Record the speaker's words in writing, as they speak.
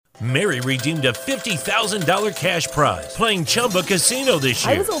Mary redeemed a $50,000 cash prize playing Chumba Casino this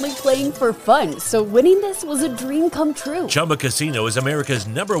year. I was only playing for fun, so winning this was a dream come true. Chumba Casino is America's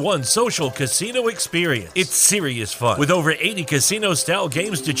 #1 social casino experience. It's serious fun. With over 80 casino-style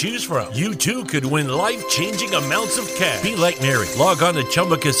games to choose from, you too could win life-changing amounts of cash. Be like Mary. Log on to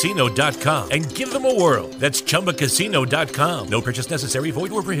ChumbaCasino.com and give them a whirl. That's ChumbaCasino.com. No purchase necessary.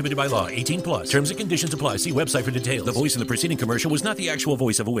 Void where prohibited by law. 18+. Terms and conditions apply. See website for details. The voice in the preceding commercial was not the actual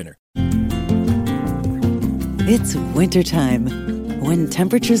voice of a winner. It's wintertime. When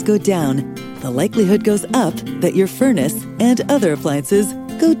temperatures go down, the likelihood goes up that your furnace and other appliances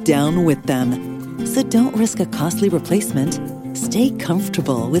go down with them. So don't risk a costly replacement. Stay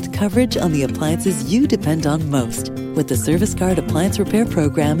comfortable with coverage on the appliances you depend on most with the Service Guard Appliance Repair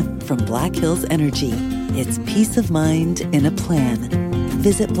Program from Black Hills Energy. It's peace of mind in a plan.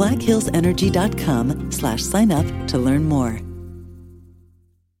 Visit blackhillsenergy.com/sign up to learn more.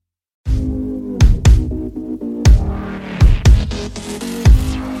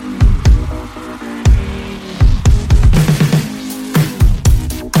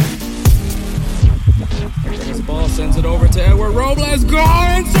 Sends it over to Edward Robles. Go!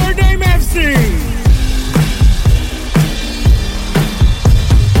 Insert name FC!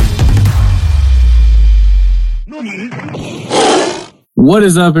 What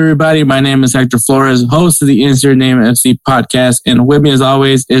is up, everybody? My name is Hector Flores, host of the Insert Name FC podcast. And with me, as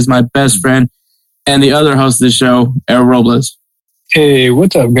always, is my best friend and the other host of the show, Edward Robles. Hey,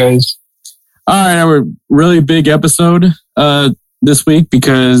 what's up, guys? All right, our really big episode this week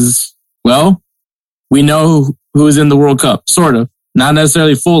because, well, we know who is in the World Cup, sort of. Not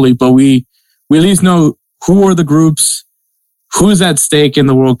necessarily fully, but we at least know who are the groups, who's at stake in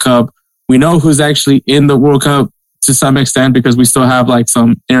the World Cup. We know who's actually in the World Cup to some extent because we still have like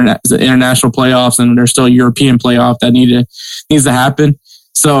some international playoffs and there's still a European playoff that needs to happen.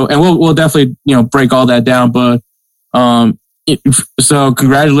 So, and we'll definitely, break all that down. But so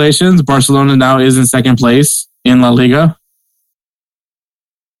congratulations. Barcelona now is in second place in La Liga.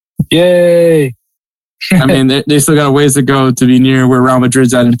 Yay. I mean, they still got a ways to go to be near where Real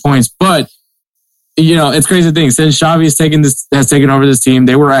Madrid's at in points. But, it's crazy thing. Since Xavi has taken over this team,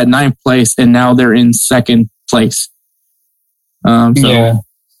 they were at 9th place and now they're in second place. Yeah.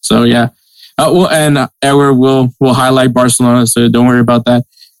 And Edward will highlight Barcelona, so don't worry about that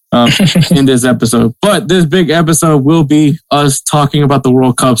in this episode. But this big episode will be us talking about the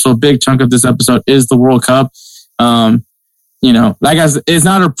World Cup. So a big chunk of this episode is the World Cup. Like I said, it's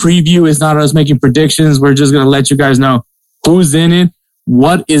not a preview. It's not us making predictions. We're just going to let you guys know who's in it,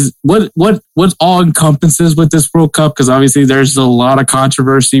 what all encompasses with this World Cup. Cause obviously there's a lot of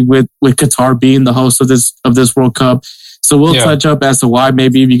controversy with Qatar being the host of this World Cup. So we'll touch up as to why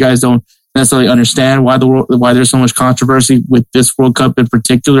maybe if you guys don't necessarily understand why there's so much controversy with this World Cup in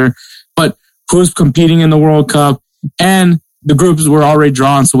particular, but who's competing in the World Cup and the groups were already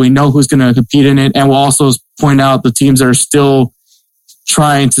drawn, so we know who's going to compete in it. And we'll also point out the teams that are still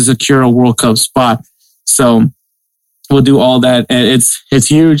trying to secure a World Cup spot. So we'll do all that. And it's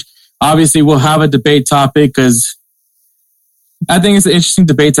huge. Obviously, we'll have a debate topic because I think it's an interesting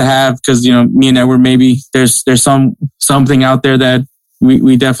debate to have because, me and Edward, maybe there's something out there that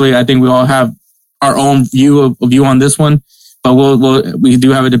we definitely, I think we all have our own view on this one, but we do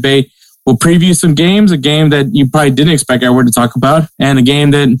have a debate. We'll preview some games, a game that you probably didn't expect Edward to talk about, and a game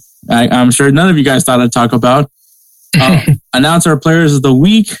that I'm sure none of you guys thought I'd talk about. Announce our players of the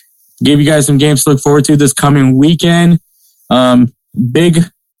week, give you guys some games to look forward to this coming weekend. Big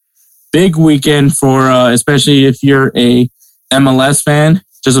weekend for, especially if you're a MLS fan,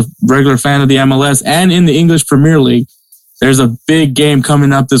 just a regular fan of the MLS and in the English Premier League. There's a big game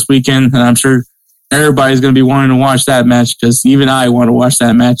coming up this weekend, and I'm sure everybody's going to be wanting to watch that match because even I want to watch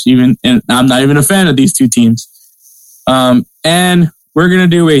that match, and I'm not even a fan of these two teams. And we're going to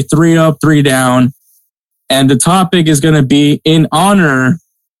do a 3 up, 3 down. And the topic is going to be in honor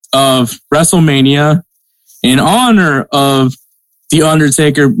of WrestleMania, in honor of The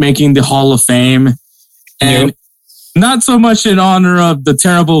Undertaker making the Hall of Fame, and not so much in honor of the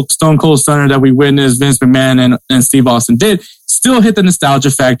terrible Stone Cold Stunner that we witnessed Vince McMahon and Steve Austin did. Still hit the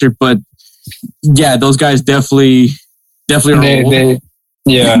nostalgia factor, but yeah, those guys definitely are old.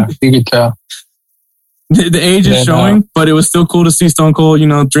 You could tell. The age is showing, but it was still cool to see Stone Cold,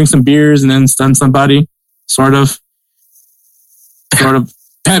 drink some beers and then stun somebody. Sort of. Pat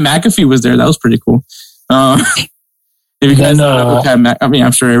McAfee was there. That was pretty cool. If you guys know who Pat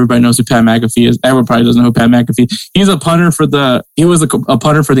I'm sure everybody knows who Pat McAfee is. Everyone probably doesn't know who Pat McAfee. He's a punter he was a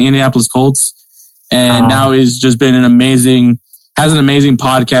punter for the Indianapolis Colts. And now he's just been has an amazing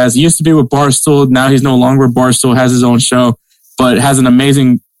podcast. He used to be with Barstool. Now he's no longer with Barstool, has his own show, but has an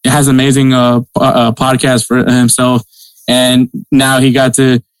amazing has amazing podcast for himself, and now he got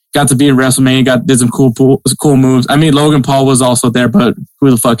to be in WrestleMania. Did some cool moves. I mean, Logan Paul was also there, but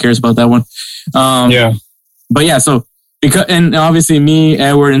who the fuck cares about that one? Yeah. But yeah, so and obviously me,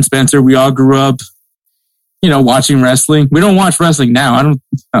 Edward, and Spencer, we all grew up, watching wrestling. We don't watch wrestling now. I don't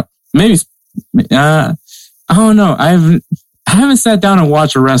know. I haven't sat down and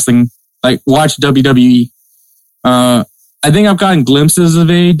watched watch WWE. I think I've gotten glimpses of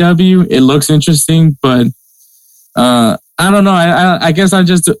AEW. It looks interesting, but I don't know. I guess I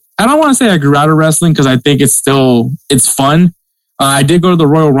don't want to say I grew out of wrestling because I think it's fun. I did go to the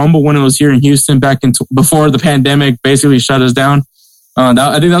Royal Rumble when it was here in Houston before the pandemic basically shut us down.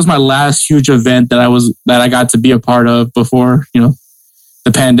 I think that was my last huge event that I got to be a part of before,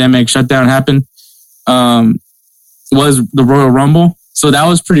 the pandemic shutdown happened. Was the Royal Rumble. So that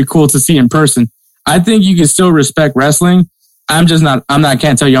was pretty cool to see in person. I think you can still respect wrestling. I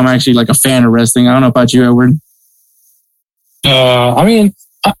can't tell you I'm actually like a fan of wrestling. I don't know about you, Edward. I mean,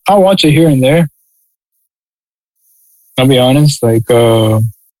 I'll watch it here and there. I'll be honest,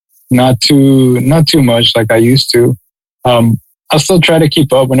 not too much like I used to. I'll still try to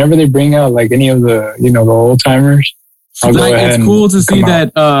keep up whenever they bring out like any of the, the old timers. It's cool to see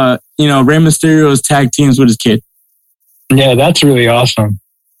that, Rey Mysterio's tag teams with his kid. Yeah, that's really awesome.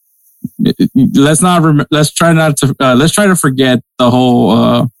 Let's try to forget the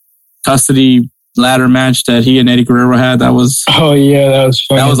whole custody ladder match that he and Eddie Guerrero had. That was that was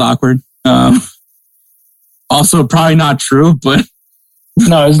funny. That was awkward. Also, probably not true, but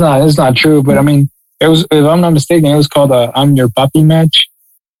no, it's not. It's not true. But I mean, it was. If I'm not mistaken, it was called a "I'm Your Papi" match.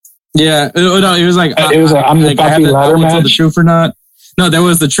 Yeah, no, it was like I'm Your Papi ladder match. The truth or not? No, there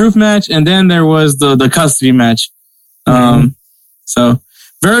was the truth match, and then there was the custody match. So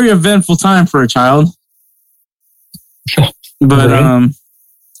very eventful time for a child. But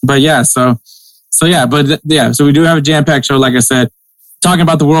yeah, so we do have a jam-packed show, like I said. Talking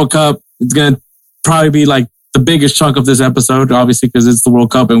about the World Cup, it's going to probably be like the biggest chunk of this episode, obviously, because it's the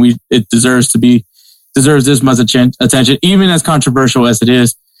World Cup and it deserves this much attention, even as controversial as it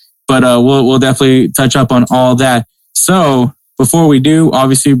is. But we'll definitely touch up on all that. So before we do,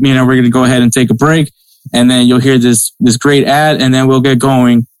 obviously, me and I, we're going to go ahead and take a break. And then you'll hear this great ad, and then we'll get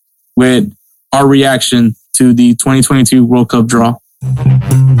going with our reaction to the 2022 World Cup draw.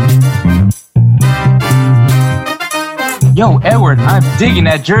 Yo, Edward, I'm digging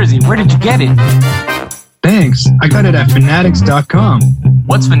that jersey. Where did you get it? Thanks. I got it at Fanatics.com.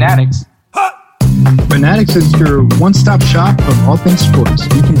 What's Fanatics? Fanatics is your one-stop shop of all things sports.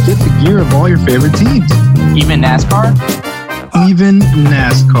 You can get the gear of all your favorite teams. Even NASCAR? Even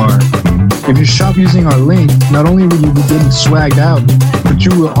NASCAR. If you shop using our link, not only will you be getting swagged out, but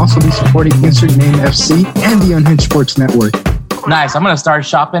you will also be supporting Insert Name FC and the Unhinged Sports Network. Nice. I'm going to start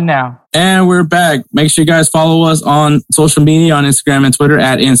shopping now. And we're back. Make sure you guys follow us on social media, on Instagram and Twitter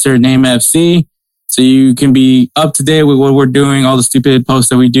at Insert Name FC, so you can be up to date with what we're doing, all the stupid posts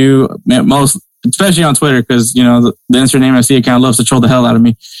that we do, especially on Twitter, because, the Insert Name FC account loves to troll the hell out of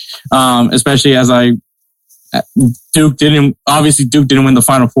me. Especially as Duke didn't win the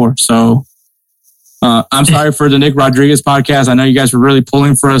Final Four. So, I'm sorry for the Nick Rodriguez podcast. I know you guys were really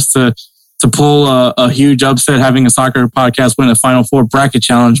pulling for us to pull a huge upset, having a soccer podcast win the Final Four bracket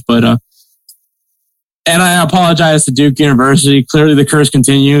challenge. But, and I apologize to Duke University. Clearly the curse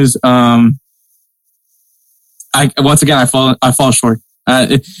continues. Once again, I fall short.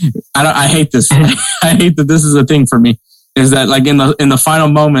 I hate this. I hate that this is a thing for me. Is that like in the final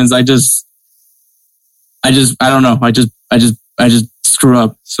moments, I don't know. I just screw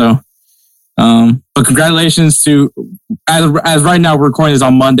up. So, but congratulations to, as right now we're recording this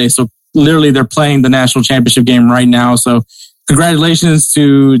on Monday. So literally they're playing the national championship game right now. So congratulations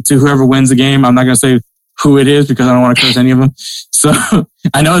to whoever wins the game. I'm not going to say who it is because I don't want to curse any of them. So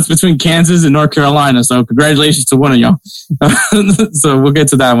I know it's between Kansas and North Carolina. So congratulations to one of y'all. So we'll get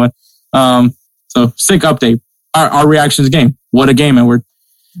to that one. So sick update. Our reaction to the game. What a game, Edward.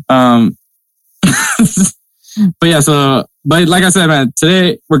 But yeah, but like I said, man,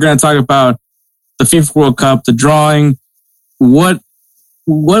 today we're going to talk about the FIFA World Cup, the drawing, what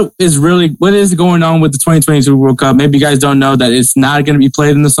is going on with the 2022 World Cup. Maybe you guys don't know that it's not going to be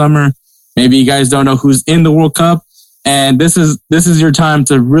played in the summer. Maybe you guys don't know who's in the World Cup. And this is your time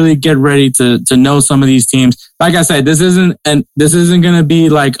to really get ready to know some of these teams. Like I said, this isn't going to be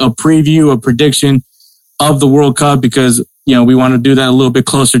like a preview, a prediction of the World Cup because, we want to do that a little bit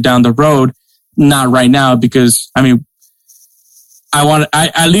closer down the road. Not right now, because I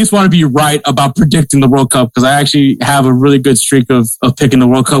at least want to be right about predicting the World Cup, because I actually have a really good streak of picking the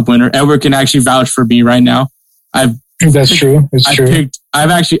World Cup winner. Edward can actually vouch for me right now. That's true. It's true. Picked I've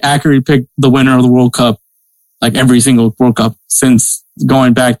actually accurately picked the winner of the World Cup, like every single World Cup since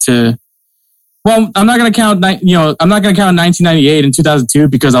going back to. Well, I'm not gonna count. I'm not gonna count 1998 and 2002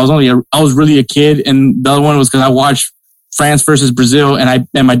 because I was really a kid, and the other one was because I watched France versus Brazil, and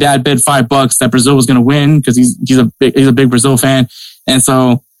my dad bet $5 that Brazil was gonna win because he's a big Brazil fan, and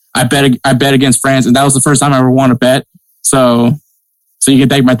so I bet against France, and that was the first time I ever won a bet. So you can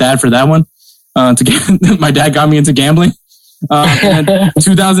thank my dad for that one. My dad got me into gambling. And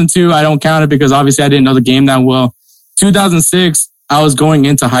 2002, I don't count it because obviously I didn't know the game that well. 2006, I was going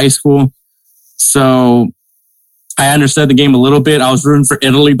into high school. So I understood the game a little bit. I was rooting for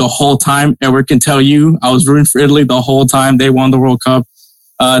Italy the whole time. Edward can tell you I was rooting for Italy the whole time. They won the World Cup.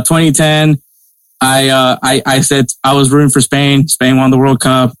 2010, I said I was rooting for Spain. Spain won the World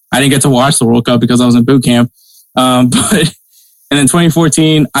Cup. I didn't get to watch the World Cup because I was in boot camp. And then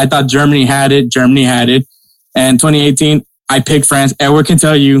 2014, I thought Germany had it. Germany had it. And 2018, I picked France. Edward can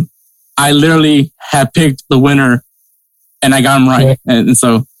tell you, I literally had picked the winner and I got him right. And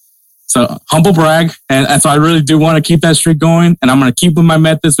so humble brag. And so I really do want to keep that streak going. And I'm going to keep with my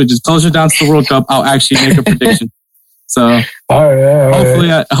methods, which is closer down to the World Cup. I'll actually make a prediction. So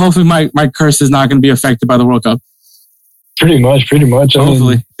hopefully my curse is not going to be affected by the World Cup. Pretty much.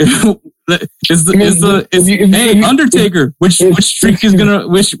 Hopefully. Hey, Undertaker, which streak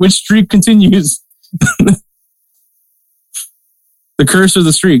continues? The curse or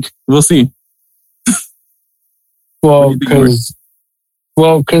the streak? We'll see. Well, because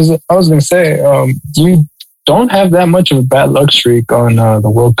I was going to say, you don't have that much of a bad luck streak on the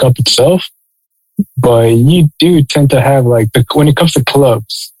World Cup itself, but you do tend to have when it comes to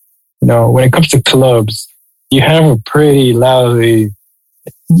clubs, you have a pretty lousy.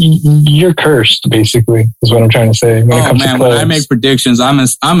 You're cursed, basically, is what I'm trying to say. When I make predictions, I'm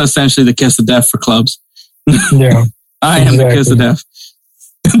essentially the kiss of death for clubs. Yeah, I am the kiss of death.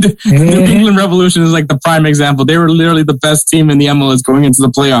 The New England Revolution is like the prime example. They were literally the best team in the MLS going into the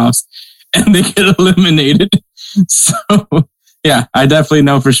playoffs, and they get eliminated. So, yeah, I definitely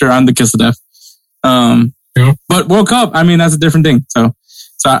know for sure I'm the kiss of death. But World Cup, I mean, that's a different thing. So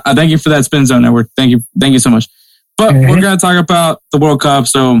I thank you for that spin zone network. Thank you so much. But we're going to talk about the World Cup.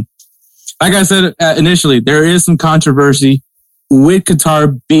 So, like I said initially, there is some controversy with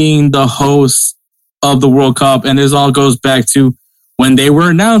Qatar being the host of the World Cup, and this all goes back to when they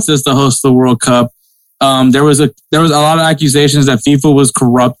were announced as the host of the World Cup. There was a lot of accusations that FIFA was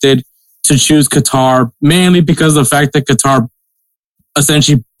corrupted to choose Qatar, mainly because of the fact that Qatar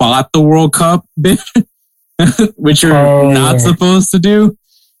essentially bought the World Cup, which you're not supposed to do.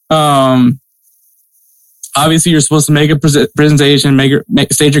 Obviously, you're supposed to make a presentation,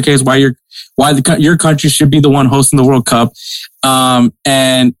 state your case why your country should be the one hosting the World Cup,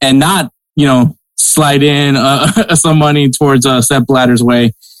 and not slide in some money towards Sepp Blatter's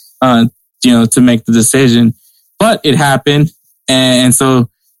way, to make the decision. But it happened, and so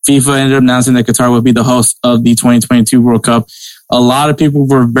FIFA ended up announcing that Qatar would be the host of the 2022 World Cup. A lot of people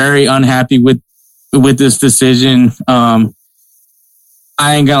were very unhappy with this decision.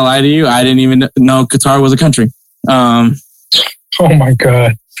 I ain't gonna lie to you, I didn't even know Qatar was a country. Oh my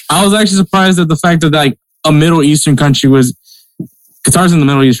God. I was actually surprised at the fact that a Middle Eastern country was... Qatar's in the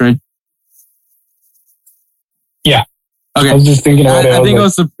Middle East, right? Yeah. Okay. I was just thinking about it. I think I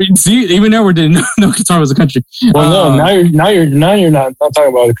was... See, even Edward didn't know Qatar was a country. Well, no, now you're not talking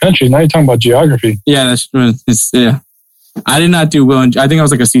about the country. Now you're talking about geography. Yeah, yeah. I did not do well. I think I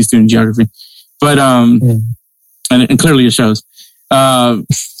was like a C student in geography. But, and clearly it shows.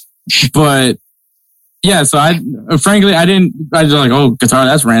 But yeah, so I was like, oh, Qatar,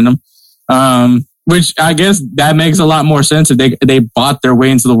 that's random. Which I guess that makes a lot more sense that they bought their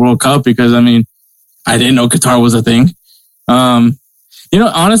way into the World Cup because, I mean, I didn't know Qatar was a thing.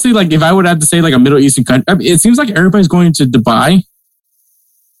 Honestly, if I would have to say a Middle Eastern country, it seems like everybody's going to Dubai.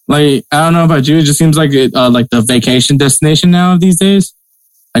 I don't know about you. It just seems like the vacation destination now these days.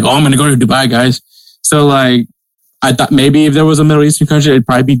 I'm going to go to Dubai, guys. So I thought maybe if there was a Middle Eastern country, it'd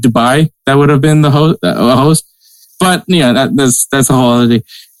probably be Dubai that would have been the host. But yeah, that's a whole other thing.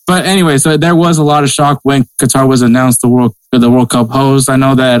 But anyway, so there was a lot of shock when Qatar was announced the World Cup host. I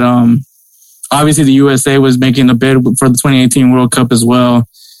know that obviously the USA was making a bid for the 2018 World Cup as well.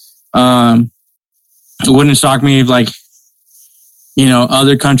 It wouldn't shock me if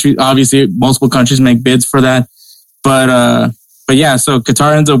other countries, obviously multiple countries make bids for that. But yeah, so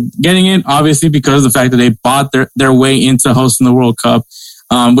Qatar ends up getting it, obviously, because of the fact that they bought their way into hosting the World Cup,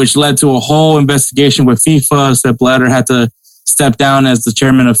 which led to a whole investigation with FIFA. Sepp Blatter had to step down as the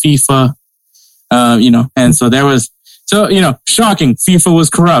chairman of FIFA, and so there was, shocking. FIFA was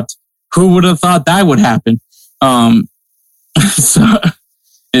corrupt. Who would have thought that would happen? So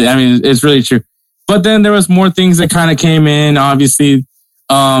It's really true. But then there was more things that kind of came in. Obviously,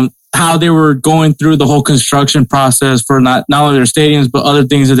 how they were going through the whole construction process for not only their stadiums, but other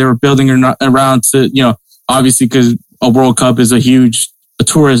things that they were building around to, obviously because a World Cup is a huge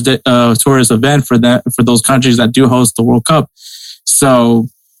tourist event for those countries that do host the World Cup. So,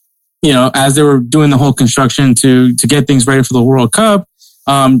 as they were doing the whole construction to get things ready for the World Cup,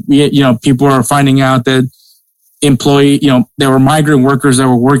 people are finding out that there were migrant workers that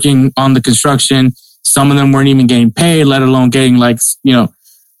were working on the construction. Some of them weren't even getting paid, let alone getting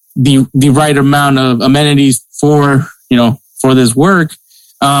the right amount of amenities for this work.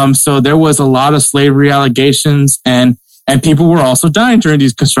 So there was a lot of slavery allegations and people were also dying during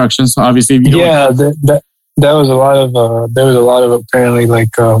these constructions. So obviously, that was a lot of, there was a lot of apparently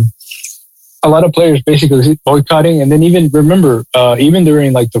a lot of players basically boycotting. And then even remember, even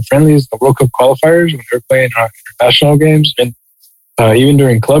during the friendlies, the World Cup qualifiers, when they were playing international games and even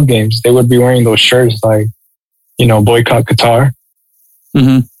during club games, they would be wearing those shirts boycott Qatar.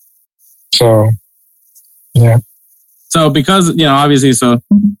 Mm-hmm. So, yeah. So because, obviously, so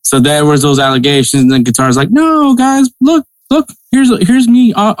there was those allegations and then Qatar's like, no, guys, look, here's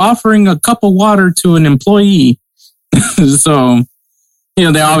me offering a cup of water to an employee. So,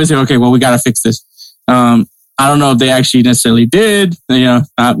 they obviously, okay, well, we got to fix this. I don't know if they actually necessarily did,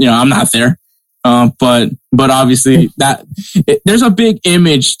 I'm not there. But obviously there's a big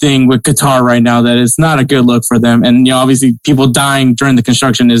image thing with Qatar right now that it's not a good look for them. And, obviously people dying during the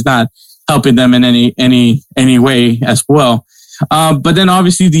construction is not helping them in any way as well. But then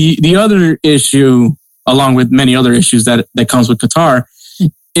obviously the other issue, along with many other issues that comes with Qatar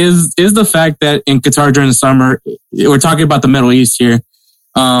is the fact that in Qatar during the summer, we're talking about the Middle East here.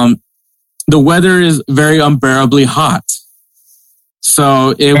 The weather is very unbearably hot.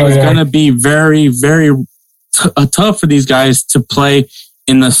 So it was going to be very, very tough for these guys to play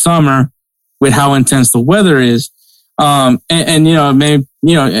in the summer with how intense the weather is. Maybe,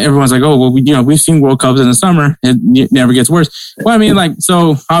 everyone's like, oh, well, we've seen World Cups in the summer. It never gets worse. Well,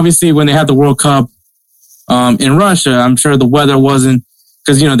 so obviously when they had the World Cup, in Russia, I'm sure the weather wasn't,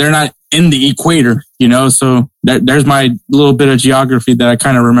 because, they're not in the equator, so there's my little bit of geography that I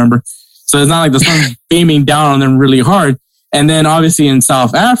kind of remember. So it's not like the sun's beaming down on them really hard. And then obviously in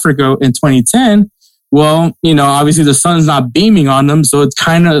South Africa in 2010, well, obviously the sun's not beaming on them. So it's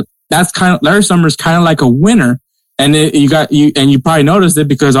their summer's kind of like a winter. And you probably noticed it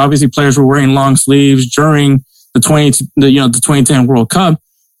because obviously players were wearing long sleeves during the 2010 World Cup.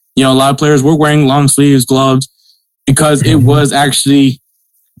 A lot of players were wearing long sleeves, gloves, because it was actually,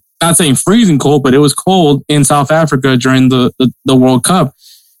 not saying freezing cold, but it was cold in South Africa during the World Cup.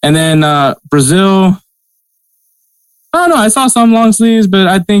 And then Brazil, I don't know, I saw some long sleeves, but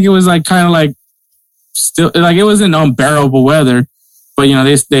I think it was still, it wasn't unbearable weather, but,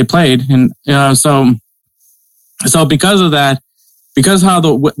 they played. And, so because of that, because how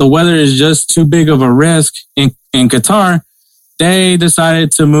the weather is just too big of a risk in Qatar, they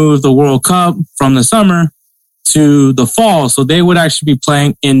decided to move the World Cup from the summer to the fall. So they would actually be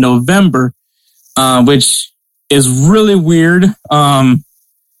playing in November, which is really weird.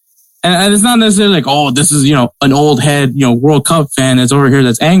 And it's not necessarily like, oh, this is, an old head, World Cup fan that's over here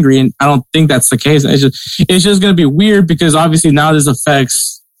that's angry. And I don't think that's the case. It's just going to be weird because obviously now this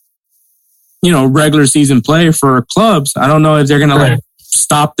affects, regular season play for clubs. I don't know if they're going to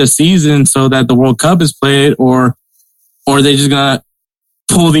stop the season so that the World Cup is played or they're just going to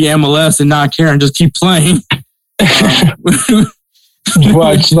pull the MLS and not care and just keep playing.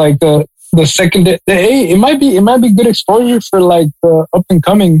 Watch the second day. Hey, it might be good exposure for the up and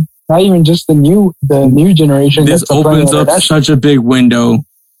coming. Not even just the new generation. This opens up such a big window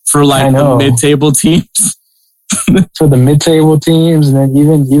for the mid-table teams. For the mid-table teams, and then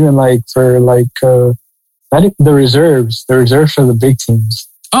even for the reserves for the big teams.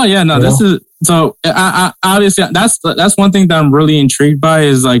 Oh yeah, no, this is so. I obviously that's one thing that I'm really intrigued by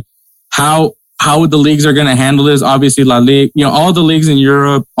is how the leagues are going to handle this. Obviously, La Liga, all the leagues in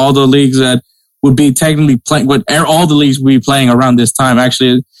Europe, all the leagues that would be technically playing, all the leagues would be playing around this time.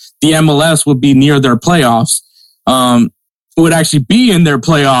 Actually, the MLS would be near their playoffs. Would actually be in their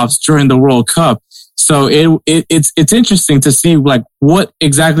playoffs during the World Cup. So it's interesting to see what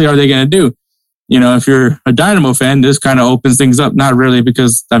exactly are they going to do. If you're a Dynamo fan, this kind of opens things up. Not really,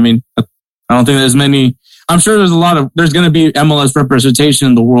 because I don't think there's many. I'm sure there's going to be MLS representation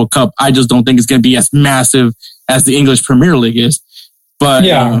in the World Cup. I just don't think it's going to be as massive as the English Premier League is. But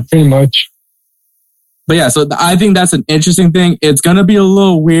yeah, pretty much. But yeah, so I think that's an interesting thing. It's going to be a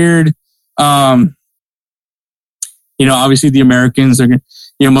little weird. Obviously the Americans are,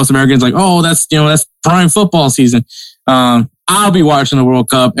 most Americans oh, that's prime football season. I I'll be watching the World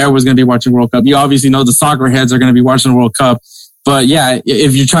Cup. Everyone's going to be watching the World Cup. You obviously know the soccer heads are going to be watching the World Cup. But yeah,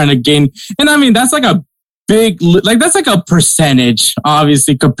 if you're trying to gain, and I mean, that's like a big, like that's like a percentage,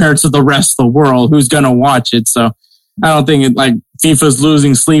 obviously, compared to the rest of the world who's going to watch it. So I don't think it, like FIFA's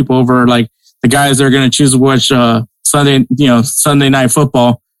losing sleep over like the guys that are going to choose to watch Sunday night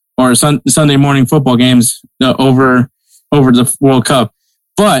football or Sunday morning football games over the World Cup.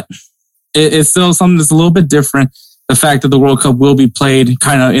 But it's still something that's a little bit different. The fact that the World Cup will be played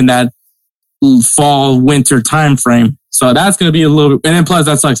kind of in that fall, winter time frame. So that's going to be a little bit, and then plus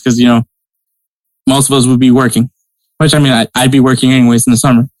that sucks because, most of us would be working, which I mean, I'd be working anyways in the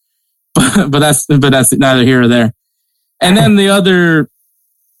summer, but that's neither here or there. And then the other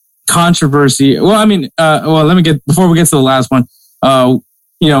controversy, before we get to the last one, how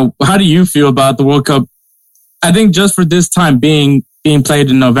do you feel about the World Cup? I think just for this time being played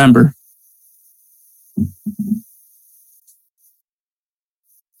in November.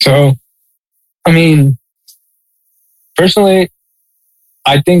 So, I mean, personally,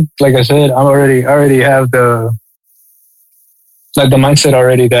 I think, like I said, I already have the mindset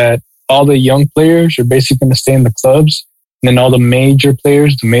already that all the young players are basically going to stay in the clubs, and then all the major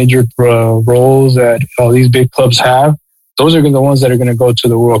players, the major roles that all these big clubs have, those are the ones that are going to go to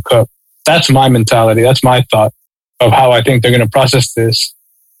the World Cup. That's my mentality. That's my thought of how I think they're going to process this.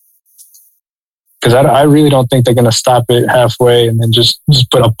 Because I really don't think they're going to stop it halfway and then just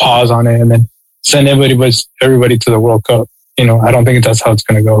put a pause on it and then send everybody to the World Cup. I don't think that's how it's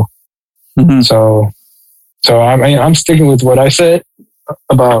going to go. Mm-hmm. So I'm sticking with what I said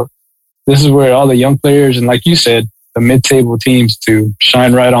about this is where all the young players and, like you said, the mid-table teams to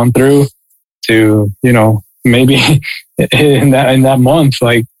shine right on through to, maybe in that month,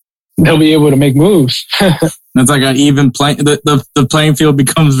 like they'll be able to make moves. It's like an even play. The playing field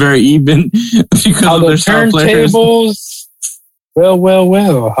becomes very even because how of the their star players. Turntables.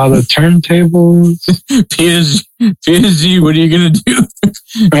 Well. How the turntables. PSG. What are you gonna do?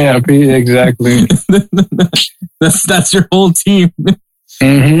 Yeah, exactly. That's your whole team.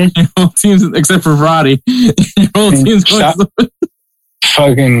 Mm-hmm. Your whole team, except for Roddy. Your whole team's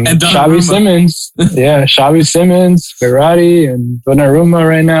fucking Xavi Simons. Yeah, Xavi Simons, Verratti, and Donnarumma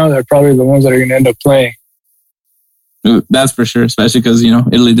right now, they're probably the ones that are going to end up playing. That's for sure, especially because,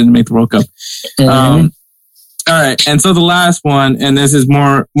 Italy didn't make the World Cup. Mm-hmm. All right. And so the last one, and this is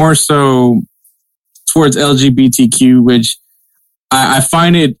more so towards LGBTQ, which I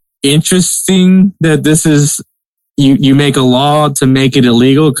find it interesting that this is, you make a law to make it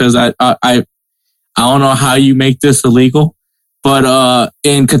illegal because I don't know how you make this illegal. But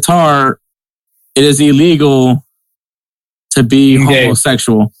in Qatar, it is illegal to be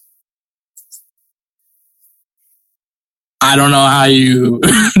homosexual. I don't know how you.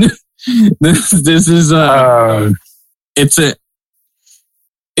 this is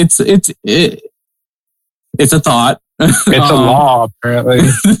it's a thought. It's a law, apparently.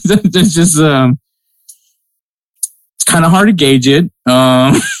 It's just it's kind of hard to gauge it.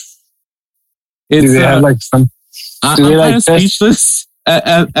 Do they have like some? I'm kind of speechless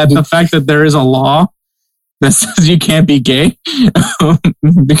at the fact that there is a law that says you can't be gay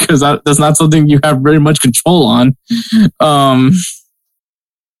because that's not something you have very much control on.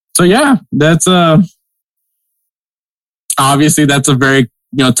 So yeah, that's obviously that's a very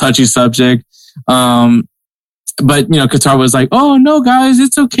touchy subject. But Qatar was like, "Oh no, guys,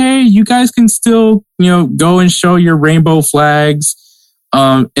 it's okay. You guys can still go and show your rainbow flags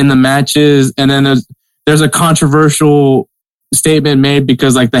in the matches." And then there's a controversial statement made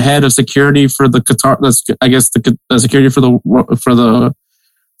because like the head of security for the Qatar, I guess the security for the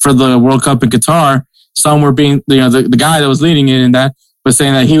World Cup in Qatar, some were being the guy that was leading it in that was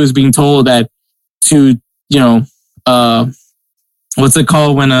saying that he was being told that to what's it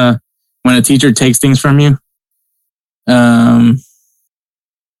called when a teacher takes things from you?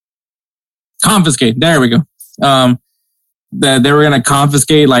 Confiscate. There we go. That they were going to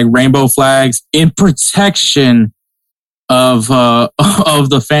confiscate like rainbow flags in protection of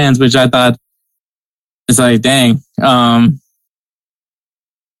the fans, which I thought it's like, dang,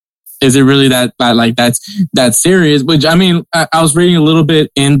 is it really that's serious? Which I mean, I was reading a little bit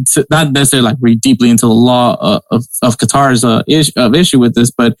into, not necessarily like read deeply into the law of Qatar's issue with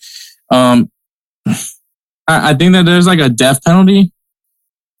this, but I think that there's like a death penalty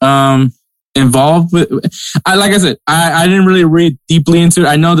involved with. Like I said, I didn't really read deeply into it.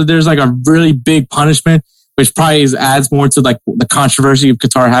 I know that there's like a really big punishment, which probably adds more to like the controversy of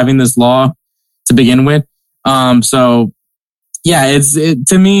Qatar having this law to begin with. So yeah,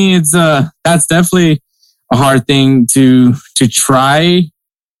 to me, that's definitely a hard thing to try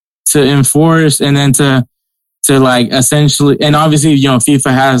to enforce, and then to to like essentially, and obviously, you know,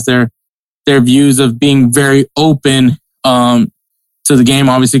 FIFA has their views of being very open to the game,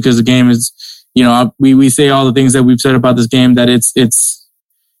 obviously, because the game is, you know, we say all the things that we've said about this game, that it's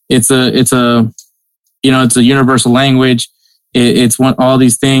a you know, it's a universal language. It's all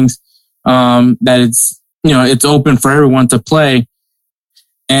these things that it's, you know, it's open for everyone to play.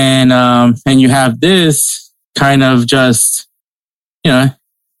 And you have this kind of just, you know,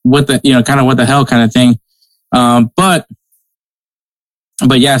 kind of what the hell kind of thing. But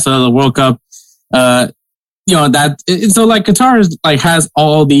yeah, so the World Cup, you know, so like Qatar is like has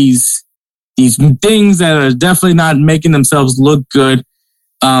all these things that are definitely not making themselves look good,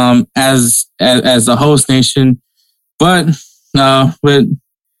 as a host nation, but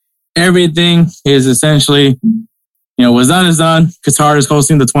everything is essentially, you know, what's done is done. Qatar is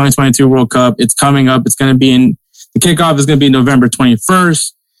hosting the 2022 World Cup. It's coming up. It's going to be the kickoff is going to be November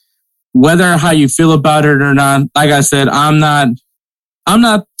 21st. Whether how you feel about it or not, like I said, I'm not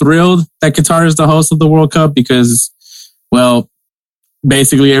thrilled that Qatar is the host of the World Cup because, well,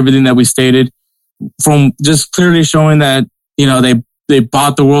 basically everything that we stated, from just clearly showing that, you know, they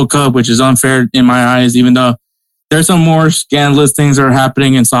bought the World Cup, which is unfair in my eyes, even though there's some more scandalous things that are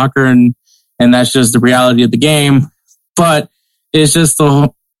happening in soccer, and that's just the reality of the game. But it's just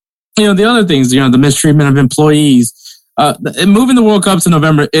the other things, you know, the mistreatment of employees. Moving the World Cup to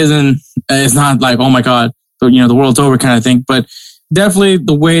November is not like, oh my God, you know, the world's over kind of thing. But definitely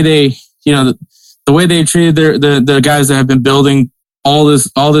the way they, you know, the way they treated the guys that have been building all this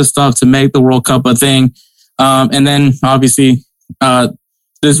stuff to make the World Cup a thing. And then obviously,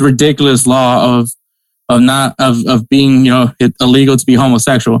 this ridiculous law of being, you know, illegal to be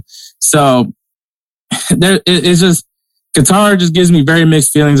homosexual. So it's just, Qatar just gives me very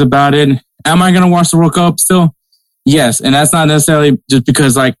mixed feelings about it. Am I going to watch the World Cup still? Yes. And that's not necessarily just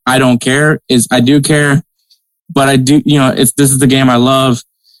because like, I don't care. I do care, but I do, you know, this is the game I love.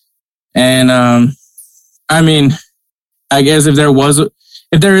 And, I mean, I guess if there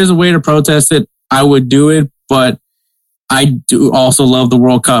is a way to protest it, I would do it, but I do also love the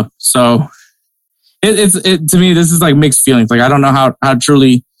World Cup. So it to me, this is like mixed feelings. Like, I don't know how to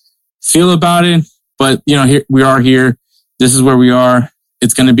truly feel about it, but you know, here we are here. This is where we are.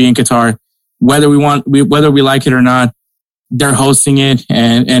 It's going to be in Qatar. Whether we like it or not, they're hosting it.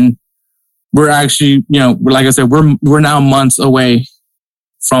 And we're actually, you know, like I said, we're now months away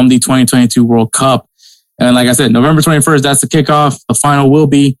from the 2022 World Cup. And like I said, November 21st, that's the kickoff. The final will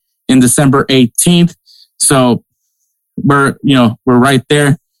be in December 18th. So we're right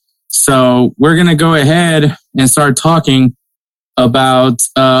there. So we're going to go ahead and start talking about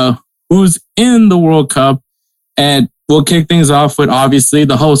who's in the World Cup. And we'll kick things off with obviously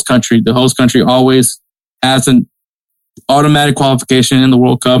the host country. The host country always has an automatic qualification in the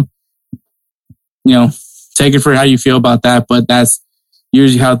World Cup. You know, take it for how you feel about that, but that's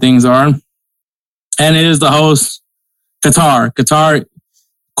usually how things are. And it is the host, Qatar. Qatar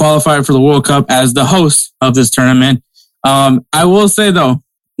qualified for the World Cup as the host of this tournament. I will say though,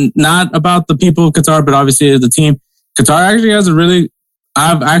 not about the people of Qatar, but obviously the team. Qatar actually has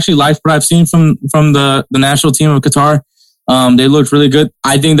I've actually liked what I've seen from the national team of Qatar. They looked really good.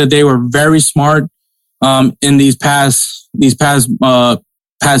 I think that they were very smart in these past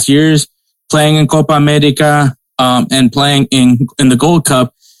years, playing in Copa America and playing in the Gold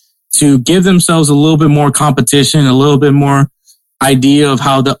Cup, to give themselves a little bit more competition, a little bit more idea of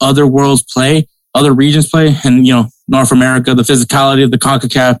how the other worlds play, other regions play, and you know, North America, the physicality of the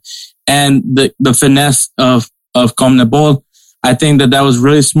CONCACAF, and the finesse of CONMEBOL. I think that was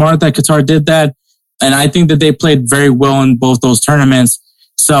really smart that Qatar did that. And I think that they played very well in both those tournaments.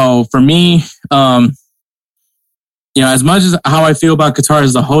 So for me, you know, as much as how I feel about Qatar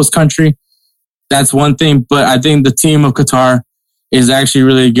as the host country, that's one thing. But I think the team of Qatar is actually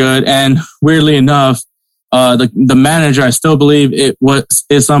really good. And weirdly enough, the manager, I still believe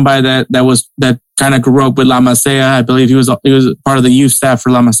is somebody that kind of grew up with La Masia. I believe he was part of the youth staff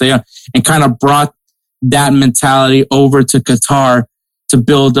for La Masia and kind of brought that mentality over to Qatar to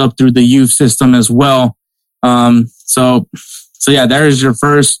build up through the youth system as well. So yeah, there's your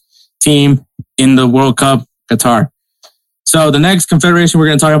first team in the World Cup, Qatar. So the next confederation we're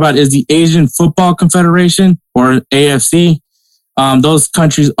going to talk about is the Asian Football Confederation, or AFC. Those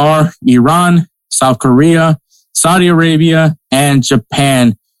countries are Iran, South Korea, Saudi Arabia, and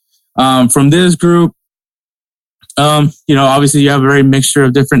Japan. From this group, you know, obviously you have a very mixture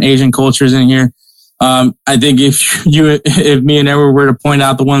of different Asian cultures in here. I think if me and Edward were to point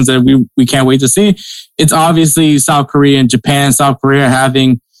out the ones that we can't wait to see, it's obviously South Korea and Japan. South Korea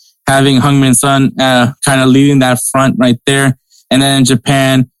having Heung-min Son kind of leading that front right there, and then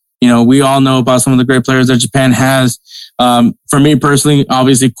Japan, we all know about some of the great players that Japan has. For me personally,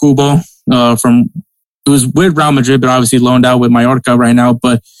 obviously Kubo, it was with Real Madrid, but obviously loaned out with Mallorca right now.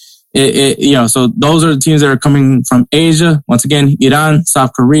 But so those are the teams that are coming from Asia. Once again, Iran,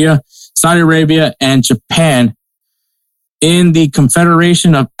 South Korea, Saudi Arabia, and Japan. In the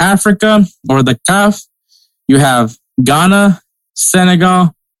Confederation of Africa, or the CAF, you have Ghana,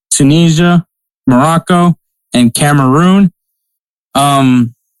 Senegal, Tunisia, Morocco, and Cameroon. I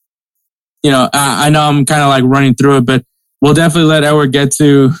know I'm kind of like running through it, but we'll definitely let Edward get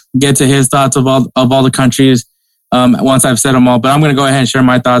to his thoughts of all the countries once I've said them all. But I'm going to go ahead and share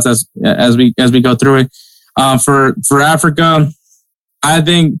my thoughts as we go through it. For Africa, I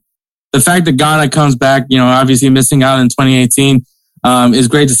think the fact that Ghana comes back, obviously missing out in 2018, is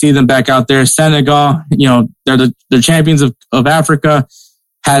great to see them back out there. Senegal, they're the champions of Africa.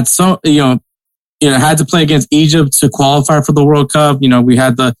 Had had to play against Egypt to qualify for the World Cup. We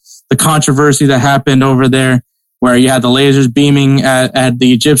had the controversy that happened over there, where you had the lasers beaming at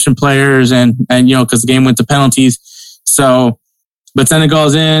the Egyptian players, and because the game went to penalties. So, but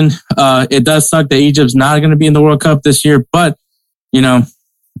Senegal's in. It does suck that Egypt's not going to be in the World Cup this year, but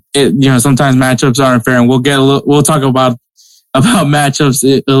sometimes matchups aren't fair, and we'll talk about matchups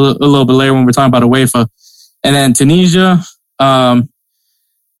a little bit later when we're talking about UEFA. And then Tunisia,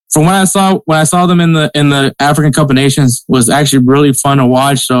 from when I saw them in the African Cup of Nations, was actually really fun to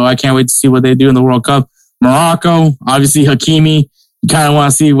watch. So I can't wait to see what they do in the World Cup. Morocco, obviously Hakimi. You kind of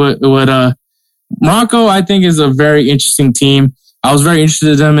want to see what Morocco, I think, is a very interesting team. I was very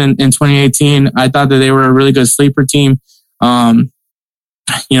interested in them in 2018. I thought that they were a really good sleeper team.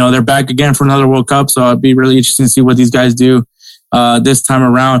 They're back again for another World Cup, so it'd be really interesting to see what these guys do this time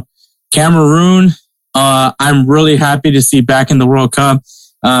around. Cameroon, I'm really happy to see back in the World Cup.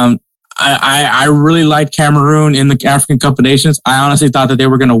 I really liked Cameroon in the African Cup of Nations. I honestly thought that they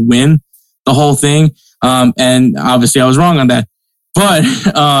were going to win the whole thing. And obviously I was wrong on that. But,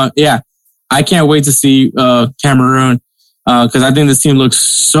 I can't wait to see Cameroon because I think this team looks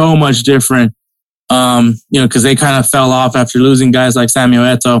so much different. Because they kind of fell off after losing guys like Samuel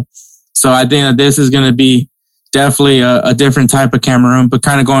Eto'o. So I think that this is going to be definitely a different type of Cameroon, but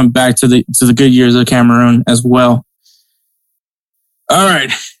kind of going back to the good years of Cameroon as well. All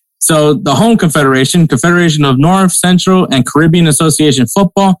right. So the home Confederation of North, Central, and Caribbean Association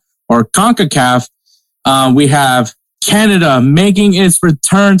Football, or CONCACAF, we have Canada making its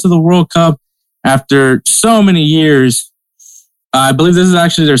return to the World Cup after so many years. I believe this is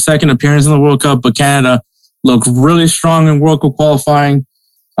actually their second appearance in the World Cup, but Canada looked really strong in World Cup qualifying.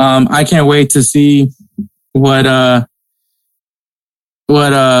 I can't wait to see what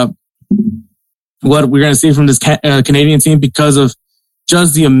we're going to see from this Canadian team because of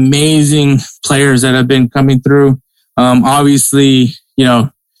just the amazing players that have been coming through. Obviously,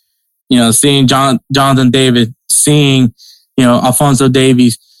 seeing Jonathan David, seeing, Alphonso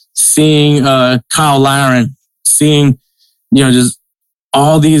Davies, seeing Kyle Larin, seeing just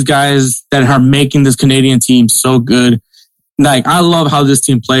all these guys that are making this Canadian team so good. Like, I love how this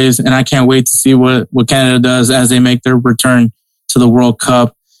team plays, and I can't wait to see what Canada does as they make their return to the World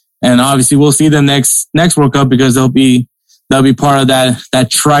Cup. And obviously, we'll see them next World Cup because they'll be part of that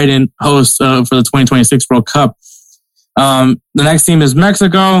trident host for the 2026 World Cup. The next team is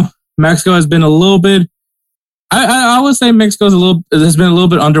Mexico. Mexico has been a little bit. I would say Mexico's has been a little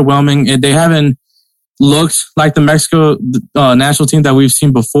bit underwhelming. They haven't looked like the Mexico national team that we've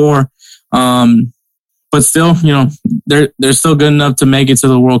seen before. But still, they're still good enough to make it to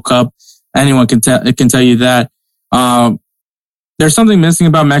the World Cup. Anyone can tell you that. There's something missing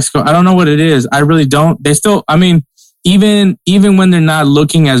about Mexico. I don't know what it is. I really don't. They still, even when they're not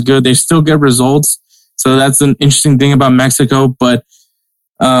looking as good, they still get results. So that's an interesting thing about Mexico. But,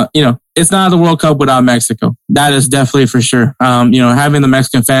 it's not the World Cup without Mexico. That is definitely for sure. Having the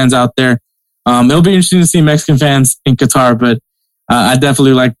Mexican fans out there, it'll be interesting to see Mexican fans in Qatar, but I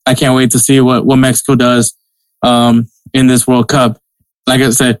can't wait to see what Mexico does in this World Cup. Like I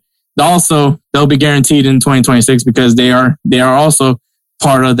said, also they'll be guaranteed in 2026 because they are also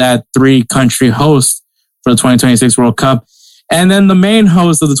part of that 3-country host for the 2026 World Cup. And then the main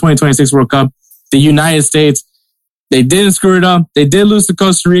host of the 2026 World Cup, the United States, they didn't screw it up. They did lose to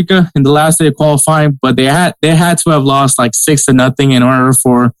Costa Rica in the last day of qualifying, but they had to have lost like 6-0 in order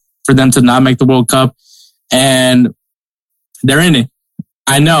for them to not make the World Cup. And they're in it.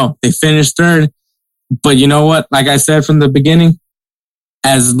 I know they finished third, but you know what? Like I said from the beginning,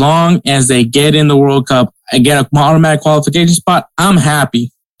 as long as they get in the World Cup and get an automatic qualification spot, I'm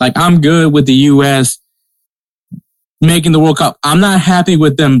happy. Like, I'm good with the U.S. making the World Cup. I'm not happy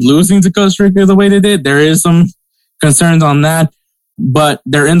with them losing to Costa Rica the way they did. There is some concerns on that, but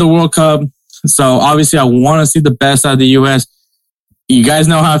they're in the World Cup. So obviously I want to see the best out of the U.S. You guys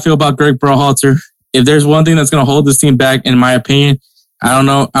know how I feel about Greg Berhalter. If there's one thing that's going to hold this team back, in my opinion, I don't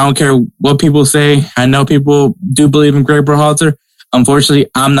know. I don't care what people say. I know people do believe in Greg Berhalter. Unfortunately,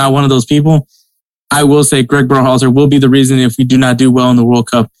 I'm not one of those people. I will say Greg Berhalter will be the reason if we do not do well in the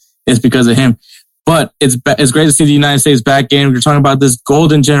World Cup. It's because of him. But it's great to see the United States back in. We're talking about this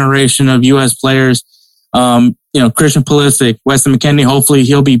golden generation of U.S. players. Christian Pulisic, Weston McKennie, hopefully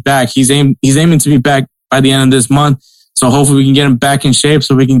he'll be back. He's aiming to be back by the end of this month. So hopefully we can get him back in shape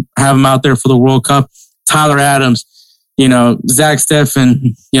so we can have him out there for the World Cup. Tyler Adams, Zach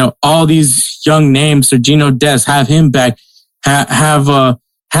Steffen, all these young names, Sergino Dest, have him back.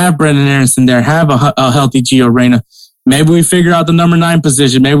 Have Brendan Aronson there. Have a healthy Gio Reyna. Maybe we figure out the number 9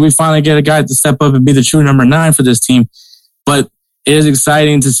 position. Maybe we finally get a guy to step up and be the true number 9 for this team. But it is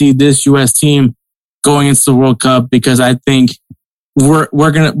exciting to see this U.S. team going into the World Cup because I think we're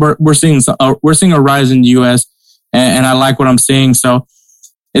seeing a rise in the U.S. and I like what I'm seeing. So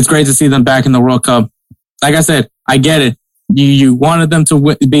it's great to see them back in the World Cup. Like I said, I get it. You wanted them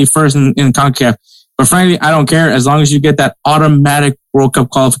to be first in CONCACAF. But frankly, I don't care as long as you get that automatic World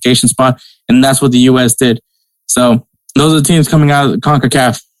Cup qualification spot. And that's what the U.S. did. So those are the teams coming out of the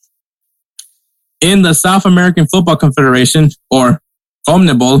CONCACAF. In the South American Football Confederation, or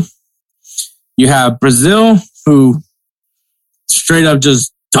CONMEBOL, you have Brazil, who straight up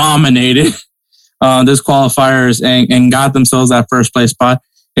just dominated this qualifiers and got themselves that first place spot.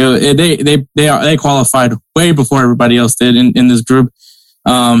 They qualified way before everybody else did in this group.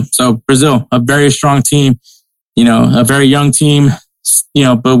 So Brazil, a very strong team, a very young team,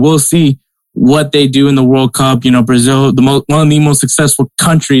 but we'll see what they do in the World Cup. Brazil, one of the most successful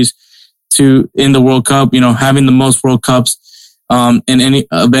countries in the World Cup, having the most World Cups, in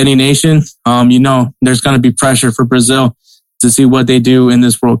any nation. There's going to be pressure for Brazil to see what they do in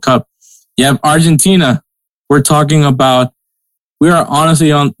this World Cup. You have Argentina. We are honestly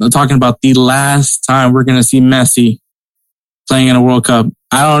talking about the last time we're going to see Messi playing in a World Cup.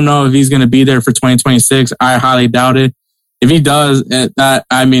 I don't know if he's going to be there for 2026. I highly doubt it. If he does,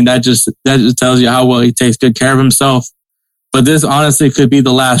 that just tells you how well he takes good care of himself. But this honestly could be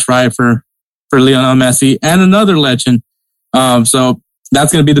the last ride for Lionel Messi and another legend. So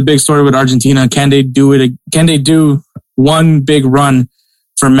that's going to be the big story with Argentina. Can they do it? Can they do one big run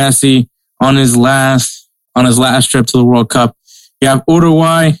for Messi on his last trip to the World Cup? You have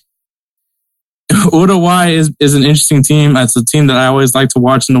Uruguay. Uruguay is an interesting team. It's a team that I always like to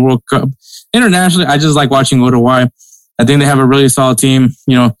watch in the World Cup. Internationally, I just like watching Uruguay. I think they have a really solid team.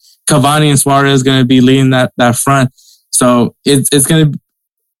 Cavani and Suarez is going to be leading that front. So it's going to,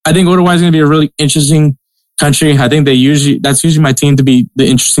 I think Uruguay is going to be a really interesting country. I think that's usually my team to be the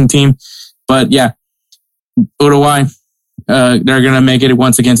interesting team. But yeah, Uruguay, they're going to make it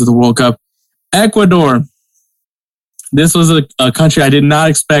once again to the World Cup. Ecuador. This was a country I did not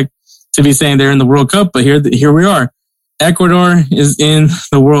expect to be saying they're in the World Cup, but here we are. Ecuador is in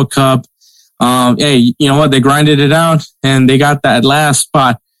the World Cup. Hey, you know what? They grinded it out and they got that last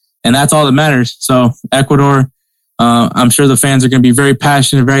spot, and that's all that matters. So Ecuador, I'm sure the fans are going to be very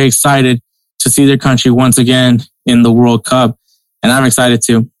passionate, very excited to see their country once again in the World Cup, and I'm excited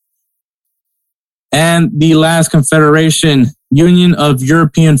too. And the last confederation, Union of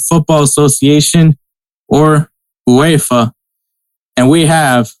European Football Association, or UEFA, and we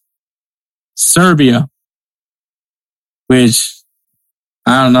have Serbia, which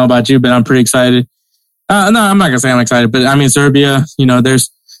I don't know about you, but I'm pretty excited. No, I'm not gonna say I'm excited, but I mean Serbia. There's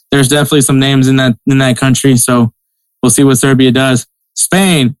definitely some names in that country, so we'll see what Serbia does.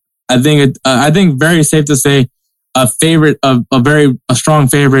 Spain, I think very safe to say a favorite of a strong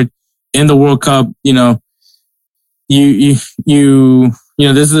favorite in the World Cup.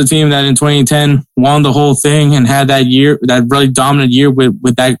 This is a team that in 2010 won the whole thing and had that really dominant year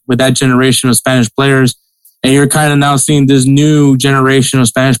with that generation of Spanish players. And you're kind of now seeing this new generation of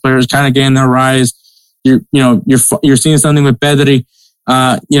Spanish players kind of getting their rise. You're seeing something with Pedri.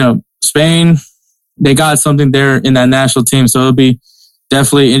 Spain, they got something there in that national team. So it'll be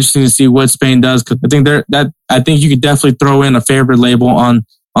definitely interesting to see what Spain does. Cause I think you could definitely throw in a favorite label on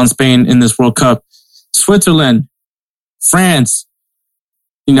Spain in this World Cup. Switzerland, France.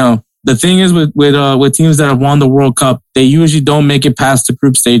 The thing is with teams that have won the World Cup, they usually don't make it past the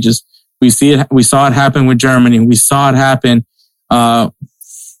group stages. We saw it happen with Germany. We saw it happen. With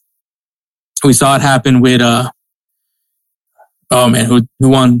who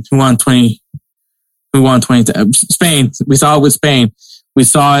won 20? Spain. We saw it with Spain. We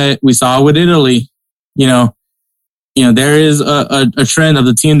saw it with Italy. There is a trend of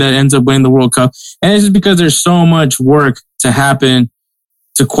the team that ends up winning the World Cup, and it's just because there's so much work to happen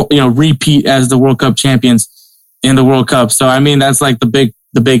to, repeat as the World Cup champions in the World Cup. So, I mean, that's like the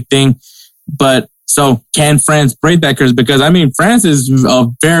big thing. But so can France break that curse? Because, I mean, France is a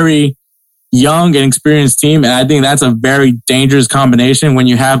very young and experienced team. And I think that's a very dangerous combination when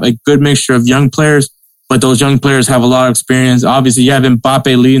you have a good mixture of young players, but those young players have a lot of experience. Obviously, you have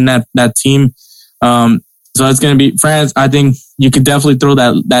Mbappe leading that team. So it's going to be France. I think you could definitely throw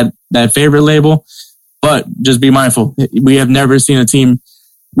that favorite label, but just be mindful. We have never seen a team.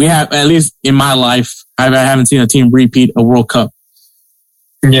 We have, at least in my life, I haven't seen a team repeat a World Cup.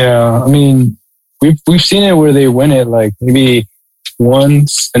 Yeah, I mean, we've seen it where they win it like maybe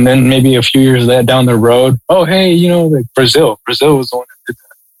once, and then maybe a few years down the road. Oh, hey, like Brazil was the one that did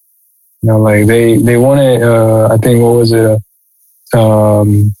that. Like they won it. I think, what was it?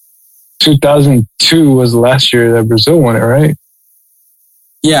 2002 was the last year that Brazil won it, right?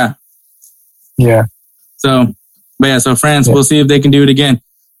 Yeah. So France, we'll see if they can do it again.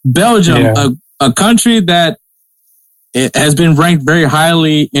 Belgium, a country that it has been ranked very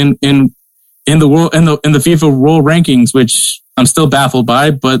highly in the world in the FIFA World Rankings, which I'm still baffled by.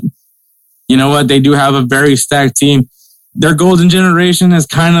 But you know what? They do have a very stacked team. Their golden generation is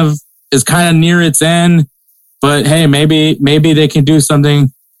kind of near its end. But hey, maybe they can do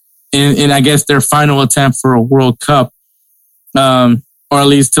something in I guess their final attempt for a World Cup, or at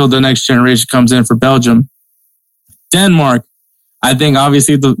least till the next generation comes in for Belgium. Denmark, I think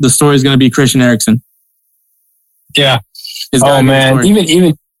obviously the story is going to be Christian Eriksen. Yeah. Oh man,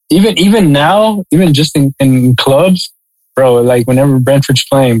 even now, even just in clubs, bro. Like whenever Brentford's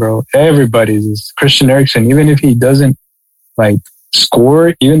playing, bro, everybody's Christian Eriksen. Even if he doesn't like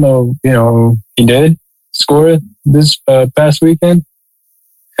score, even though he did score this past weekend,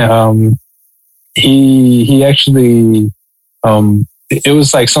 he actually it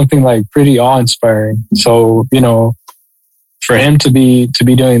was like something like pretty awe-inspiring. So for him to be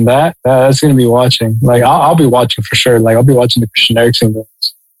doing that, that's going to be watching. Like I'll be watching for sure. Like I'll be watching the Christian Eriksen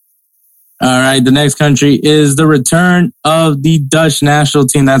games. All right, the next country is the return of the Dutch national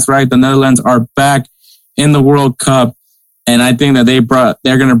team. That's right, the Netherlands are back in the World Cup, and I think that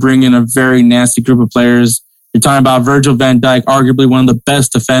they're going to bring in a very nasty group of players. You're talking about Virgil van Dijk, arguably one of the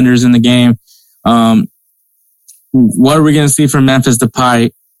best defenders in the game. What are we going to see from Memphis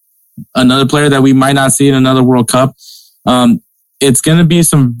Depay? Another player that we might not see in another World Cup. It's going to be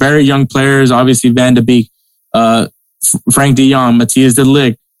some very young players. Obviously, Van de Beek, Frank de Jong, Matthias de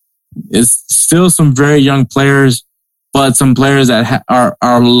Ligt. It's still some very young players, but some players that are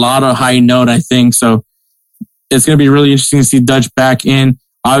a lot of high note, I think. So it's going to be really interesting to see Dutch back in.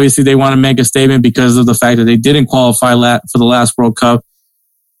 Obviously, they want to make a statement because of the fact that they didn't qualify for the last World Cup.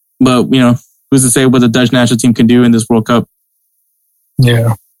 But, who's to say what the Dutch national team can do in this World Cup?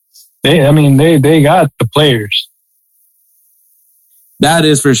 Yeah. They got the players. That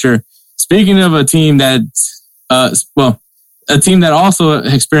is for sure. Speaking of a team that, a team that also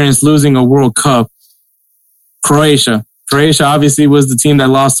experienced losing a World Cup, Croatia. Croatia obviously was the team that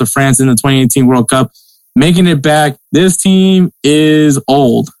lost to France in the 2018 World Cup. Making it back, this team is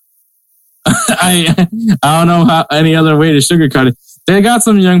old. I don't know how any other way to sugarcoat it. They got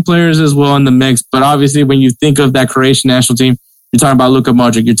some young players as well in the mix, but obviously when you think of that Croatian national team, you're talking about Luka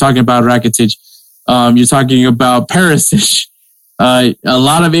Modric, you're talking about Rakitic, you're talking about Perisic, a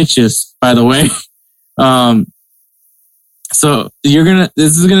lot of itches, by the way. So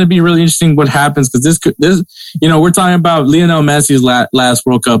this is gonna be really interesting what happens, because this we're talking about Lionel Messi's last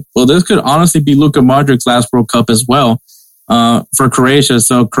World Cup. Well, this could honestly be Luka Modric's last World Cup as well, for Croatia.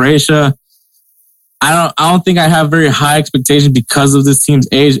 So Croatia, I don't think I have very high expectations because of this team's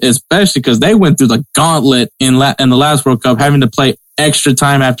age, especially because they went through the gauntlet in the last World Cup, having to play extra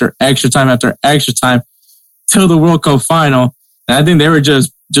time after extra time after extra time till the World Cup final. And I think they were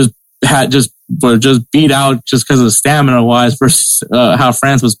just beat out just because of stamina wise versus how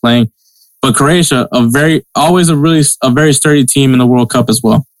France was playing. But Croatia, always a very sturdy team in the World Cup as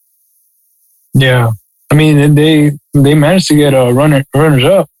well. Yeah, I mean they managed to get a runners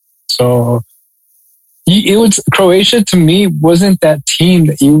up. So it was Croatia, to me, wasn't that team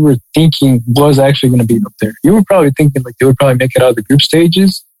that you were thinking was actually going to be up there. You were probably thinking like they would probably make it out of the group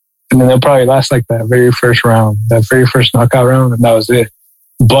stages, and then they'll probably last like that very first round, that very first knockout round, and that was it.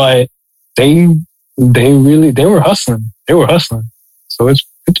 But they were hustling. They were hustling. So it's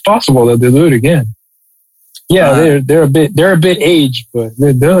possible that they'll do it again. Yeah, they're a bit aged, but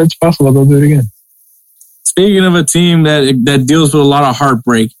it's possible they'll do it again. Speaking of a team that deals with a lot of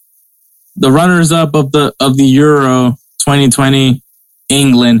heartbreak, the runners-up of the Euro 2020,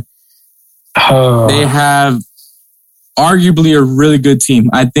 England, they have arguably a really good team.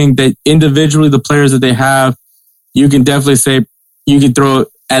 I think that individually, the players that they have you can definitely say you could throw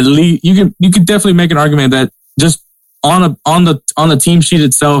at least you could definitely make an argument that just on the team sheet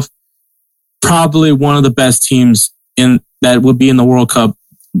itself, probably one of the best teams that would be in the World Cup,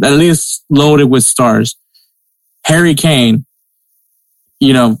 at least loaded with stars. Harry Kane,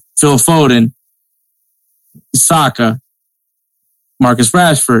 Phil Foden, Saka, Marcus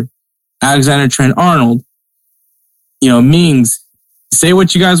Rashford, Alexander Trent-Arnold, Mings. Say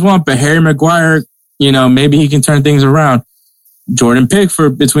what you guys want, but Harry Maguire, maybe he can turn things around. Jordan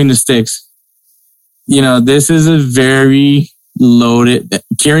Pickford between the sticks. This is a very loaded.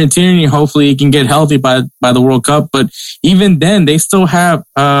 Kieran Tierney, hopefully he can get healthy by the World Cup, but even then they still have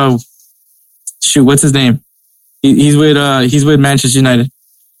what's his name? He's with Manchester United.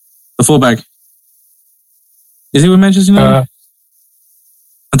 The fullback. Is he with Manchester United?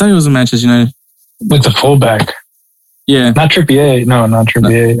 I thought he was with Manchester United. With the fullback. Yeah. Not Trippier. No, not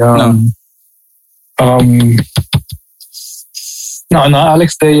Trippier. No,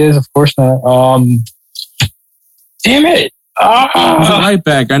 Alex Telles, of course not. Damn it. He's a right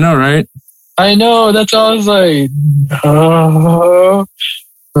back, I know, right? I know, that's all I was like.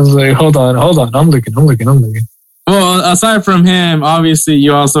 Hold on. I'm looking. Well, aside from him, obviously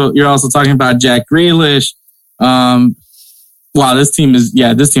you're also talking about Jack Grealish. Wow, this team is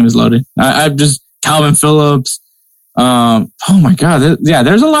loaded. I'm just Calvin Phillips. Oh my God.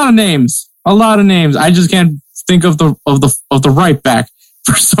 There's a lot of names. I just can't think of the right back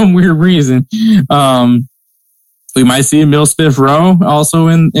for some weird reason. We might see Emile Smith-Rowe also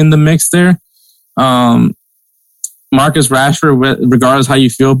in the mix there. Marcus Rashford, regardless how you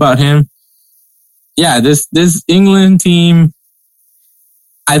feel about him. Yeah, this England team,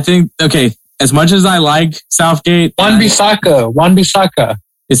 I think, okay, as much as I like Southgate. Wan-Bissaka.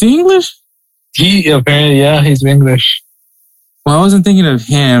 Is he English? He apparently, yeah, he's English. Well, I wasn't thinking of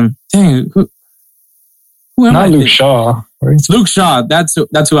him. Dang, who am I? Not Luke Shaw. Right? Luke Shaw. That's who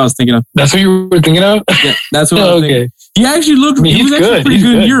I was thinking of. That's who you were thinking of? Yeah, that's who I was thinking. He actually looked. He was actually pretty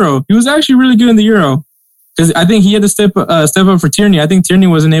good in the Euro. He was actually really good in the Euro because I think he had to step up for Tierney. I think Tierney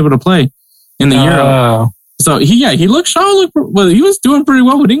wasn't able to play in the Euro. So he looked. Shaw he was doing pretty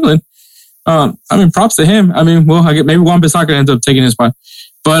well with England. Props to him. Maybe Wan-Bissaka ends up taking his spot,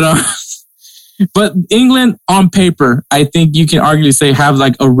 but England on paper, I think you can arguably say have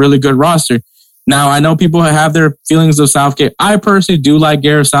like a really good roster. Now, I know people have their feelings of Southgate. I personally do like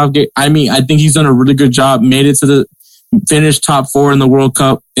Gareth Southgate. I think he's done a really good job, made it to finished top 4 in the World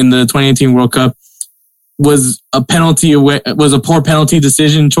Cup, in the 2018 World Cup. Was a poor penalty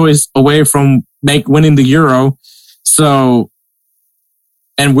decision choice away from winning the Euro. So,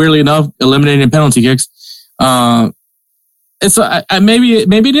 and weirdly enough, eliminating penalty kicks. Maybe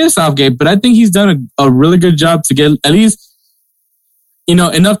it is Southgate, but I think he's done a really good job to get at least,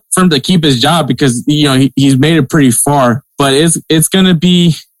 enough for him to keep his job because, he's made it pretty far. But it's going to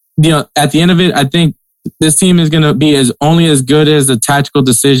be, at the end of it, I think this team is going to be only as good as the tactical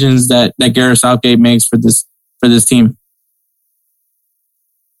decisions that Gareth Southgate makes for this team.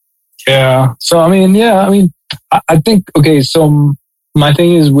 Yeah. So, I think, okay, so my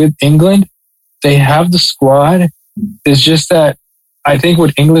thing is with England, they have the squad. It's just that I think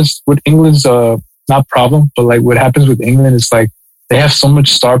what England's not problem, but like what happens with England is like they have so much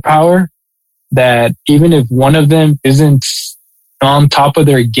star power that even if one of them isn't on top of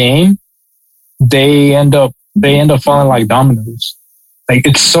their game, they end up falling like dominoes. Like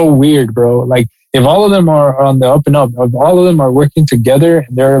it's so weird, bro. Like if all of them are on the up and up, if all of them are working together,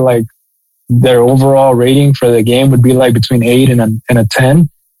 and they're like their overall rating for the game would be like between 8 and a 10.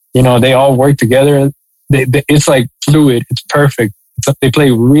 They all work together. It's like fluid. It's perfect. They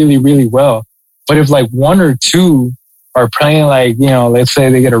play really, really well. But if like one or two are playing like, let's say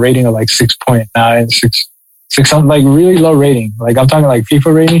they get a rating of like 6.9, 6 something, like really low rating. Like I'm talking like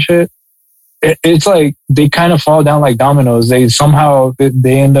FIFA rating shit. It's like they kind of fall down like dominoes. They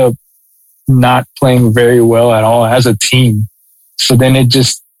end up not playing very well at all as a team. So then it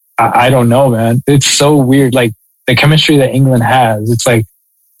just, I don't know, man. It's so weird. Like the chemistry that England has, it's like,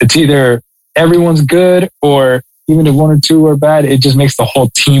 it's either everyone's good or even if one or two are bad, it just makes the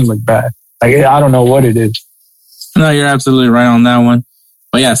whole team look bad. Like, I don't know what it is. No, you're absolutely right on that one.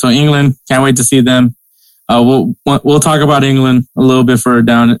 But yeah, so England, can't wait to see them. We'll talk about England a little bit further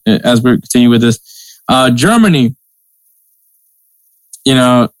down as we continue with this. Germany,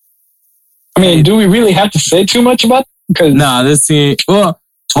 do we really have to say too much about it? This team, well,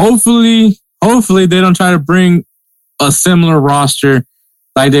 hopefully they don't try to bring a similar roster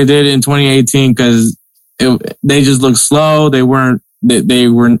like they did in 2018 because they just looked slow. They were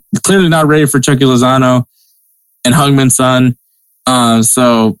clearly not ready for Chucky Lozano and Heung-min Son.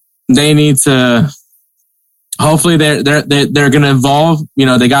 So they need to hopefully they're going to evolve. You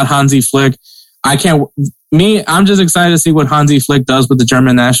know, they got Hansi Flick. I'm just excited to see what Hansi Flick does with the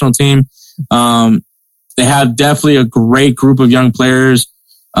German national team. They have definitely a great group of young players.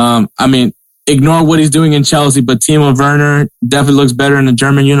 I mean, ignore what he's doing in Chelsea, but Timo Werner definitely looks better in a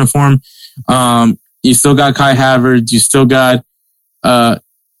German uniform. You still got Kai Havertz. You still got,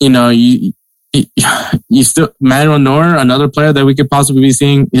 you still Manuel Neuer, another player that we could possibly be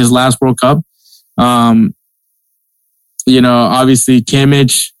seeing his last World Cup. Obviously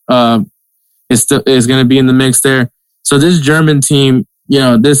Kimmich is going to be in the mix there. So this German team,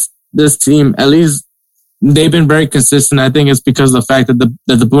 this team, at least they've been very consistent. I think it's because of the fact that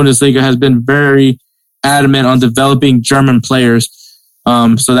the Bundesliga has been very adamant on developing German players.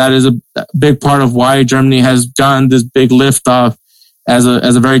 So that is a big part of why Germany has gotten this big lift off as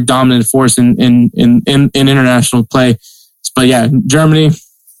a very dominant force in international play. But yeah, Germany,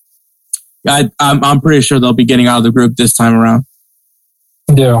 I'm pretty sure they'll be getting out of the group this time around.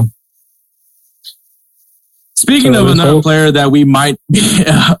 Yeah. Speaking of another player that we might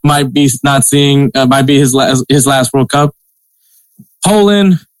be not seeing, might be his last World Cup,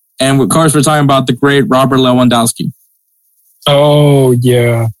 Poland, and of course we're talking about the great Robert Lewandowski. Oh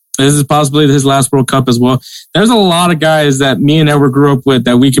yeah, this is possibly his last World Cup as well. There's a lot of guys that me and Edward grew up with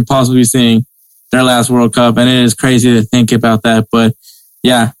that we could possibly be seeing their last World Cup, and it is crazy to think about that. But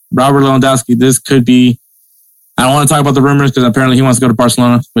yeah, Robert Lewandowski, this could be. I don't want to talk about the rumors because apparently he wants to go to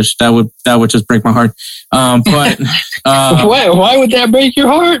Barcelona, which that would just break my heart. But why would that break your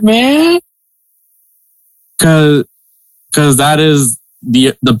heart, man? Because that is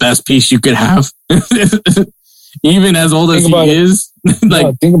the best piece you could have, even as old as he is.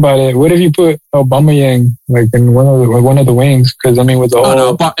 Think about it. What if you put Aubameyang in one of the wings? Because I mean, with the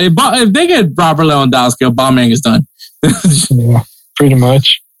whole if they get Robert Lewandowski, Aubameyang is done. Yeah, pretty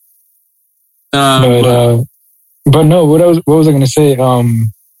much. But no, what was I going to say?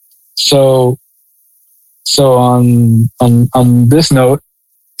 So on this note,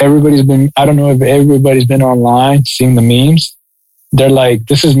 I don't know if everybody's been online seeing the memes. They're like,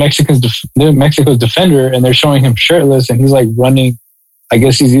 this is Mexico's defender, and they're showing him shirtless, and he's like running. I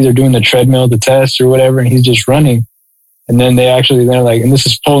guess he's either doing the treadmill, the test, or whatever, and he's just running. And then they're like, and this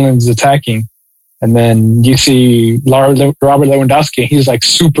is Poland's attacking. And then you see Robert Lewandowski, he's like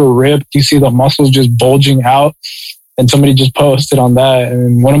super ripped. You see the muscles just bulging out. And somebody just posted on that.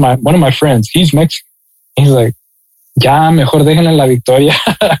 And one of my friends, he's Mexican. He's like, ya mejor déjenle la victoria.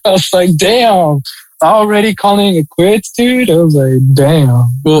 I was like, damn, already calling it quits, dude. I was like, damn.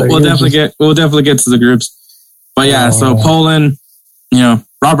 We'll definitely get to the groups. But yeah, so Poland,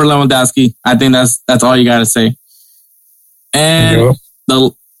 Robert Lewandowski, I think that's all you got to say. And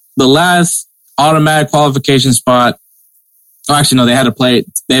the last automatic qualification spot. Oh, actually, no, they had to play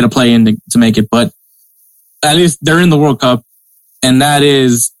in to make it, but at least they're in the World Cup. And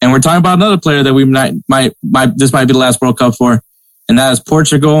we're talking about another player that we this might be the last World Cup for. And that is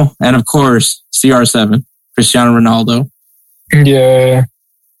Portugal. And of course, CR7, Cristiano Ronaldo. Yeah.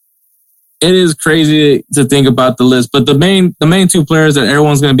 It is crazy to think about the list, but the main two players that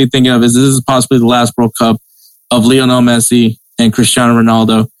everyone's going to be thinking of is this is possibly the last World Cup of Lionel Messi and Cristiano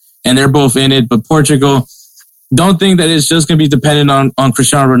Ronaldo. And they're both in it, but Portugal, don't think that it's just going to be dependent on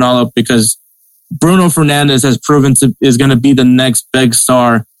Cristiano Ronaldo, because Bruno Fernandes has proven is going to be the next big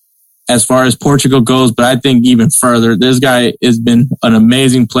star as far as Portugal goes. But I think even further, this guy has been an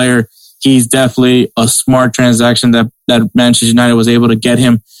amazing player. He's definitely a smart transaction that Manchester United was able to get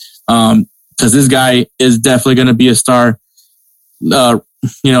him. Because this guy is definitely going to be a star. Leao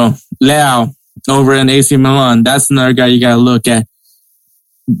over in AC Milan, that's another guy you got to look at.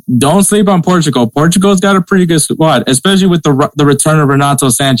 Don't sleep on Portugal. Portugal's got a pretty good squad, especially with the return of Renato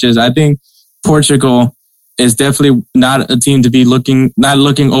Sanchez. I think Portugal is definitely not a team to be looking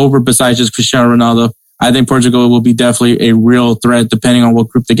over besides just Cristiano Ronaldo. I think Portugal will be definitely a real threat depending on what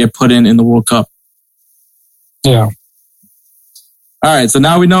group they get put in the World Cup. Yeah. All right, so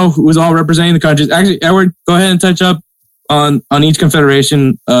now we know who's all representing the countries. Actually, Edward, go ahead and touch up on each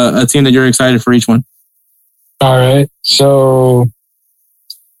confederation, a team that you're excited for each one. All right, so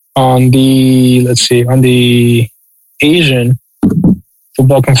on the Asian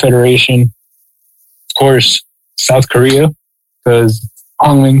Football Confederation, of course, South Korea, because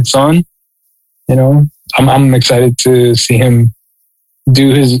Heung-min Son, I'm excited to see him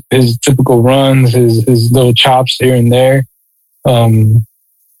do his typical runs, his little chops here and there.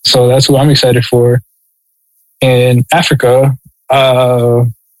 So that's what I'm excited for. In Africa,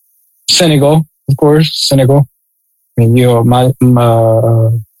 Senegal, of course, Senegal. I mean,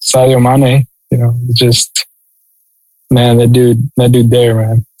 Sadio Mane, just Man, that dude there,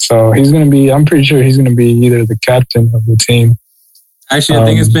 man. So he's going to be, I'm pretty sure he's going to be either the captain of the team. Actually, I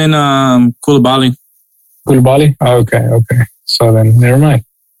think it's been Koulibaly. Koulibaly? Oh, okay. So then, never mind.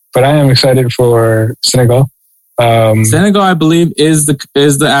 But I am excited for Senegal. Senegal, I believe, is the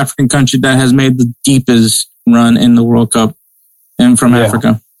African country that has made the deepest run in the World Cup and from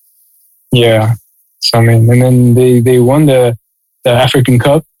Africa. Yeah. So, I mean, and then they won the African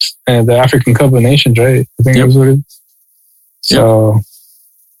Cup, the African Cup of Nations, right? I think that's what it is.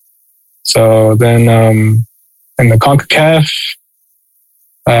 So then, in the CONCACAF,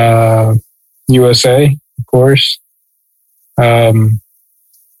 USA, of course. In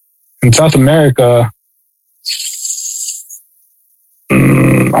South America,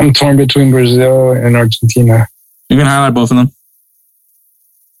 I'm torn between Brazil and Argentina. You can highlight both of them.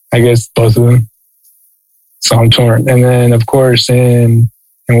 I guess both of them. So I'm torn. And then, of course, in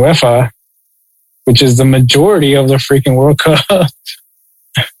UEFA, which is the majority of the freaking World Cup.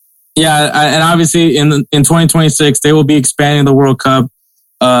 Yeah, and obviously in 2026 they will be expanding the World Cup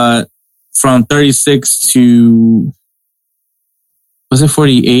from 36 to, was it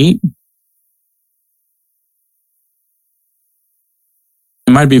 48?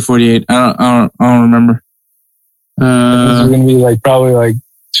 It might be 48. I don't remember. It's going to be probably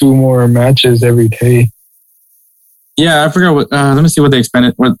 2 more matches every day. Yeah, I forgot what. Let me see what they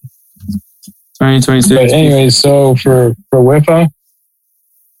expanded. What 2026. But anyway, so for UEFA,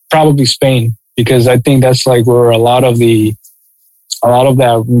 probably Spain, because I think that's where a lot of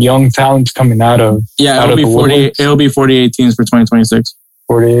that young talent's coming out of. Yeah, it'll be 48. It'll be 48 teams for 2026.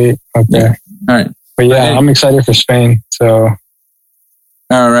 48. Okay. Yeah. All right. But yeah, I'm excited for Spain. So.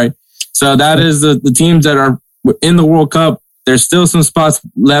 All right. So that is the teams that are in the World Cup. There's still some spots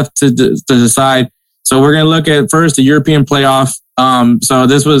left to decide. So we're going to look at first the European playoff. So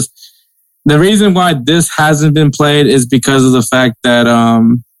this was the reason why this hasn't been played is because of the fact that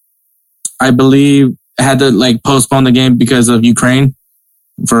I believe had to postpone the game because of Ukraine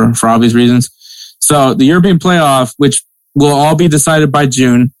for obvious reasons. So the European playoff, which will all be decided by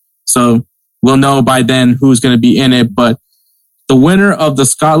June. So we'll know by then who's going to be in it. But the winner of the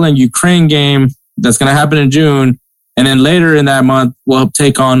Scotland-Ukraine game that's going to happen in June, and then later in that month, will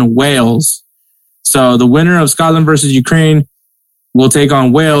take on Wales. So the winner of Scotland versus Ukraine will take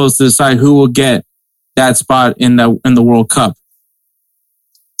on Wales to decide who will get that spot in the World Cup.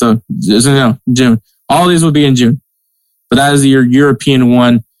 So, June. All these will be in June. But that is your European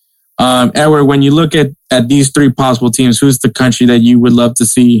one. Edward, when you look at these 3 possible teams, who's the country that you would love to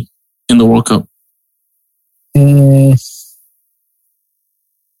see in the World Cup?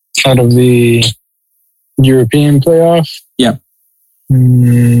 Out of the European playoff? Yeah.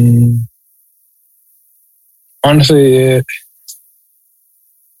 Honestly,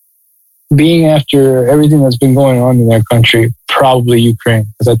 being after everything that's been going on in that country, probably Ukraine,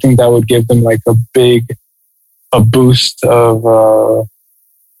 because I think that would give them a boost of a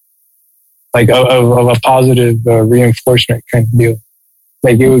positive reinforcement kind of deal.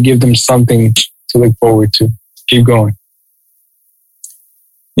 It would give them something to look forward to. Keep going.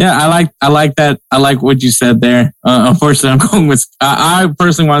 Yeah, I like that. I like what you said there. Unfortunately, I'm going with. I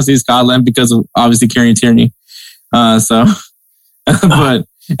personally want to see Scotland because of obviously Kieran Tierney. But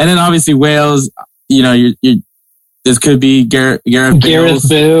and then obviously Wales. You this could be Gareth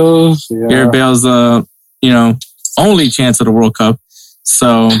Bale's. Yeah. Gareth Bale's only chance at the World Cup.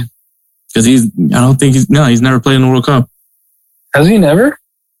 So because he's never played in the World Cup. Has he never?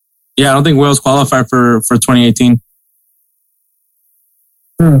 Yeah, I don't think Wales qualified for 2018.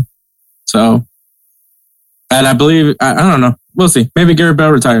 So, and I believe, I don't know. We'll see. Maybe Gareth Bale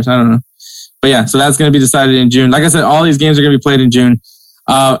retires. I don't know. But yeah, so that's going to be decided in June. Like I said, all these games are going to be played in June.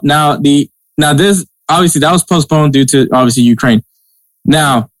 Now this, obviously that was postponed due to obviously Ukraine.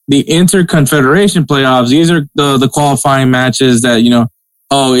 Now the Interconfederation playoffs, these are the qualifying matches that,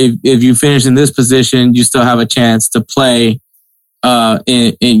 if you finish in this position, you still have a chance to play, to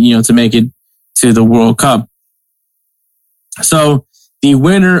make it to the World Cup. So, the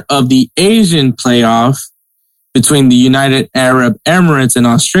winner of the Asian playoff between the United Arab Emirates and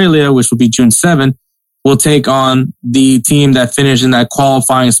Australia, which will be June 7th, will take on the team that finished in that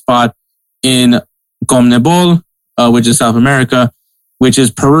qualifying spot in CONMEBOL, which is South America, which is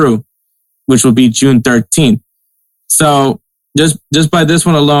Peru, which will be June 13th. So just by this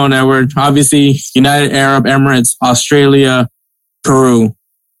one alone, Edward, obviously United Arab Emirates, Australia, Peru,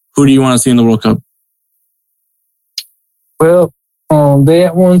 who do you want to see in the World Cup? Well,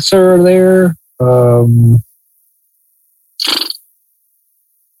 that one, sir, there.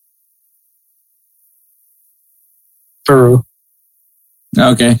 Peru.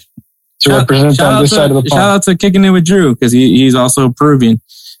 Okay. to represent on this side of the pond. Shout out to Kicking It with Drew, because he's also Peruvian.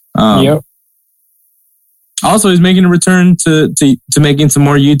 Yep. Also, he's making a return to making some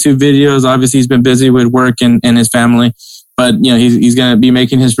more YouTube videos. Obviously, he's been busy with work and his family, but he's going to be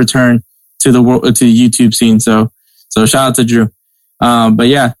making his return to the YouTube scene. So shout out to Drew. But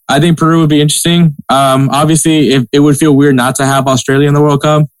yeah, I think Peru would be interesting. Obviously, it would feel weird not to have Australia in the World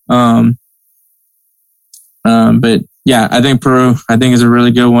Cup. But yeah, I think Peru, is a really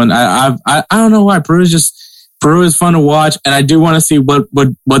good one. I don't know why Peru is fun to watch. And I do want to see what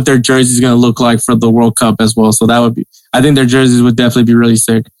their jersey is going to look like for the World Cup as well. So I think their jerseys would definitely be really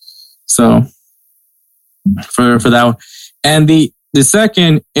sick. So for that one. And the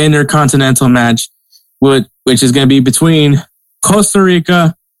second intercontinental match which is going to be between Costa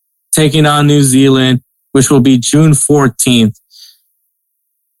Rica taking on New Zealand, which will be June 14th.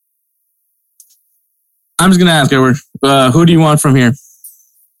 I'm just going to ask, Edward, who do you want from here?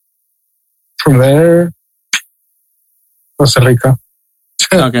 From there, Costa Rica.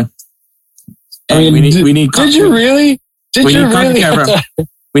 Okay. We need. Did you really? We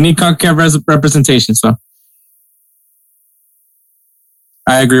need CONCACAF representation, so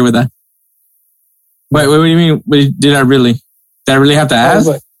I agree with that. Wait, what do you mean? Did I really? Did I really have to ask?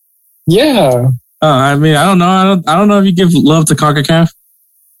 Yeah. Oh, I mean, I don't know. I don't know if you give love to CONCACAF.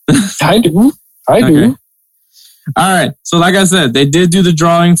 I do. Okay. All right. So like I said, they did do the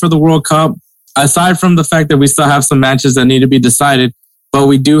drawing for the World Cup. Aside from the fact that we still have some matches that need to be decided, but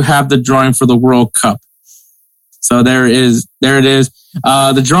we do have the drawing for the World Cup. So there it is.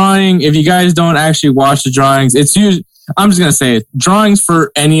 The drawing, if you guys don't actually watch the drawings, it's usually, I'm just going to say it, drawings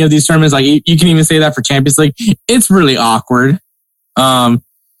for any of these tournaments, like you can even say that for Champions League, it's really awkward.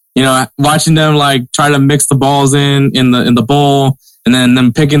 Watching them like try to mix the balls in the bowl, and then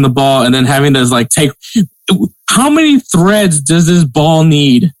them picking the ball and then having to like take, how many threads does this ball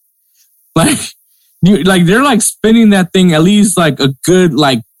need? They're like spinning that thing at least like a good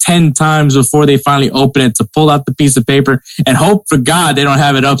 10 times before they finally open it to pull out the piece of paper and hope for God they don't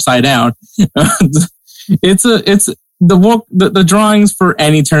have it upside down. The drawings for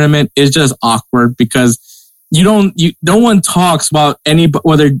any tournament is just awkward because no one talks about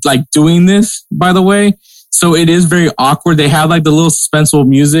whether like doing this, by the way. So it is very awkward. They have like the little suspenseful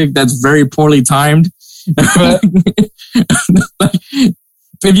music that's very poorly timed.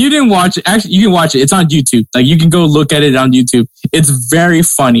 If you didn't watch it, actually, you can watch it. It's on YouTube. Like, you can go look at it on YouTube. It's very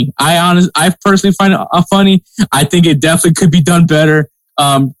funny. I personally find it funny. I think it definitely could be done better.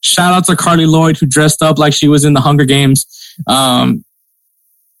 Shout out to Carly Lloyd, who dressed up like she was in the Hunger Games. I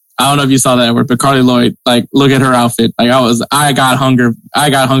don't know if you saw that, Edward, but Carly Lloyd, like, look at her outfit. Like, I got Hunger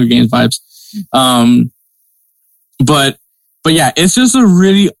Games vibes. But yeah, it's just a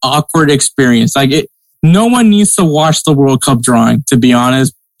really awkward experience. Like, no one needs to watch the World Cup drawing, to be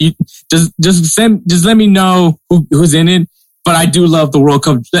honest. Just let me know who's in it. But I do love the World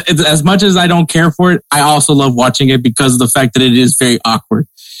Cup. As much as I don't care for it, I also love watching it because of the fact that it is very awkward.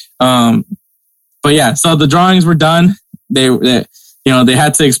 But yeah, so the drawings were done. They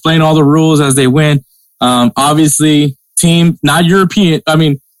had to explain all the rules as they went. Obviously, team, not European. I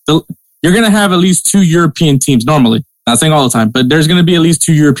mean, you're going to have at least 2 European teams normally. Not saying all the time, but there's going to be at least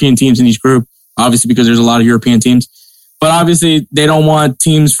 2 European teams in each group. Obviously, because there's a lot of European teams. But obviously, they don't want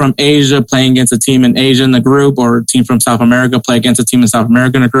teams from Asia playing against a team in Asia in the group, or a team from South America play against a team in South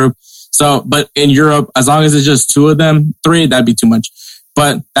America in a group. So, but in Europe, as long as it's just 2 of them, 3, that'd be too much.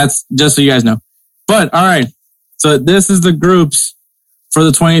 But that's just so you guys know. But all right. So this is the groups for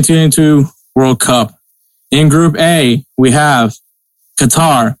the 2022 World Cup. In Group A, we have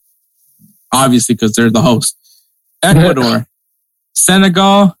Qatar, obviously because they're the host, Ecuador,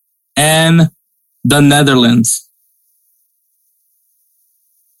 Senegal, and the Netherlands.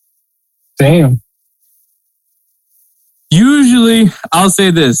 Damn. Usually, I'll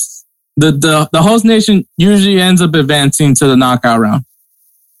say this. The host nation usually ends up advancing to the knockout round.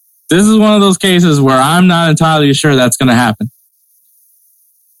 This is one of those cases where I'm not entirely sure that's going to happen.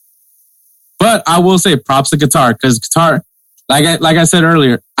 But I will say props to Qatar, because Qatar, like I said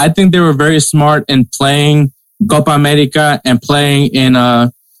earlier, I think they were very smart in playing Copa America and playing in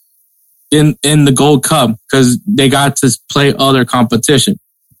the Gold Cup, because they got to play other competition.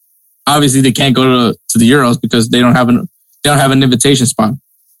 Obviously, they can't go to the Euros because they don't have an invitation spot.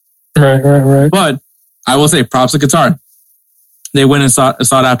 Right. But I will say props to Qatar. They win a sought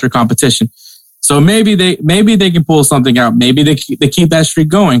after competition. So maybe they can pull something out. Maybe they keep that streak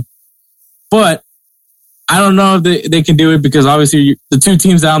going. But I don't know if they can do it, because obviously the 2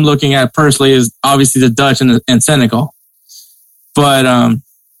 teams that I'm looking at personally is obviously the Dutch and Senegal. But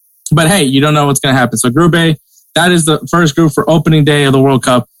hey, you don't know what's going to happen. So Group A, that is the first group for opening day of the World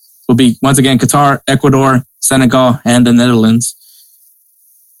Cup. will be, once again, Qatar, Ecuador, Senegal, and the Netherlands.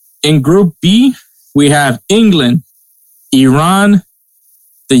 In Group B, we have England, Iran,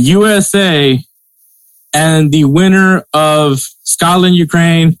 the USA, and the winner of Scotland,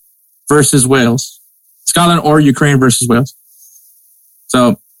 Ukraine versus Wales. Scotland or Ukraine versus Wales.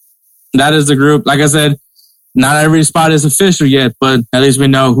 So that is the group. Like I said, not every spot is official yet, but at least we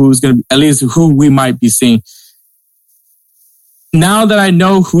know who's going to be, at least who we might be seeing. Now that I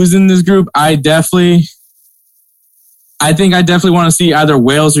know who's in this group, I definitely want to see either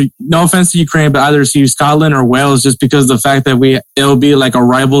Wales or, no offense to Ukraine, but either see Scotland or Wales, just because of the fact that it'll be like a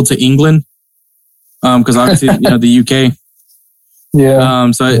rival to England. Because obviously, the UK.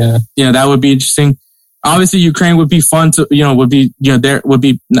 Yeah. That would be interesting. Obviously, Ukraine would be fun to, would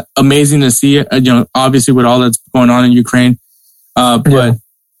be amazing to see, obviously with all that's going on in Ukraine. But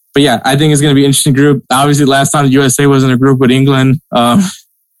yeah, I think it's going to be an interesting group. Obviously, last time the USA was in a group with England,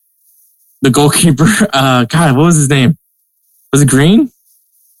 the goalkeeper, God, what was his name? Was it Green?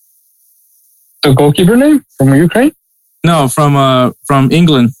 The goalkeeper name from Ukraine? No, from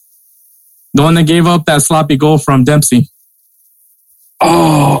England. The one that gave up that sloppy goal from Dempsey.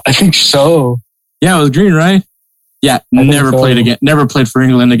 Oh, I think so. Yeah, it was Green, right? Yeah, never played again. Never played for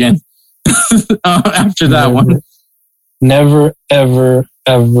England again. After that one. Never, ever,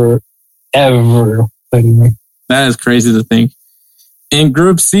 ever, ever played again. That is crazy to think. In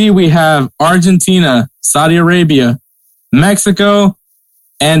Group C, we have Argentina, Saudi Arabia, Mexico,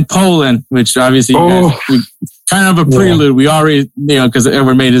 and Poland, which obviously kind of a prelude. Yeah. We already, because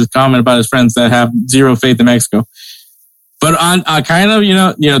Edward made his comment about his friends that have zero faith in Mexico. But on kind of,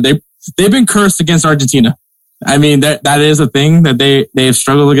 they've been cursed against Argentina. I mean, that is a thing that they've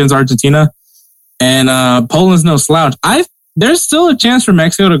struggled against Argentina. And Poland's no slouch. There's still a chance for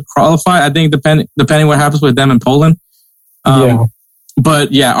Mexico to qualify, I think, depending what happens with them in Poland.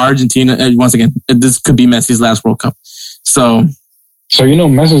 But yeah, Argentina, once again, this could be Messi's last World Cup. So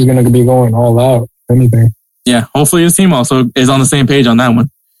Messi's going to be going all out, if anything. Yeah, hopefully his team also is on the same page on that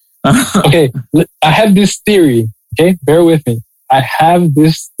one. Okay, I have this theory. Okay, bear with me. I have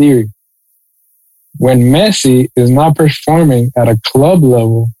this theory. When Messi is not performing at a club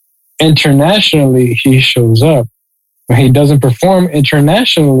level, internationally, he shows up. When he doesn't perform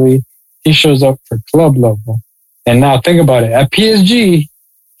internationally, he shows up for club level. And now think about it. At PSG,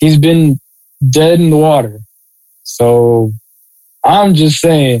 he's been dead in the water. So I'm just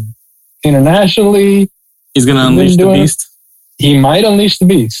saying, internationally, he's going to unleash the beast. He might unleash the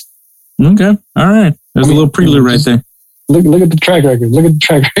beast. Okay. All right. There's a little prelude right there. Look at the track record.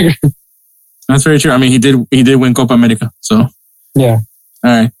 That's very true. I mean, he did win Copa America. So yeah.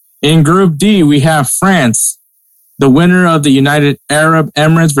 All right. In Group D, we have France, the winner of the United Arab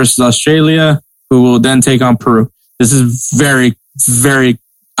Emirates versus Australia, who will then take on Peru. This is very, very.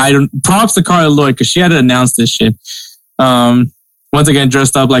 Props to Carla Lloyd because she had to announce this shit. Once again,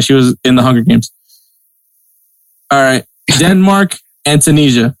 dressed up like she was in the Hunger Games. All right. Denmark and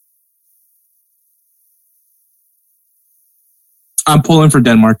Tunisia. I'm pulling for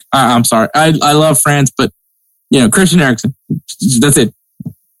Denmark. I'm sorry. I love France, but Christian Eriksen. That's it.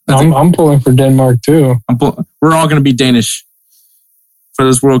 I'm pulling for Denmark too. We're all going to be Danish for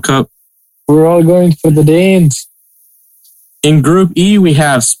this World Cup. We're all going for the Danes. In Group E, we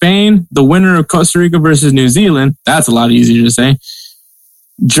have Spain, the winner of Costa Rica versus New Zealand. That's a lot easier to say.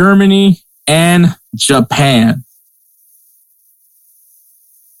 Germany and Japan.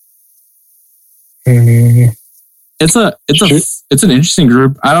 It's an interesting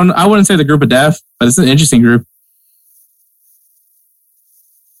group. I wouldn't say the group of death, but it's an interesting group.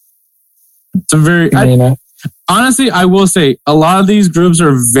 It's a very honestly, I will say a lot of these groups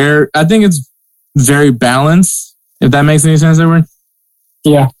are I think it's very balanced, if that makes any sense, Edward.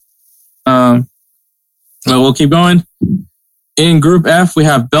 Yeah. Well, we'll keep going. In Group F, we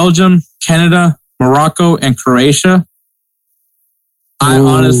have Belgium, Canada, Morocco, and Croatia. I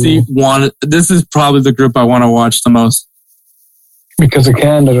honestly this is probably the group I want to watch the most. Because of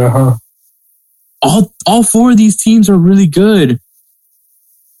Canada, huh? All four of these teams are really good.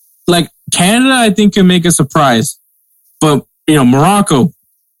 Like Canada, I think can make a surprise. But, Morocco,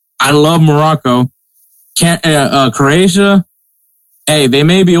 I love Morocco. Croatia, hey, they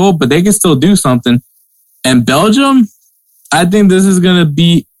may be old, but they can still do something. And Belgium, I think this is going to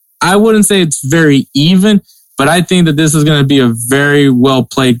be, I wouldn't say it's very even, but I think that this is going to be a very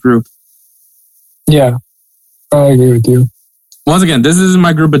well-played group. Yeah, I agree with you. Once again, this isn't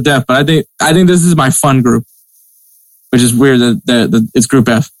my group of death, but I think this is my fun group, which is weird that it's Group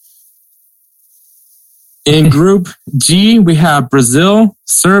F. In Group G, we have Brazil,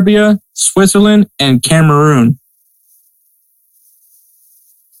 Serbia, Switzerland, and Cameroon.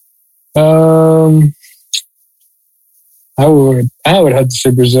 I would have to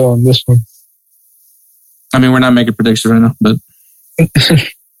say Brazil on this one. I mean, we're not making predictions right now, but.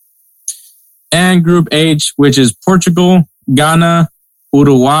 And Group H, which is Portugal, Ghana,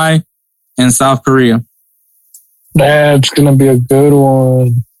 Uruguay, and South Korea. That's gonna be a good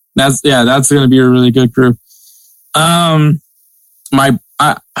one. That's gonna be a really good group. Honestly,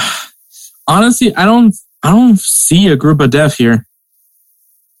 I don't see a group of death here.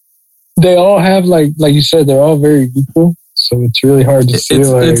 They all have like you said, they're all very equal. So it's really hard to see.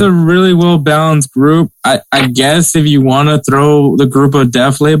 It's a really well balanced group. I guess if you want to throw the group of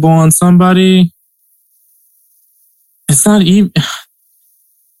death label on somebody, it's not even.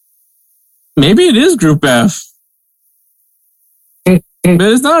 Maybe it is Group F, but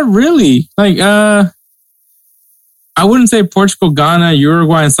it's not really. Like, I wouldn't say Portugal, Ghana,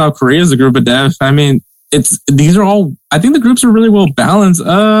 Uruguay, and South Korea is a group of death. I mean, these are all. I think the groups are really well balanced.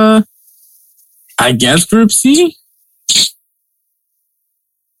 I guess Group C.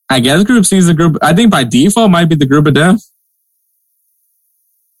 I guess Group C is the group. I think by default might be the group of death.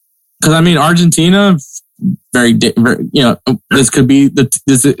 Because I mean, Argentina, very, this could be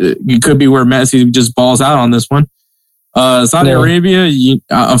it could be where Messi just balls out on this one. Saudi Arabia,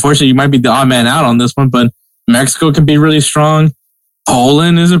 unfortunately, you might be the odd man out on this one, but Mexico can be really strong.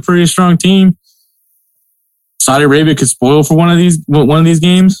 Poland is a pretty strong team. Saudi Arabia could spoil for one of these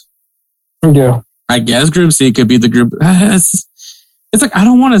games. Yeah, I guess Group C could be the group. It's like I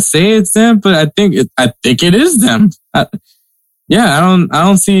don't want to say it's them, but I think it is them. I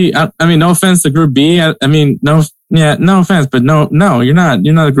don't see. I mean, no offense to Group B. No offense, but no, you're not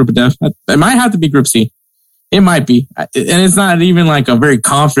a group of death. It might have to be Group C. It might be, and it's not even like a very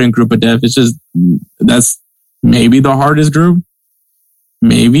confident group of death. It's just that's maybe the hardest group.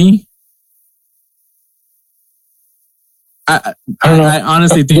 Maybe. I don't know. I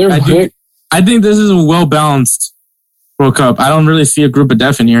honestly think I think this is a well balanced World Cup. I don't really see a group of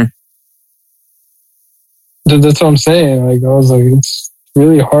death in here. That's what I'm saying. Like I was like, it's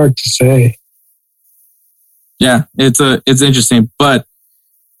really hard to say. Yeah, it's interesting, but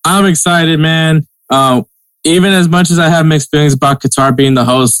I'm excited, man. Even as much as I have mixed feelings about Qatar being the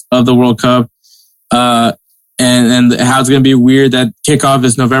host of the World Cup, and how it's going to be weird that kickoff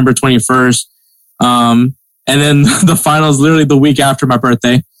is November 21st, and then the finals literally the week after my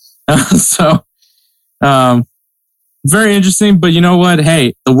birthday. So, very interesting. But you know what?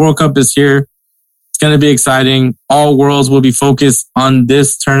 Hey, the World Cup is here. It's going to be exciting. All worlds will be focused on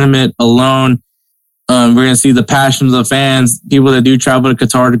this tournament alone. We're going to see the passion of the fans, people that do travel to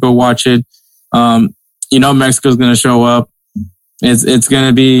Qatar to go watch it. Mexico's going to show up. It's going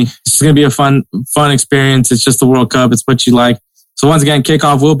to be a fun experience. It's just the World Cup. It's what you like. So once again,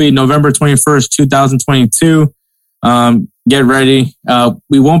 kickoff will be November 21st, 2022. Get ready.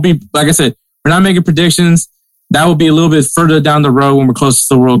 We won't be, like I said, we're not making predictions. That will be a little bit further down the road when we're close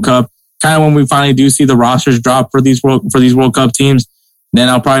to the World Cup. Kind of when we finally do see the rosters drop for these World Cup teams. Then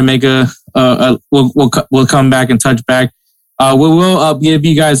I'll probably make we'll come back and touch back. We will give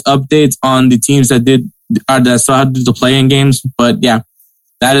you guys updates on the teams that still had to do the play-in games. But yeah,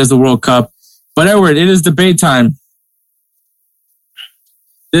 that is the World Cup. But Edward, it is debate time.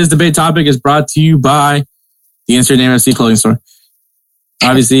 This debate topic is brought to you by the Insert Name FC clothing store.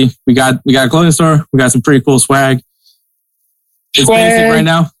 Obviously, we got a clothing store. We got some pretty cool swag. It's basic right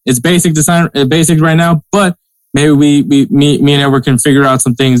now. It's basic design, basic right now. But maybe me and Edward can figure out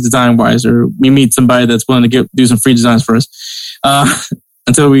some things design wise, or we meet somebody that's willing to do some free designs for us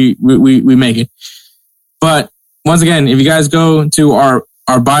until we make it. But once again, if you guys go to our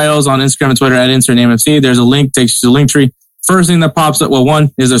bios on Instagram and Twitter at InsertNameFC, there's a link takes you to the link tree. First thing that pops up, well,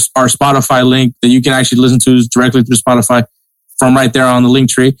 one is our Spotify link that you can actually listen to directly through Spotify from right there on the link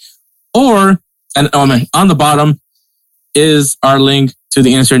tree. On the bottom is our link to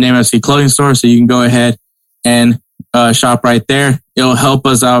the Insert Name FC clothing store, so you can go ahead and shop right there. It'll help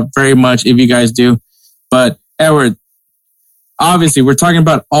us out very much if you guys do. But Edward, obviously, we're talking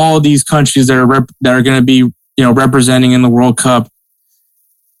about all these countries that are going to be representing in the World Cup,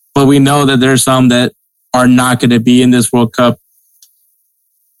 but we know that there's some that are not going to be in this World Cup.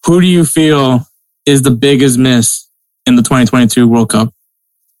 Who do you feel is the biggest miss in the 2022 World Cup?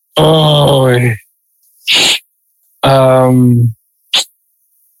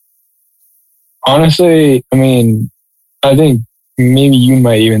 Honestly, I mean, I think maybe you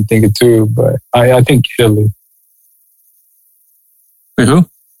might even think it too, but I think Italy. Wait, who?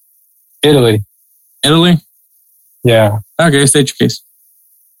 Italy. Yeah. Okay, state your case.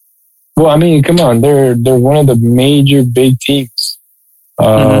 Well, I mean, come on, they're one of the major big teams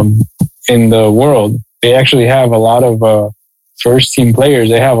in the world. They actually have a lot of first team players.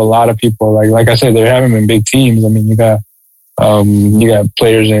 They have a lot of people. Like I said, they haven't been big teams. I mean, you got You got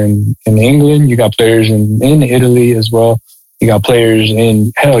players in England. You got players in Italy as well. You got players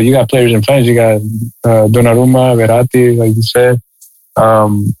you got players in France. You got Donnarumma, Verratti, like you said,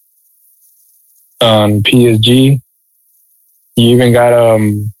 on PSG. You even got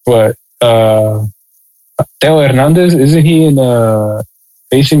Theo Hernandez. Isn't he in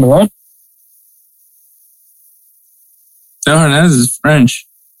AC Milan? Theo Hernandez is French.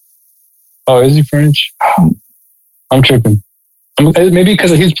 Oh, is he French? I'm tripping. Maybe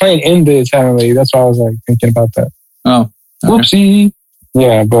because he's playing in the Italian league. That's why I was like thinking about that. Oh, okay. Whoopsie.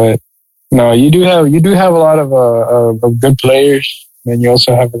 Yeah, but no, you do have a lot of good players, and you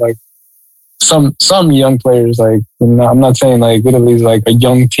also have like some young players. Like, I'm not saying like Italy's like a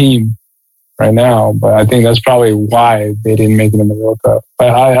young team right now, but I think that's probably why they didn't make it in the World Cup.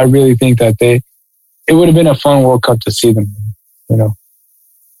 But I really think that it would have been a fun World Cup to see them.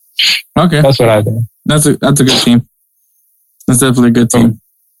 Okay, that's what I think. That's a good team. That's definitely a good team.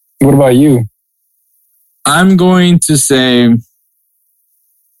 What about you? I'm going to say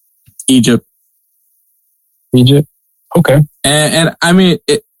Egypt. Egypt? Okay. And I mean,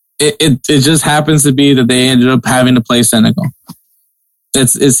 it just happens to be that they ended up having to play Senegal.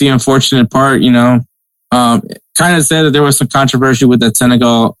 It's the unfortunate part, kind of said that there was some controversy with the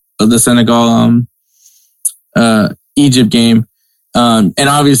Senegal Egypt game. And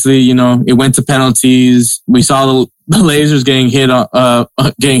obviously, it went to penalties. We saw the lasers getting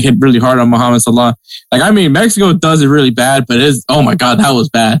hit really hard on Mohamed Salah. Like, I mean, Mexico does it really bad, but oh my God, that was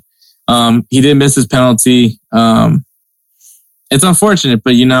bad. He did miss his penalty. It's unfortunate,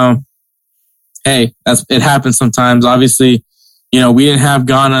 but hey, it happens sometimes. Obviously, we didn't have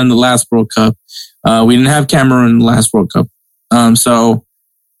Ghana in the last World Cup. We didn't have Cameroon in the last World Cup. So,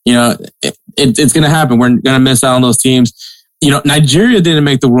 it's going to happen. We're going to miss out on those teams. Nigeria didn't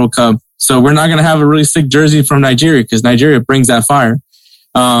make the World Cup, so we're not going to have a really sick jersey from Nigeria because Nigeria brings that fire.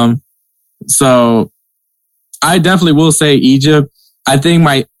 So I definitely will say Egypt. I think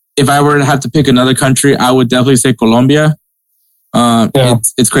if I were to have to pick another country, I would definitely say Colombia.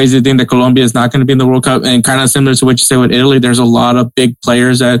 It's crazy to think that Colombia is not going to be in the World Cup, and kind of similar to what you said with Italy, there's a lot of big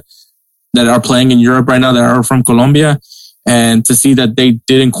players that are playing in Europe right now that are from Colombia, and to see that they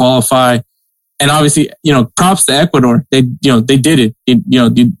didn't qualify. And obviously, props to Ecuador. They did it. You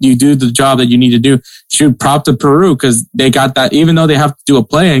do the job that you need to do. Shoot, prop to Peru because they got that. Even though they have to do a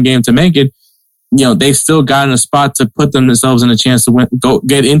play-in game to make it, they still got in a spot to put themselves in a chance to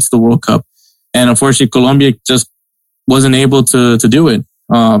get into the World Cup. And unfortunately, Colombia just wasn't able to do it.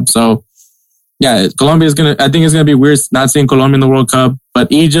 So yeah, Colombia I think it's gonna be weird not seeing Colombia in the World Cup.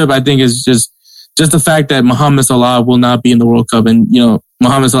 But Egypt, I think, is just the fact that Mohamed Salah will not be in the World Cup, and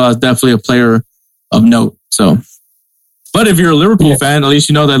Mohamed Salah is definitely a player of note. So, but if you're a Liverpool fan, at least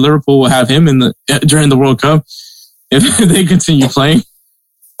you know that Liverpool will have him during the World Cup if they continue playing.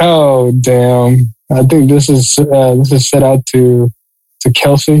 Oh damn! I think this is set out to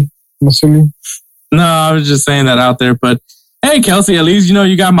Kelsey. I'm assuming. No, I was just saying that out there. But hey, Kelsey, at least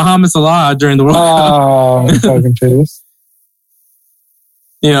you got Mohamed Salah during the World Cup. Oh, I'm fucking pissed.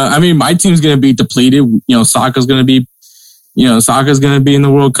 I mean, my team's gonna be depleted. Saka's gonna be. Saka's going to be in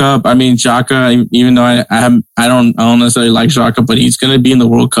the World Cup. I mean, Xhaka, even though I don't necessarily like Xhaka, but he's going to be in the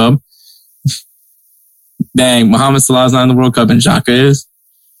World Cup. Dang, Mohamed Salah's not in the World Cup and Xhaka is.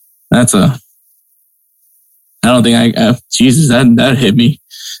 I don't think Jesus, that hit me.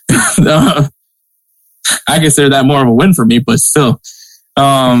 I consider that more of a win for me, but still.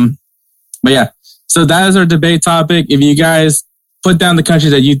 But yeah, so that is our debate topic. If you guys put down the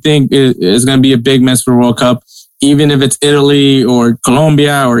country that you think is going to be a big mess for World Cup, even if it's Italy or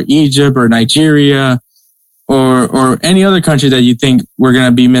Colombia or Egypt or Nigeria or any other country that you think we're going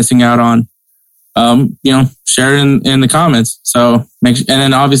to be missing out on, share it in the comments. So and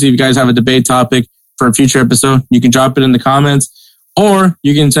then obviously if you guys have a debate topic for a future episode, you can drop it in the comments or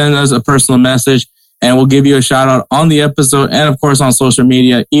you can send us a personal message and we'll give you a shout out on the episode and of course on social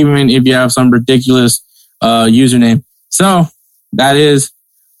media, even if you have some ridiculous username. So that is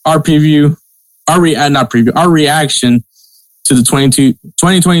our preview. Our reaction to the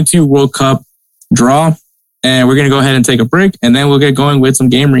 2022 World Cup draw. And we're going to go ahead and take a break, and then we'll get going with some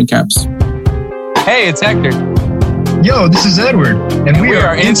game recaps. Hey, it's Hector. Yo, this is Edward, and we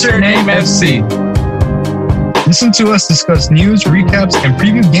are Insert Name FC. Listen to us discuss news, recaps, and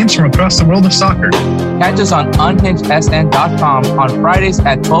preview games from across the world of soccer. Catch us on unhingedsn.com on Fridays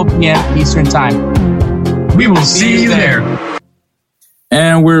at 12 p.m. Eastern Time. We will see you there.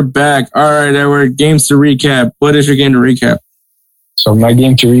 And we're back. All right, Edward, games to recap. What is your game to recap? So my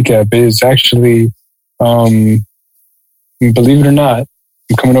game to recap is actually, believe it or not,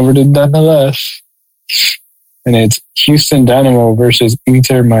 I'm coming over to MLS. and it's Houston Dynamo versus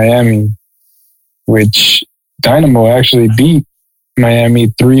Inter Miami, which Dynamo actually beat Miami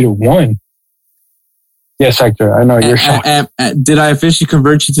 3-1. Yes, Hector, I know you're shocked. Did I officially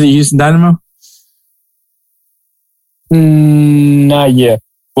convert you to the Houston Dynamo? Not yet.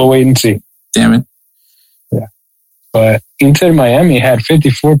 We'll wait and see. Damn it. Yeah. But Inter Miami had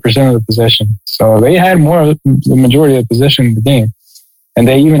 54% of the possession. So they had the majority of the possession in the game. And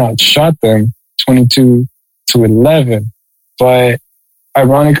they even outshot them 22-11. But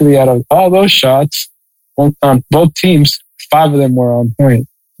ironically, out of all those shots, on both teams, 5 of them were on point.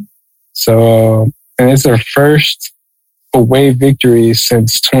 So, and it's their first away victory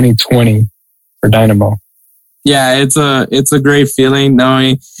since 2020 for Dynamo. Yeah, it's a great feeling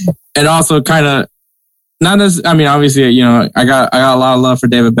knowing, and also kind of not as, I mean, obviously, you know, I got a lot of love for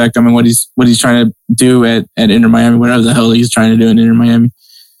David Beckham and what he's trying to do at Inter Miami, whatever the hell he's trying to do in Inter Miami.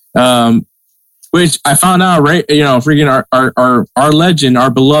 Which I found out, right? You know, freaking our legend, our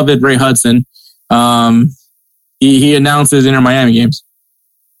beloved Ray Hudson, he announced his Inter Miami games.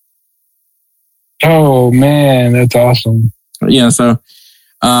 Oh man, that's awesome. Yeah, so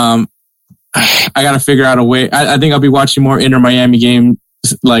I got to figure out a way. I think I'll be watching more Inter Miami game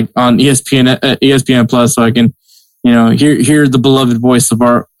like on ESPN Plus, so I can, you know, hear the beloved voice of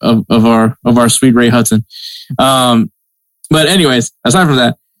our sweet Ray Hudson. But anyways, aside from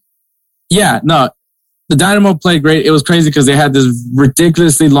that, yeah, no, the Dynamo played great. It was crazy because they had this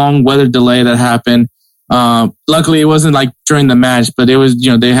ridiculously long weather delay that happened. Luckily, it wasn't like during the match, but it was,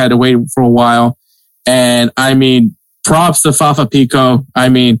 you know, they had to wait for a while. And I mean, props to Fafa Pico. I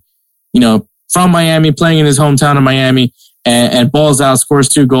mean, you know, from Miami, playing in his hometown of Miami, and balls out, scores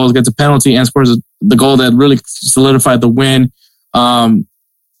 2 goals, gets a penalty, and scores the goal that really solidified the win.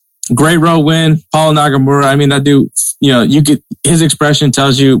 Great road win. Paulo Nagamura. I mean, that dude, you know, his expression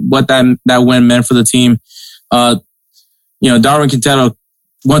tells you what that win meant for the team. You know, Darwin Quintero,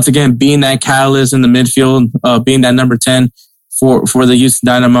 once again, being that catalyst in the midfield, being that number 10 for the Houston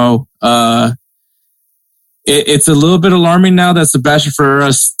Dynamo. It's a little bit alarming now that Sebastian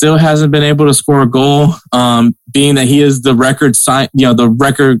Ferreira still hasn't been able to score a goal, being that he is the record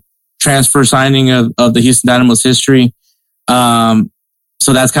transfer signing of the Houston Dynamo's history.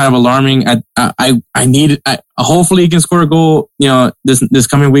 So that's kind of alarming. Hopefully he can score a goal, you know, this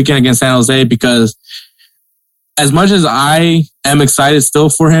coming weekend against San Jose, because as much as I am excited still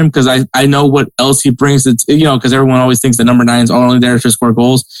for him, because I know what else he brings, you know, because everyone always thinks the number 9 is only there to score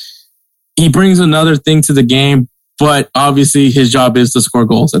goals. He brings another thing to the game, but obviously his job is to score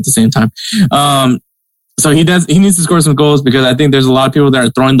goals at the same time. So he needs to score some goals, because I think there's a lot of people that are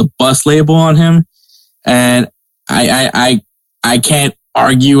throwing the bust label on him. And I can't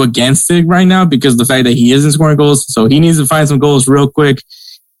argue against it right now, because the fact that he isn't scoring goals, so he needs to find some goals real quick.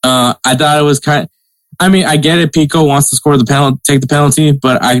 I thought it was I mean, I get it. Pico wants to score the penalty, take the penalty,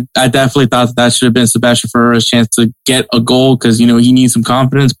 but I definitely thought that should have been Sebastian Ferreira's chance to get a goal, because, you know, he needs some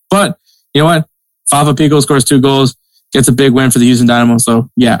confidence. But you know what? Fafa Pico scores 2 goals, gets a big win for the Houston Dynamo. So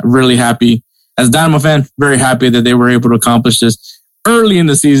yeah, really happy. As a Dynamo fan, very happy that they were able to accomplish this early in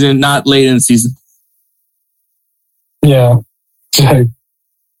the season, not late in the season. Yeah.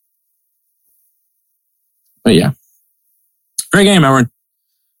 But yeah, great game, Edward.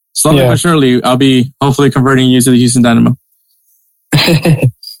 Slowly but surely, I'll be hopefully converting you to the Houston Dynamo.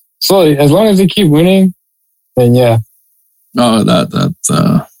 Slowly, as long as they keep winning, then yeah. Oh, that's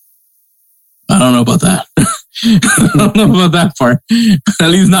I don't know about that. I don't know about that part. At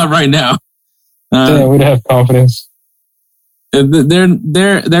least not right now. Yeah, we'd have confidence.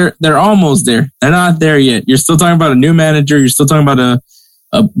 They're almost there. They're not there yet. You're still talking about a new manager. You're still talking about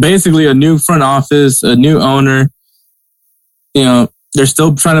basically a new front office, a new owner. You know, they're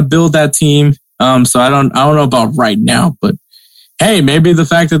still trying to build that team. So I don't know about right now, but hey, maybe the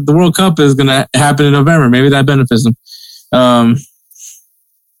fact that the World Cup is going to happen in November, maybe that benefits them.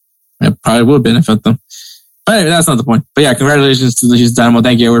 It probably would benefit them. But anyway, that's not the point. But yeah, congratulations to the Houston Dynamo.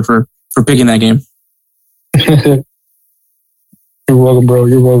 Thank you, Edward, for picking that game. You're welcome, bro.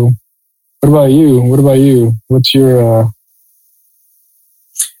 You're welcome. What about you? What's your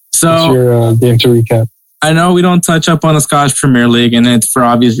game to recap? I know we don't touch up on the Scottish Premier League, and it's for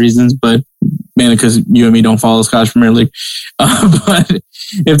obvious reasons, but mainly because you and me don't follow the Scottish Premier League. But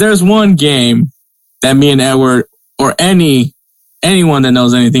if there's one game that me and Edward, or anyone that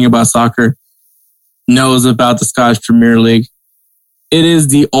knows anything about soccer, knows about the Scottish Premier League, it is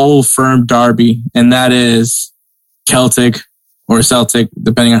the Old Firm derby, and that is Celtic, or Celtic,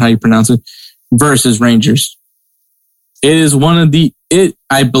 depending on how you pronounce it, versus Rangers. It is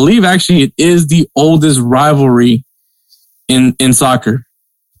I believe actually it is the oldest rivalry in soccer.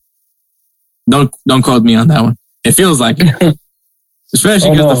 Don't quote me on that one. It feels like it.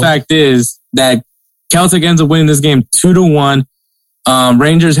 Especially because the fact is that Celtic ends up winning this game 2-1.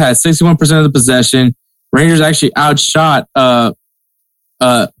 Rangers had 61% of the possession. Rangers actually outshot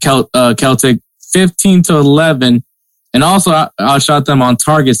Celtic 15-11, and also outshot them on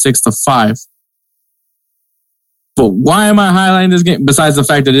target 6-5. But why am I highlighting this game? Besides the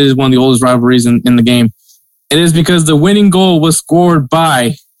fact that it is one of the oldest rivalries in the game, it is because the winning goal was scored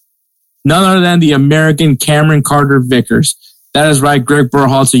by none other than the American Cameron Carter-Vickers. That is right, Greg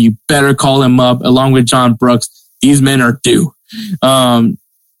Berhalter. You better call him up along with John Brooks. These men are due.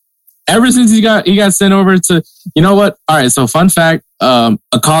 Ever since he got sent over to, you know what? All right. So fun fact, a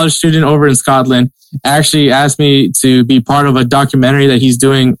college student over in Scotland actually asked me to be part of a documentary that he's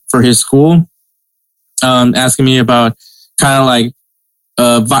doing for his school. Asking me about kind of like,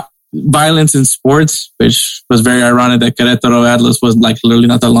 violence in sports, which was very ironic that Querétaro Atlas was like literally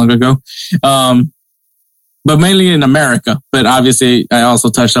not that long ago. But mainly in America. But obviously I also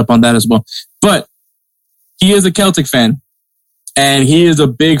touched up on that as well. But he is a Celtic fan. And he is a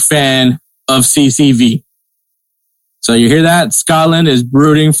big fan of CCV. So you hear that? Scotland is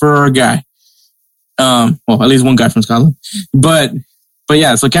rooting for our guy. Well, at least one guy from Scotland. But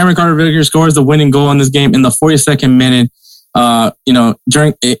yeah, so Cameron Carter-Vickers scores the winning goal in this game in the 42nd minute.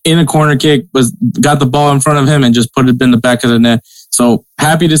 In a corner kick, got the ball in front of him and just put it in the back of the net. So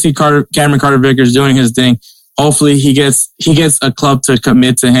happy to see Cameron Carter-Vickers doing his thing. Hopefully he gets a club to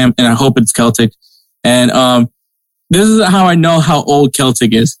commit to him, and I hope it's Celtic. And this is how I know how old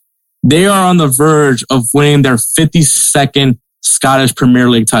Celtic is. They are on the verge of winning their 52nd Scottish Premier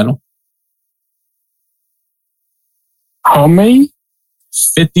League title. How many?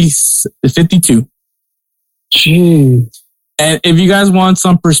 52. Gee. And if you guys want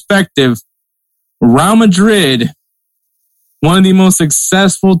some perspective, Real Madrid, one of the most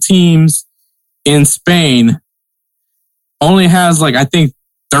successful teams in Spain, only has I think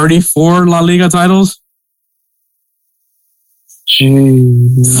 34 La Liga titles.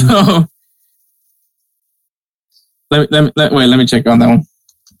 Jeez. So let me check on that one.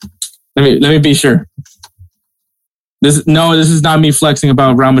 Let me be sure. This is not me flexing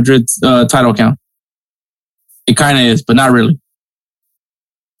about Real Madrid's title count. It kind of is, but not really.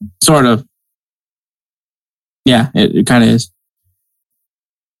 Sort of. Yeah, it kind of is.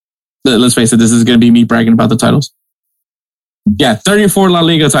 Let's face it, this is going to be me bragging about the titles. Yeah, 34 La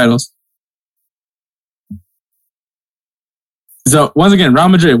Liga titles. So once again, Real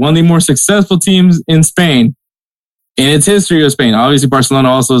Madrid, one of the more successful teams in Spain, in its history of Spain. Obviously, Barcelona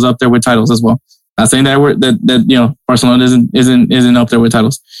also is up there with titles as well. Not saying that Barcelona isn't up there with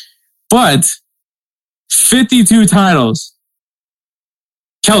titles, but 52 titles.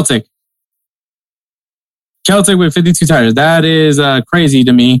 Celtic with 52 titles. That is crazy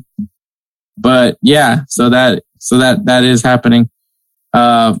to me, but yeah. So that is happening.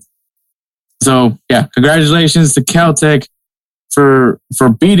 So yeah, congratulations to Celtic for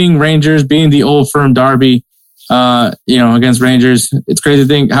beating Rangers, beating the Old Firm derby, against Rangers. It's crazy to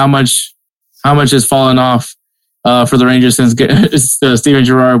think how much has fallen off for the Rangers since Steven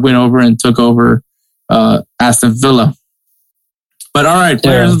Gerrard went over and took over Aston Villa. But all right,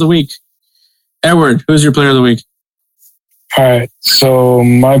 players of the week. Edward, who's your player of the week? All right, so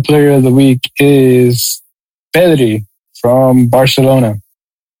my player of the week is Pedri from Barcelona,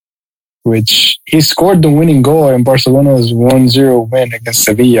 which he scored the winning goal in Barcelona's 1-0 win against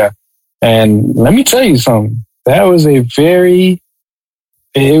Sevilla. And let me tell you something. That was a very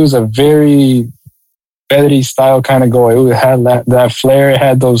Pedri style kind of goal. It had that flair. It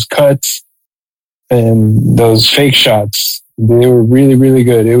had those cuts and those fake shots. They were really, really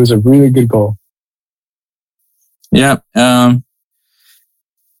good. It was a really good goal. Yeah.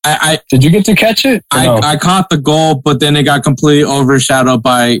 Did you get to catch it? I caught the goal, but then it got completely overshadowed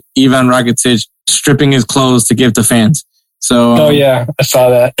by Ivan Rakitic stripping his clothes to give to fans. So, yeah, I saw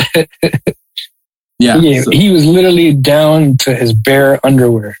that. Yeah. He was literally down to his bare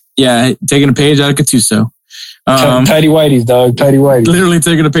underwear. Yeah, taking a page out of Gattuso. Tidy whities, dog. Tidy whities. Literally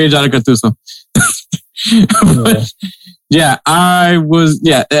taking a page out of Gattuso.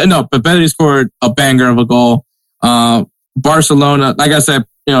 But Pedri scored a banger of a goal. Barcelona, like I said,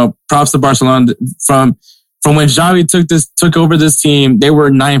 props to Barcelona. From when Xavi took over this team, they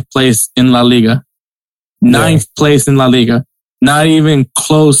were 9th place in La Liga. 9th place in La Liga. Not even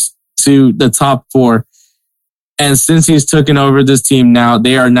close to the top 4. And since he's taken over this team now,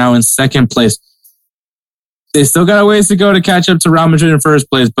 they are now in 2nd place. They still got a ways to go to catch up to Real Madrid in first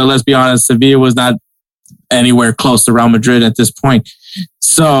place, but let's be honest, Sevilla was not anywhere close to Real Madrid at this point.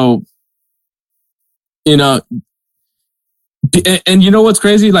 So, and you know what's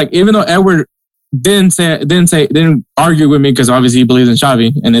crazy? Like, even though Edward didn't argue with me because obviously he believes in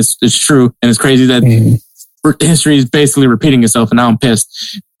Xavi, and it's true, and it's crazy that history is basically repeating itself, and now I'm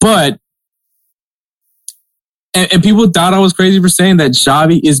pissed. But and people thought I was crazy for saying that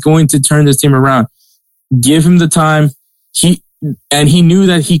Xavi is going to turn this team around. Give him the time. He knew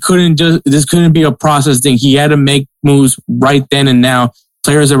that this couldn't be a process thing. He had to make moves right then and now.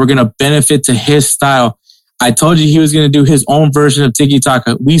 Players that were going to benefit to his style. I told you he was going to do his own version of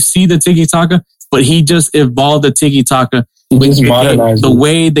tiki-taka. We see the tiki-taka, but he just evolved the tiki-taka. The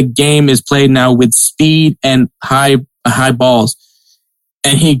way the game is played now with speed and high balls.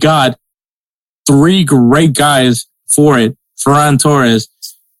 And he got 3 great guys for it. Ferran Torres,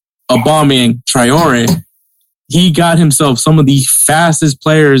 Aubameyang, Traore. He got himself some of the fastest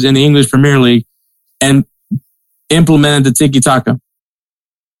players in the English Premier League and implemented the tiki-taka.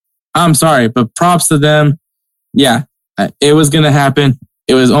 I'm sorry, but props to them. Yeah, it was going to happen.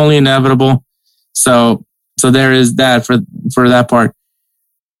 It was only inevitable. So there is that for that part.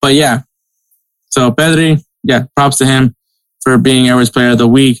 But yeah, so Pedri, yeah, props to him for being Average Player of the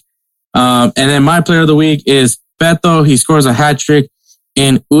Week. And then my Player of the Week is Beto. He scores a hat trick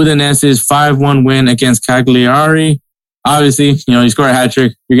in Udinese's 5-1 win against Cagliari. Obviously, you score a hat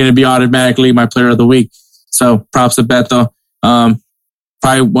trick, you're going to be automatically my Player of the Week. So props to Beto.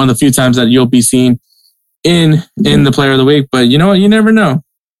 Probably one of the few times that you'll be seen in the Player of the Week. But you know what? You never know.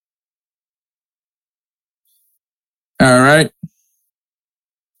 All right.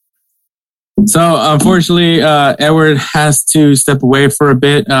 So unfortunately, Edward has to step away for a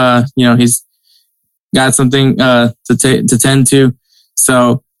bit. He's got something to tend to.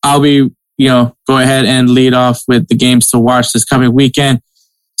 So I'll be, go ahead and lead off with the games to watch this coming weekend.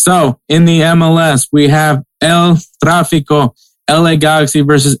 So in the MLS, we have El Tráfico, LA Galaxy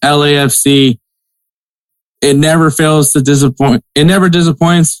versus LAFC. It never fails to disappoint. It never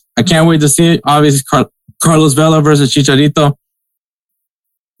disappoints. I can't wait to see it. Obviously, Carlos Vela versus Chicharito.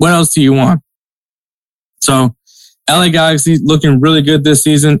 What else do you want? So, LA Galaxy looking really good this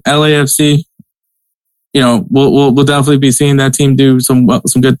season. LAFC, we'll definitely be seeing that team do some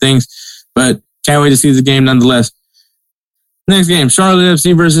good things, but can't wait to see the game nonetheless. Next game, Charlotte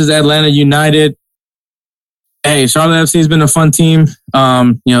FC versus Atlanta United. Hey, Charlotte FC has been a fun team.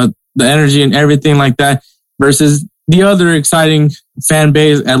 The energy and everything like that versus the other exciting fan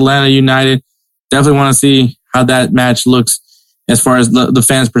base, Atlanta United. Definitely want to see how that match looks as far as the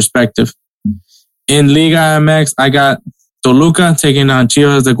fans' perspective. In Liga MX, I got Toluca taking on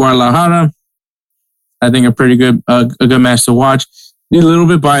Chivas de Guadalajara. I think a pretty good match to watch. A little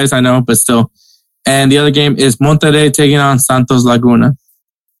bit biased, I know, but still. And the other game is Monterrey taking on Santos Laguna.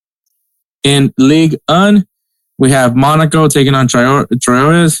 In Ligue 1, we have Monaco taking on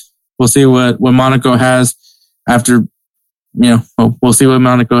Troyes. We'll see what Monaco has after, we'll see what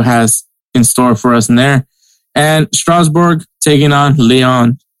Monaco has in store for us in there. And Strasbourg taking on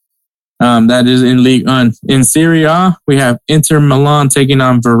Lyon. That is in Ligue 1. In Serie A, we have Inter Milan taking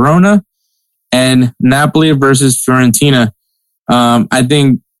on Verona and Napoli versus Fiorentina. I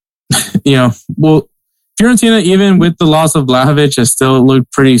think, Fiorentina, even with the loss of Vlahovic, has still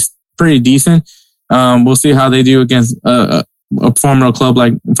looked pretty decent. We'll see how they do against a former club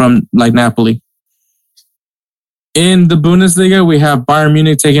like Napoli. In the Bundesliga, we have Bayern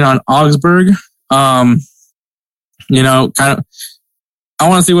Munich taking on Augsburg. I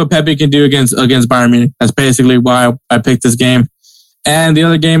want to see what Pepe can do against Bayern Munich. That's basically why I picked this game. And the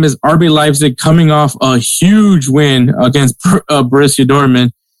other game is RB Leipzig coming off a huge win against Borussia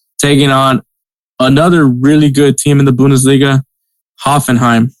Dortmund, taking on another really good team in the Bundesliga,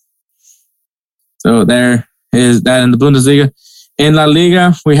 Hoffenheim. So there is that in the Bundesliga. In La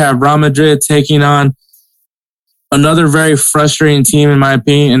Liga, we have Real Madrid taking on another very frustrating team, in my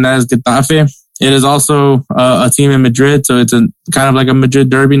opinion, and that is Getafe. It is also a team in Madrid, so it's kind of like a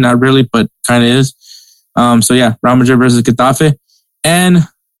Madrid derby. Not really, but kind of is. Real Madrid versus Getafe. And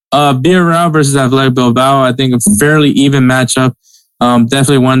Villarreal versus Athletic Bilbao. I think a fairly even matchup.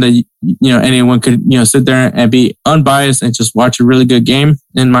 Definitely one that, anyone could, sit there and be unbiased and just watch a really good game,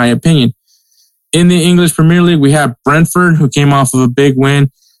 in my opinion. In the English Premier League, we have Brentford, who came off of a big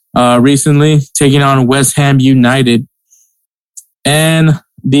win recently, taking on West Ham United. And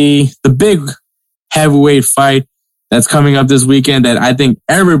the big heavyweight fight that's coming up this weekend that I think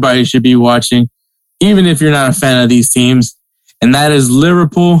everybody should be watching, even if you're not a fan of these teams. And that is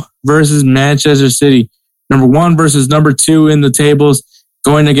Liverpool versus Manchester City. Number 1 versus number 2 in the tables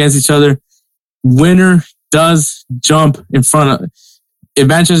going against each other. Winner does jump in front of. If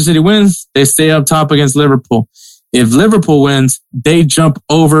Manchester City wins, they stay up top against Liverpool. If Liverpool wins, they jump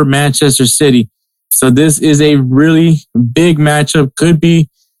over Manchester City. So this is a really big matchup. Could be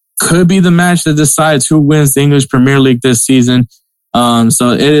could be the match that decides who wins the English Premier League this season. So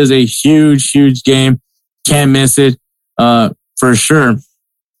it is a huge, huge game. Can't miss it, for sure.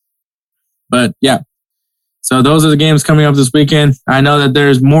 But yeah, so those are the games coming up this weekend. I know that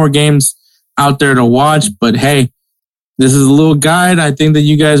there's more games out there to watch, but hey, this is a little guide. I think that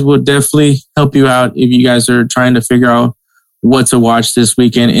you guys will definitely help you out if you guys are trying to figure out what to watch this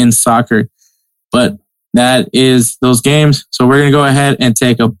weekend in soccer. But that is those games. So we're going to go ahead and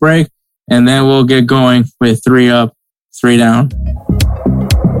take a break, and then we'll get going with 3 Up, 3 Down.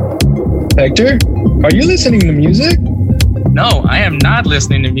 Hector, are you listening to music? No, I am not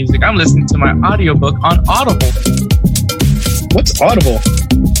listening to music. I'm listening to my audiobook on Audible. What's Audible?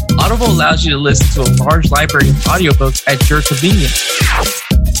 Audible allows you to listen to a large library of audiobooks at your convenience.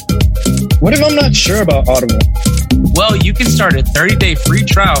 What if I'm not sure about Audible? Well, you can start a 30-day free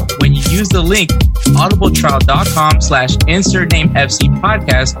trial when you use the link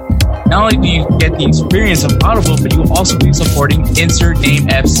audibletrial.com/InsertNameFCPodcast. Not only do you get the experience of Audible, but you will also be supporting Insert Name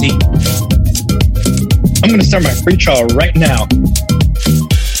FC. I'm going to start my free trial right now.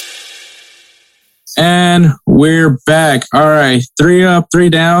 And we're back. All right. 3 Up, 3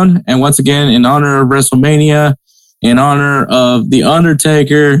 Down. And once again, in honor of WrestleMania, in honor of The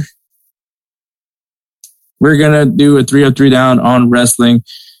Undertaker, we're going to do a 3 Up, 3 Down on wrestling.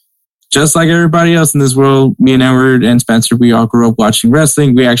 Just like everybody else in this world, me and Edward and Spencer, we all grew up watching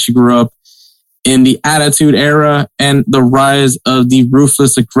wrestling. We actually grew up in the Attitude Era and the rise of the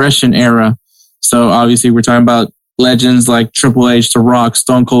Ruthless Aggression Era. So obviously we're talking about legends like Triple H, The Rock,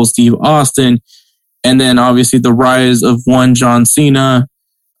 Stone Cold Steve Austin, and then obviously the rise of one John Cena.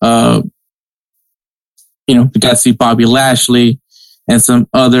 We got to see Bobby Lashley and some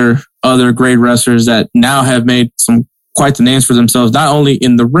other great wrestlers that now have made some quite the names for themselves, not only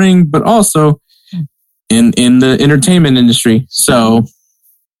in the ring, but also in the entertainment industry. So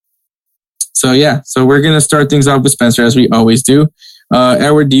yeah. So we're going to start things off with Spencer, as we always do.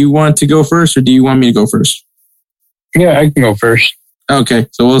 Edward, do you want to go first, or do you want me to go first? Yeah, I can go first. Okay,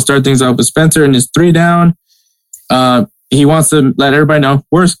 so we'll start things off with Spencer and his 3 Down. He wants to let everybody know,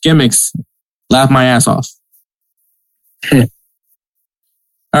 worst gimmicks, laugh my ass off. All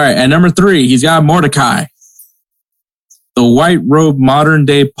right, at number 3, he's got Mordecai. The white robe, modern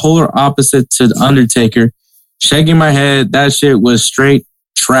day polar opposite to The Undertaker. Shaking my head, that shit was straight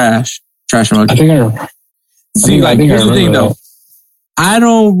trash. Trash emoji. Here's the thing though. I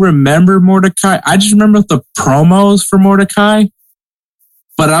don't remember Mordecai. I just remember the promos for Mordecai,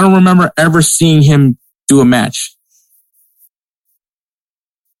 but I don't remember ever seeing him do a match.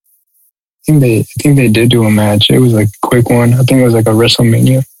 I think they did do a match. It was like a quick one. I think it was like a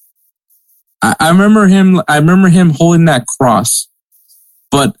WrestleMania. I remember him holding that cross,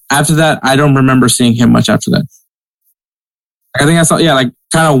 but after that, I don't remember seeing him much after that. I think I saw,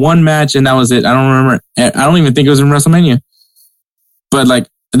 kind of one match, and that was it. I don't remember. I don't even think it was in WrestleMania, but I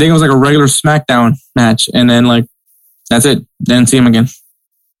think it was like a regular SmackDown match, and then that's it. Didn't see him again.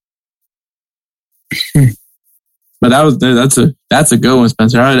 But that's a good one,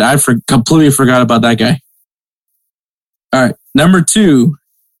 Spencer. I completely forgot about that guy. All right, number 2.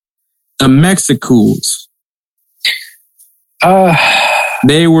 The Mexicools.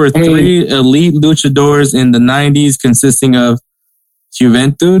 They were 3 elite luchadors in the 90s, consisting of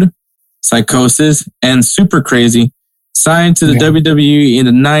Juventud, Psychosis, and Super Crazy. Signed to the WWE in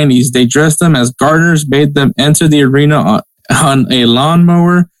the 90s, they dressed them as gardeners, made them enter the arena on a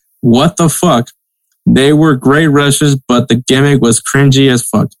lawnmower. What the fuck? They were great wrestlers, but the gimmick was cringy as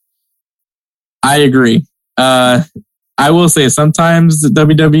fuck. I agree. I will say sometimes the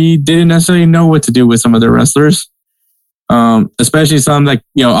WWE didn't necessarily know what to do with some of their wrestlers, especially some that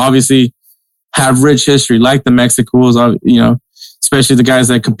obviously have rich history, like the Mexicools. Especially the guys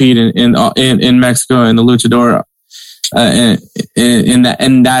that compete in Mexico and the luchador in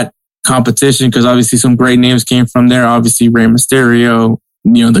that competition, because obviously some great names came from there. Obviously Rey Mysterio,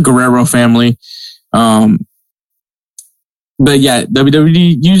 the Guerrero family. But yeah,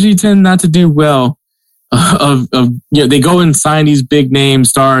 WWE usually tend not to do well. They go and sign these big name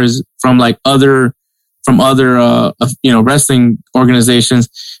stars from other wrestling organizations,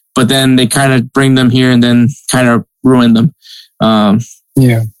 but then they kind of bring them here and then kind of ruin them. And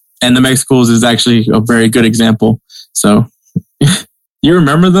the Mexicools is actually a very good example. So you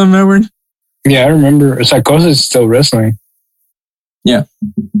remember them, Edward? Yeah, I remember. Psychosis is still wrestling. Yeah.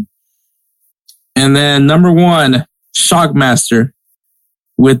 And then number 1, Shockmaster.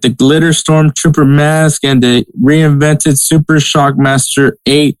 With the glitter Stormtrooper mask and the reinvented Super Shockmaster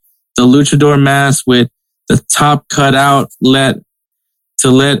 8, the luchador mask with the top cut out let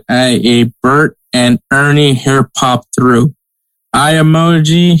a Bert and Ernie hair pop through. eye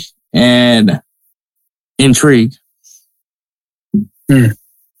emoji and intrigue.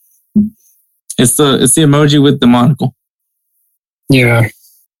 It's the emoji with the monocle. Yeah.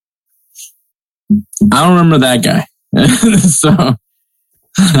 I don't remember that guy. So I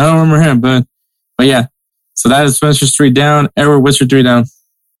don't remember him, but yeah. So that is Spencer's 3 down. Edward, what's your 3 down?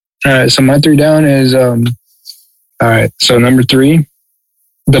 All right. So my 3 down is all right. So number 3,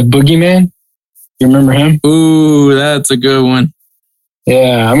 the Boogeyman. You remember him? Ooh, that's a good one.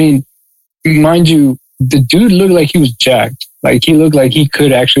 Yeah. I mean, mind you, the dude looked like he was jacked. Like he looked like he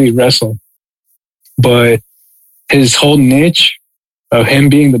could actually wrestle. But his whole niche of him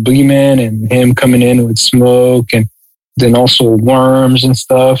being the Boogeyman and him coming in with smoke and then also worms and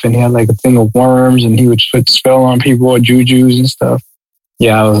stuff. And he had like a thing of worms and he would put spell on people with jujus and stuff.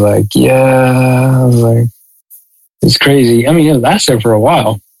 Yeah, I was like, it's crazy. I mean, it lasted for a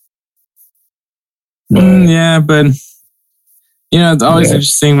while. Yeah, but it's always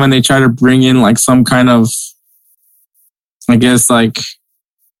interesting when they try to bring in like some kind of, I guess, like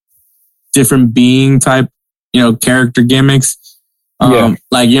different being type, character gimmicks.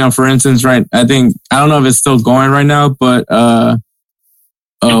 Like, for instance, right, I don't know if it's still going right now, but,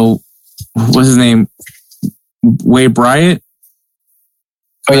 what's his name? Wade Bryant?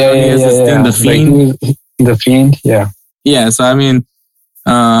 Oh, yeah. The Fiend. Like, the Fiend, yeah. Yeah, so I mean,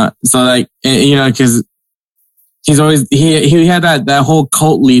 so like, because he's always, he had that whole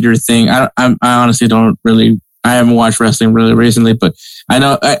cult leader thing. I honestly don't really, I haven't watched wrestling really recently, but I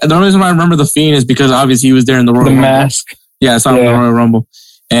know, the only reason why I remember the Fiend is because obviously he was there in the Royal Rumble. Mask. Yeah, I saw him in the Royal Rumble.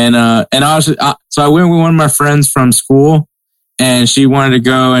 And so I went with one of my friends from school and she wanted to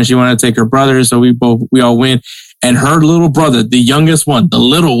go and she wanted to take her brother. So we all went, and her little brother, the youngest one, the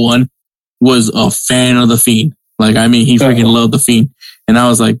little one, was a fan of the Fiend. Like, I mean, he freaking loved the Fiend. And I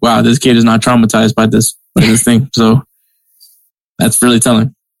was like, wow, this kid is not traumatized by this thing. So that's really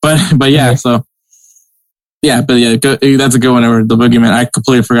telling. But yeah, so yeah, but yeah, that's a good one. The Boogeyman. I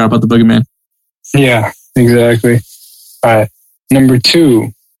completely forgot about the Boogeyman. Yeah, exactly. All right. Number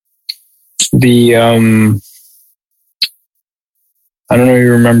 2, the, I don't know if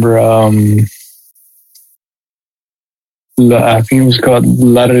you remember, I think it was called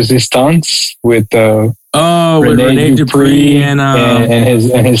La Resistance with, with Rene Dupree and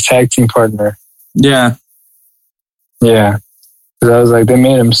his tag team partner. Yeah. Yeah. Because I was like, they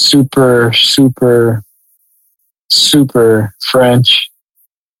made him super, super, super French.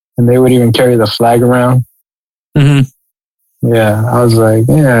 And they would even carry the flag around. Mm-hmm. Yeah. I was like,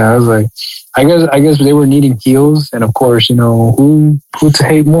 I guess they were needing heels. And of course, who to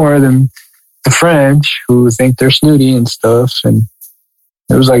hate more than the French, who think they're snooty and stuff. And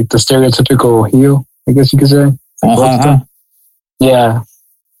it was like the stereotypical heel, I guess you could say. Yeah.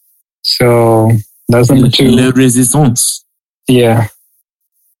 So that's number 2. Le Resistance. Yeah.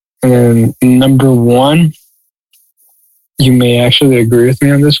 And number 1, you may actually agree with me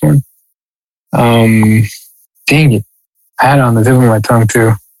on this one. Dang it. I had it on the tip of my tongue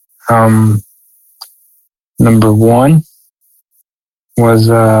too. Number 1 was,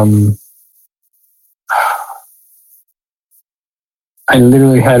 I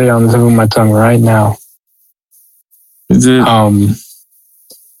literally had it on the tip of my tongue right now. Is it?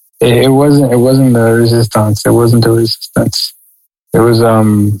 It wasn't the Resistance. It wasn't the Resistance. It was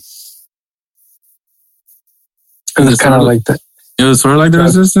kind of like that. It was sort of like the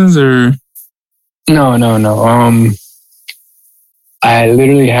Resistance, or no. I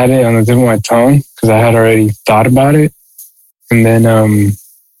literally had it on the tip of my tongue because I had already thought about it, and then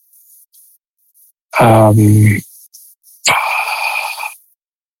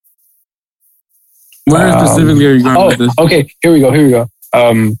where specifically are you going with this? Okay, here we go.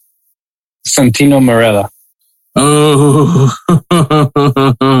 Santino Marella. Oh,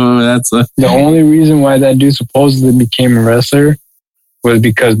 that's the only reason why that dude supposedly became a wrestler was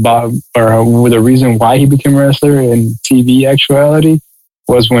because the reason why he became a wrestler in TV actuality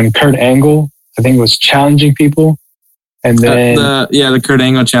was when Kurt Angle, I think, was challenging people. And then the Kurt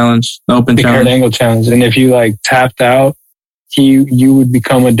Angle challenge, the open challenge. Kurt Angle challenge. And if you like tapped out, you would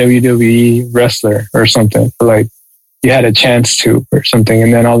become a WWE wrestler or something. Like you had a chance to or something.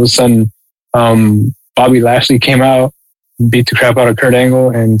 And then all of a sudden, Bobby Lashley came out, beat the crap out of Kurt Angle,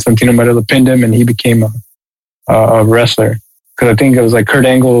 and Santino Marella pinned him, and he became a wrestler. Because I think it was like Kurt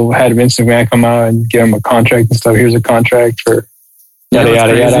Angle had Vince McMahon come out and give him a contract and stuff. Here's a contract for yada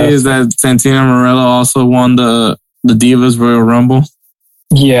yada yada. Is that Santino Marella also won the Divas Royal Rumble?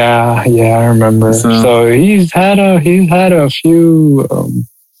 Yeah, I remember. So he's had a few. That's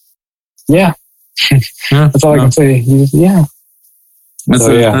all I can say.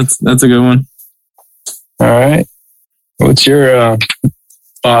 That's a good one. All right. What's your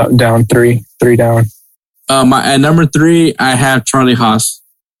down three down? At number 3, I have Charlie Haas.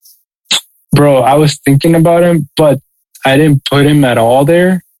 Bro, I was thinking about him, but I didn't put him at all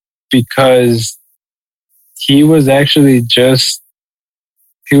there because he was actually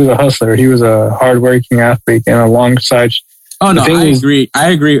he was a hustler. He was a hardworking athlete, and alongside. Oh no, I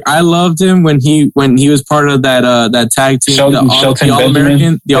agree. I loved him when he was part of that tag team,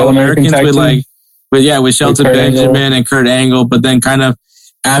 the All Americans with Shelton Benjamin and Kurt Angle. But then kind of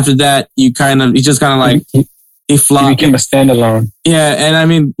after that, he flopped. He became a standalone. Yeah, and I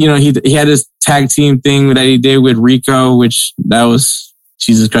mean, you know, he had this tag team thing that he did with Rico, which that was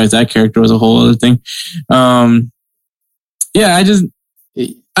Jesus Christ. That character was a whole other thing. I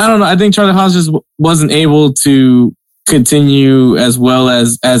don't know. I think Charlie Haas just wasn't able to continue as well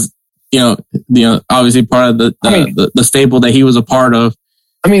as you know, obviously part of the stable that he was a part of.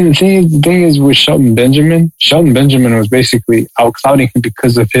 I mean, the thing is with Shelton Benjamin was basically outclouding him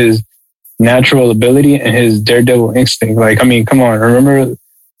because of his natural ability and his daredevil instinct. Like, I mean, come on. Remember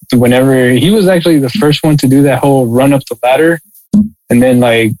whenever he was actually the first one to do that whole run up the ladder and then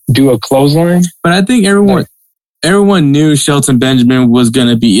like do a clothesline? But I think everyone knew Shelton Benjamin was going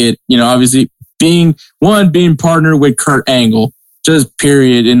to be it. You know, obviously being partnered with Kurt Angle, just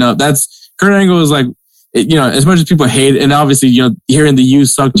period. And that's Kurt Angle is like, you know, as much as people hate it, and obviously, you know, hearing the "you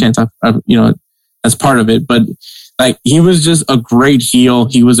suck" chants, you know, that's part of it. But like, he was just a great heel.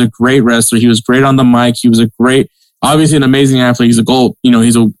 He was a great wrestler. He was great on the mic. He was obviously an amazing athlete. He's a gold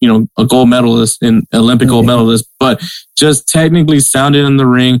medalist and Olympic gold medalist, but just technically sounded in the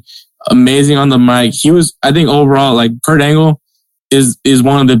ring, amazing on the mic. He was, I think overall, like Kurt Angle is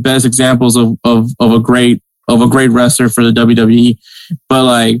one of the best examples of a great wrestler for the WWE. But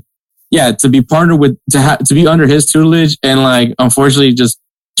like, yeah, to be partnered with, to be under his tutelage, and like, unfortunately, just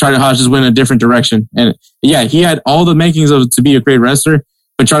Charlie Haas just went a different direction. And yeah, he had all the makings to be a great wrestler,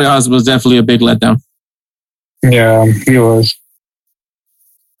 but Charlie Haas was definitely a big letdown. Yeah, he was.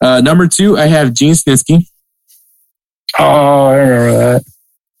 Number 2, I have Gene Snitsky. Oh, I remember that.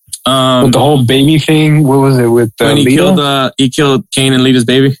 With the whole baby thing, what was it with when he killed Kane and Lita's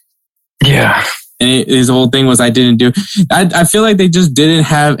baby? Yeah. And his whole thing was, I didn't do. I feel like they just didn't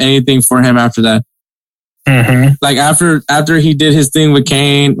have anything for him after that. Mm-hmm. Like after he did his thing with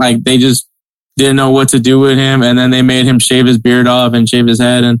Kane, like they just didn't know what to do with him, and then they made him shave his beard off and shave his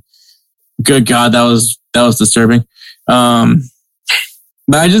head, and good God, that was disturbing. But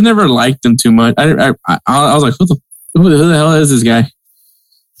I just never liked him too much. I was like, who the hell is this guy?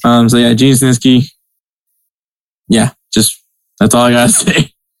 So yeah, Gene Snitsky. Yeah, just that's all I gotta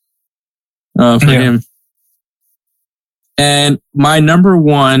say for him. And my number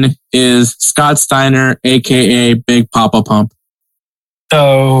 1 is Scott Steiner, aka Big Papa Pump.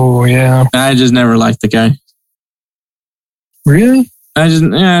 Oh yeah, I just never liked the guy. Really? I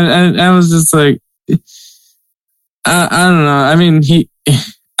was just like, I don't know. I mean,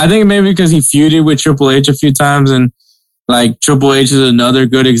 I think maybe because he feuded with Triple H a few times, and like Triple H is another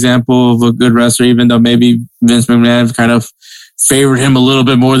good example of a good wrestler, even though maybe Vince McMahon kind of favored him a little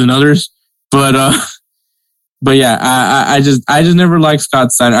bit more than others. But yeah, I just never liked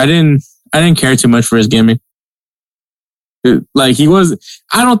Scott Steiner. I didn't care too much for his gimmick. Like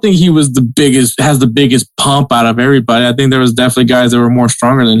I don't think he was has the biggest pump out of everybody. I think there was definitely guys that were more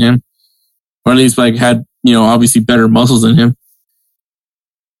stronger than him, or at least like had, you know, obviously better muscles than him.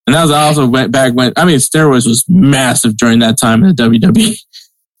 And that was also back when, I mean, steroids was massive during that time in the WWE.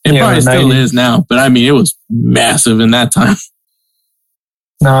 It probably still is now, but I mean, it was massive in that time.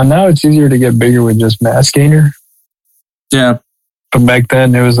 No, now it's easier to get bigger with just mass gainer. Yeah. But back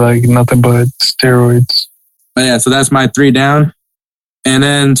then it was like nothing but steroids. But yeah, so that's my 3 down. And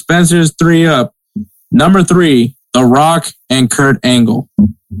then Spencer's 3 up. Number 3, The Rock and Kurt Angle.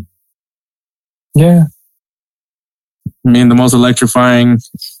 Yeah. I mean, the most electrifying...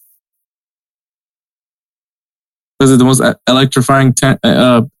 Was it the most electrifying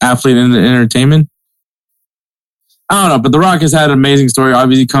athlete in the entertainment? I don't know, but The Rock has had an amazing story.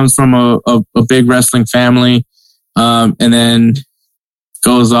 Obviously, comes from a big wrestling family, and then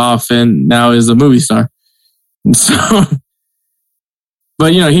goes off and now is a movie star. So,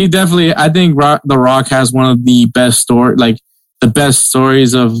 but you know, he definitely, I think The Rock has one of the best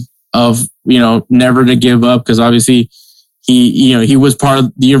stories of you know, never to give up, because obviously he was part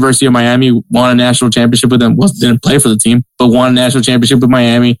of the University of Miami, won a national championship with them. Didn't play for the team, but won a national championship with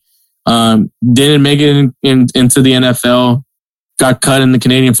Miami. Didn't make it into the NFL, got cut in the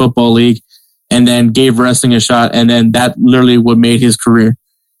Canadian Football League, and then gave wrestling a shot. And then that literally what made his career.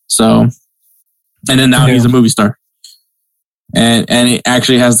 So, and then now he's a movie star. And he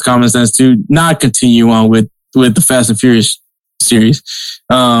actually has the common sense to not continue on with with the Fast and Furious series.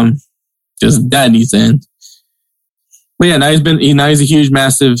 Because that needs to end. But yeah, now he's a huge,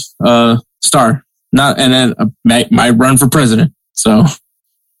 massive star. Might run for president. So,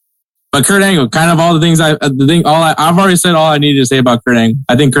 but Kurt Angle, kind of all the things I've already said all I needed to say about Kurt Angle.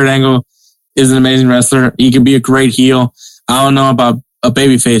 I think Kurt Angle is an amazing wrestler. He can be a great heel. I don't know about a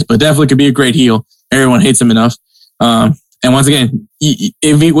babyface, but definitely could be a great heel. Everyone hates him enough. And once again,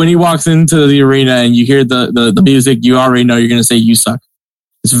 when he walks into the arena and you hear the music, you already know you're going to say you suck.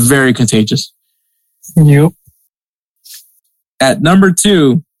 It's very contagious. Yep. At number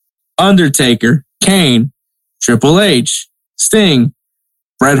 2, Undertaker, Kane, Triple H, Sting,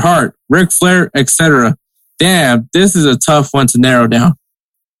 Bret Hart, Ric Flair, etc. Damn, this is a tough one to narrow down.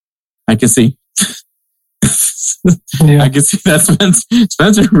 I can see. Yeah. I can see that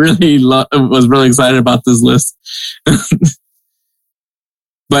Spencer really was really excited about this list.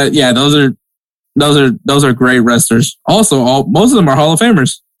 But yeah, those are great wrestlers. Also, most of them are Hall of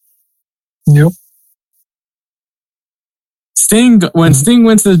Famers. Yep. When Sting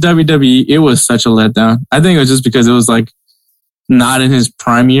went to the WWE, it was such a letdown. I think it was just because it was like not in his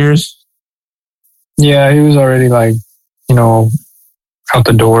prime years. Yeah, he was already like, out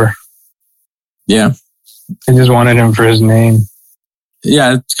the door. Yeah. They just wanted him for his name.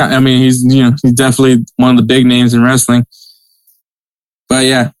 Yeah, he's definitely one of the big names in wrestling. But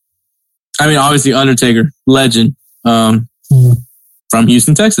yeah, obviously Undertaker, legend, from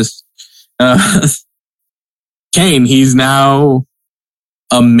Houston, Texas. Kane, he's now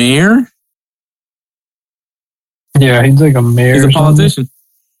a mayor. Yeah, he's like a mayor. He's a politician.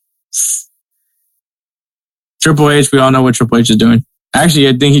 Triple H, we all know what Triple H is doing. Actually,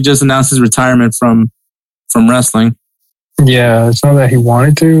 I think he just announced his retirement from wrestling. Yeah, it's not that he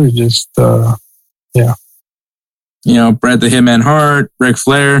wanted to. It's just, yeah. Bret the Hitman Hart, Ric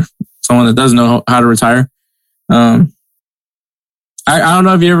Flair, someone that doesn't know how to retire. I don't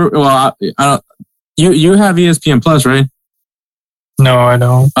know if you ever. Well, I don't. You have ESPN Plus, right? No, I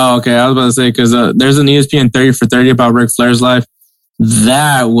don't. Oh, okay. I was about to say because there's an ESPN 30 for 30 about Ric Flair's life.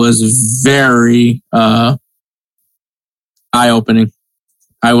 That was very eye-opening.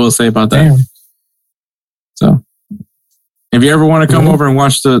 I will say about that. Damn. So, if you ever want to come over and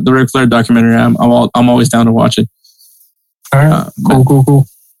watch the Ric Flair documentary, I'm always down to watch it. All right. Cool.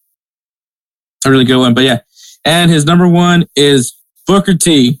 A really good one. But yeah, and his number 1 is Booker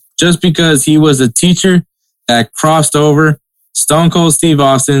T. Just because he was a teacher that crossed over Stone Cold Steve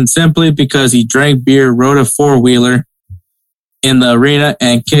Austin simply because he drank beer, rode a 4-wheeler in the arena,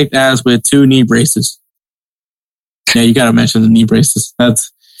 and kicked ass with 2 knee braces. Yeah, you got to mention the knee braces.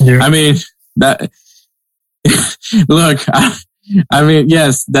 That's, yeah. Look,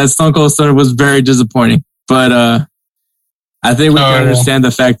 yes, that Stone Cold story was very disappointing, but I think we can understand the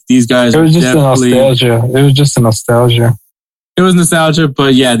fact that these guys. It was just nostalgia. It was nostalgia,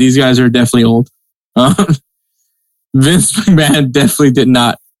 but yeah, these guys are definitely old. Vince McMahon definitely did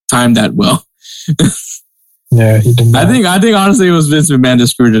not time that well. Yeah, he did not. I think honestly it was Vince McMahon that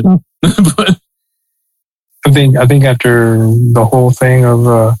screwed it up. But I think after the whole thing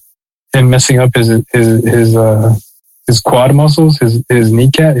of him messing up his quad muscles, his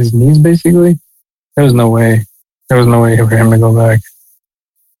kneecap, his knees basically, there was no way for him to go back.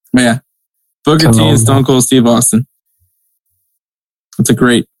 But yeah, Booker T and Stone Cold Steve Austin. It's a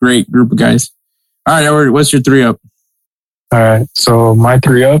great group of guys. All right, Edward, what's your 3 up? All right, so my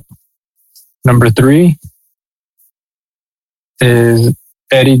 3 up, number 3 is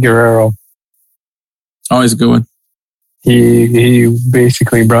Eddie Guerrero. Always a good one. He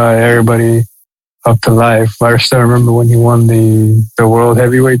basically brought everybody up to life. I still remember when he won the World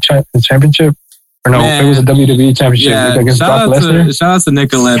Heavyweight Championship. Or no, it was a WWE Championship against Brock Lesnar. Shout out to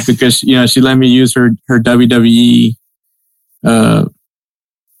Nicolette because she let me use her WWE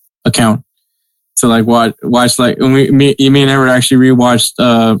account to like watch like when me and Edward actually rewatched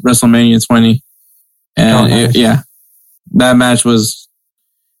WrestleMania 20, and that match was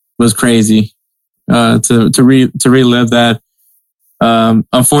crazy to relive that.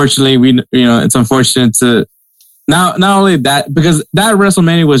 Unfortunately, it's unfortunate to not only that, because that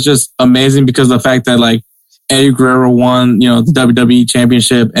WrestleMania was just amazing because of the fact that like Eddie Guerrero won the WWE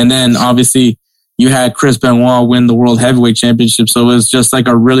Championship, and then obviously you had Chris Benoit win the World Heavyweight Championship. So it was just like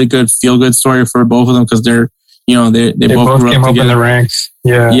a really good feel-good story for both of them because they both grew came up up together. In the ranks.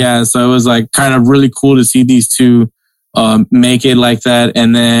 Yeah. Yeah. So it was like kind of really cool to see these two make it like that.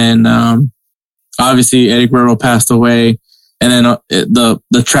 And then obviously Eddie Guerrero passed away. And then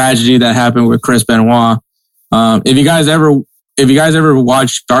the tragedy that happened with Chris Benoit. If you guys ever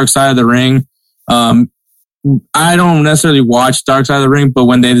watched Dark Side of the Ring, I don't necessarily watch Dark Side of the Ring, but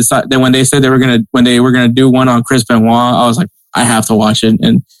when they said they were gonna do one on Chris Benoit, I was like, I have to watch it.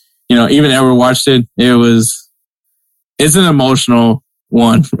 And even Edward watched it. It's an emotional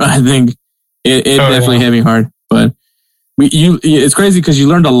one. I think it definitely hit me hard. But it's crazy because you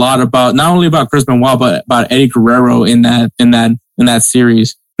learned a lot about not only about Chris Benoit but about Eddie Guerrero in that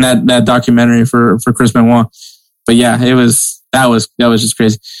series, that documentary for Chris Benoit. But yeah, that was just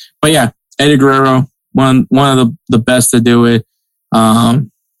crazy. But yeah, Eddie Guerrero, one of the best to do it.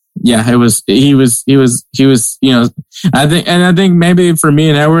 He was I think maybe for me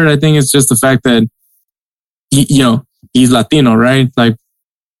and Edward, I think it's just the fact that he's Latino, right? Like,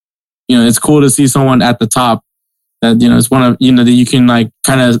 it's cool to see someone at the top that, it's one of, that you can like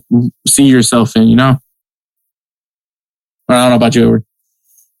kind of see yourself in, I don't know about you, Edward.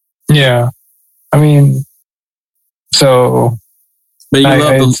 Yeah. I mean, so. But you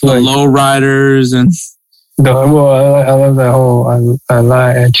love the low riders and. I love that whole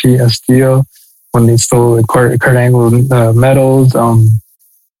La Echi Estilo when they stole Kurt Angle medals. And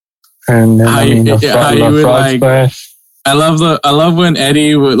then the frog splash. I love when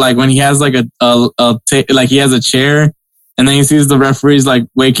Eddie would, like, when he has like he has a chair and then he sees the referees like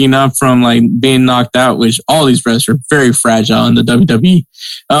waking up from like being knocked out, which all these wrestlers are very fragile in the WWE.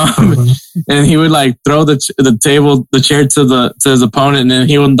 And he would like throw the chair to his opponent, and then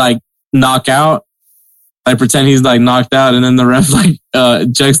he would like knock out, like pretend he's like knocked out, and then the ref like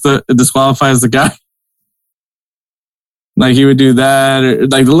disqualifies the guy. Like he would do that, or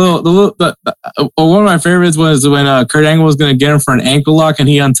like one of my favorites was when Kurt Angle was going to get him for an ankle lock, and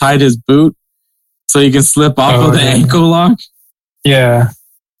he untied his boot so he can slip off of the ankle lock. Yeah.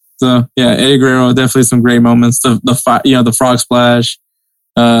 So yeah, Eddie Guerrero, definitely some great moments. The frog splash,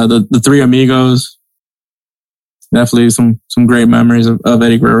 the Three Amigos, definitely some great memories of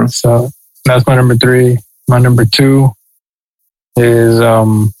Eddie Guerrero. So that's my number 3. My number 2 is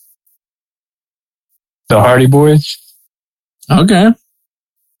the Hardy Boys. Okay.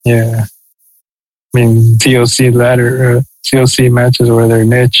 Yeah. I mean, TLC matches were their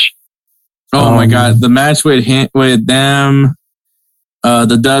niche. Oh my God. The match with them,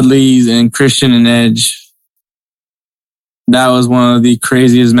 the Dudleys and Christian and Edge. That was one of the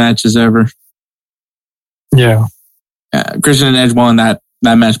craziest matches ever. Yeah. Christian and Edge won that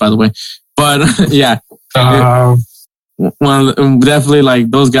match, by the way. But yeah. Definitely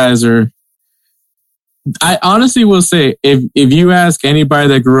like those guys are. I honestly will say, if you ask anybody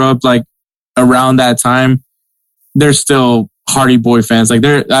that grew up like around that time, they're still Hardy Boy fans. Like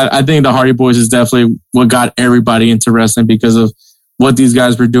I think the Hardy Boys is definitely what got everybody into wrestling because of what these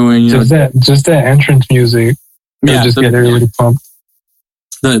guys were doing. Just that entrance music, get everybody pumped.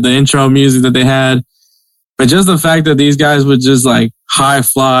 The intro music that they had, but just the fact that these guys would just like high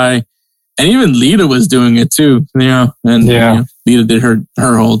fly, and even Lita was doing it too. Lita did her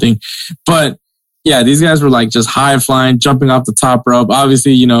whole thing, but. Yeah, these guys were like just high flying, jumping off the top rope.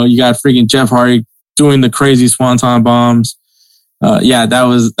 Obviously, you got freaking Jeff Hardy doing the crazy swanton bombs. That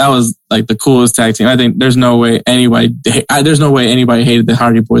was like the coolest tag team. I think there's no way anybody hated the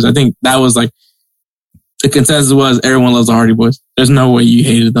Hardy Boys. I think that was like the consensus was everyone loves the Hardy Boys. There's no way you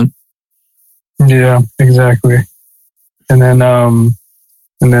hated them. Yeah, exactly. And then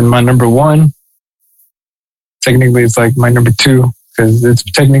my number 1, technically it's like my number 2 because it's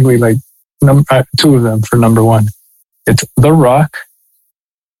technically like 2 of them for number 1. It's The Rock.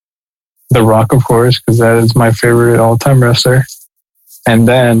 The Rock, of course, because that is my favorite all-time wrestler. And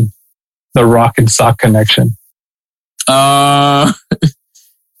then The Rock and Sock Connection. Mankind.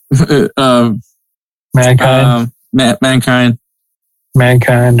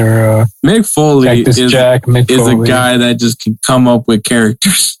 Mankind or Mick Foley is Foley. A guy that just can come up with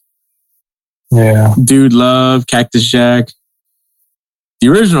characters. Yeah. Dude Love, Cactus Jack. The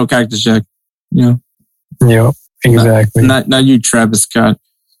original Cactus Jack. Yeah, exactly. Not you, Travis Scott.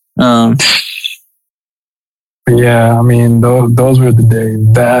 Yeah, I mean, those were the days.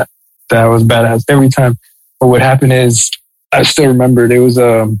 That was badass every time. But what happened is, I still remember it was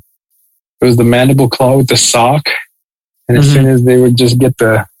the mandible claw with the sock, and as soon as they would just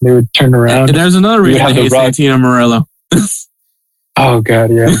they would turn around. And there's another reason I hate Santino Morello. Oh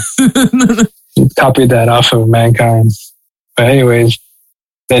God, yeah. Copied that off of Mankind. But anyways.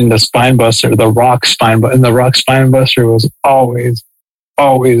 Then the spine buster, the Rock spine buster, and the Rock spine buster was always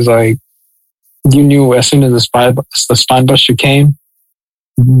like, you knew as soon as the spine buster came,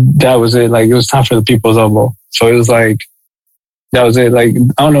 that was it. Like it was time for the people's elbow. So it was like, that was it. Like,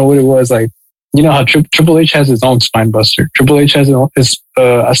 I don't know what it was. Like, you know how Triple H has his own spine buster. Triple H has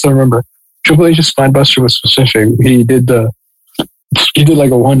I still remember Triple H's spine buster was specific. He did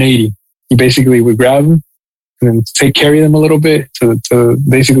like a 180. He basically would grab him and then carry them a little bit to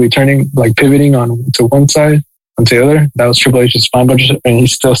basically pivoting on to one side, onto the other. That was Triple H's spine buster, and he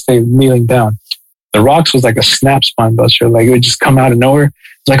still stayed kneeling down. The Rock's was like a snap spine buster. Like, it would just come out of nowhere.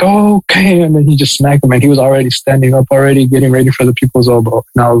 It's like, oh, okay. And then he just smacked him, and he was already standing up, already getting ready for the people's elbow.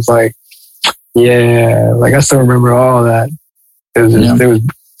 And I was like, yeah, like, I still remember all that. It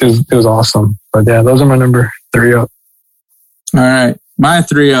was awesome. But yeah, those are my number 3 up. All right. My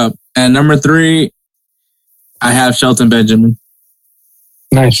 3 up. And number 3, I have Shelton Benjamin.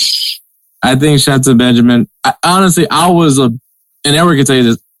 Nice. I think Shelton Benjamin, honestly, and Edward can tell you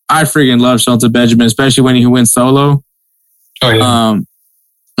this, I freaking love Shelton Benjamin, especially when he went solo. Oh, yeah.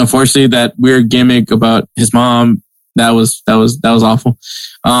 Unfortunately, that weird gimmick about his mom, that was awful.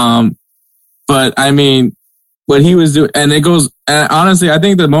 But I mean, what he was doing, and honestly, I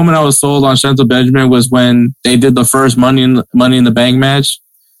think the moment I was sold on Shelton Benjamin was when they did the first Money in the Bank match.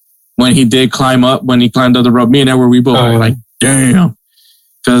 When he did climb up, when he climbed up the rope, me and Edward, we both were like, damn.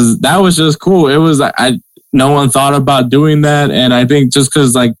 Because that was just cool. It was no one thought about doing that. And I think just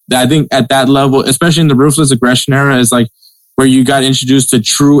because, I think at that level, especially in the Ruthless Aggression era, is like where you got introduced to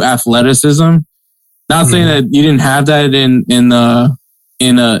true athleticism. Not saying that you didn't have that in the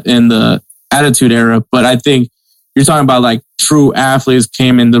Attitude Era, but I think you're talking about like true athletes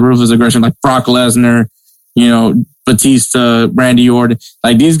came in the Ruthless Aggression, like Brock Lesnar, Batista, Randy Orton.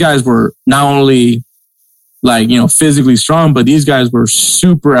 Like, these guys were not only physically strong, but these guys were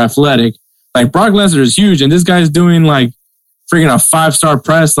super athletic. Like, Brock Lesnar is huge, and this guy's doing like freaking a 5-star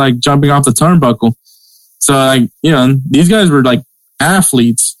press, like jumping off the turnbuckle. So these guys were like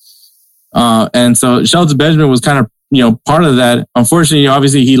athletes. And so Shelton Benjamin was kind of, part of that. Unfortunately,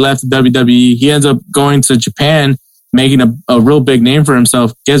 obviously he left the WWE. He ends up going to Japan, making a real big name for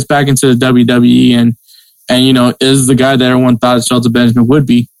himself, gets back into the WWE and is the guy that everyone thought Shelton Benjamin would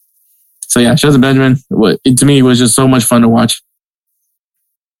be. So yeah, Shelton Benjamin, to me, was just so much fun to watch.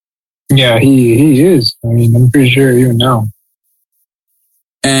 Yeah, he is. I mean, I'm pretty sure even now.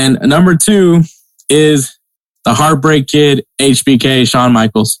 And number 2 is the Heartbreak Kid, HBK, Shawn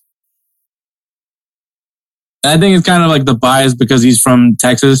Michaels. And I think it's kind of like the bias because he's from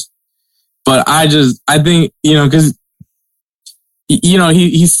Texas. But I think, because,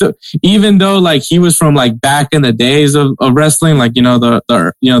 he's still, even though like he was from like back in the days of wrestling, like, the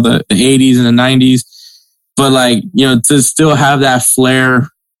 80s and the 90s, but like, to still have that flair,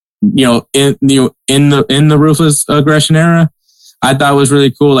 in the Ruthless Aggression era, I thought was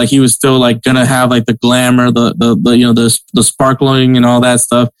really cool. Like, he was still like gonna have like the glamour, the sparkling and all that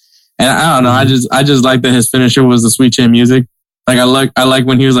stuff. And I don't know, I just like that his finisher was the Sweet Chin Music. Like, I like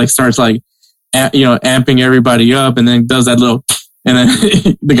when he was like starts like amping everybody up and then does that little and then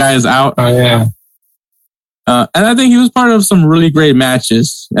the guy is out. Oh yeah. And I think he was part of some really great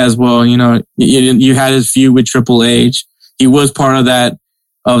matches as well. You had his feud with Triple H. He was part of that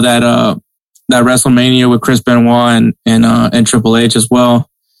WrestleMania with Chris Benoit and Triple H as well.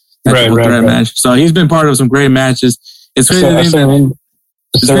 That right. Match. So he's been part of some great matches. It's crazy that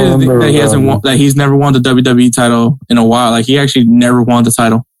he hasn't won, that he's never won the WWE title in a while. Like, he actually never won the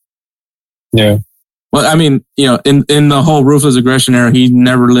title. Yeah. Well, I mean, in the whole Ruthless Aggression era, he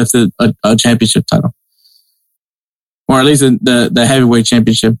never lifted a championship title. Or at least the heavyweight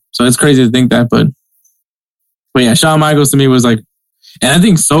championship. So it's crazy to think that, but yeah, Shawn Michaels to me was like, and I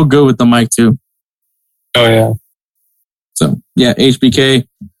think so good with the mic too. Oh yeah. So yeah, HBK.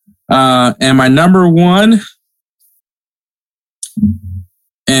 And my number 1,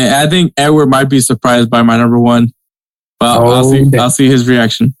 and I think Edward might be surprised by my number 1, but I'll see his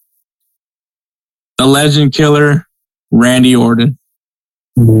reaction. The Legend Killer, Randy Orton.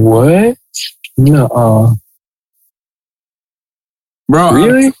 What? No. Bro,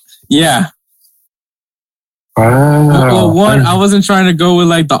 really? Yeah. Wow. Well, one, I wasn't trying to go with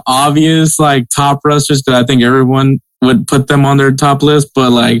like the obvious like top wrestlers because I think everyone would put them on their top list,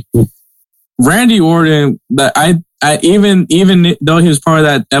 but like Randy Orton, that I even though he was part of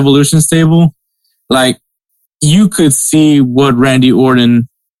that Evolution stable, like you could see what Randy Orton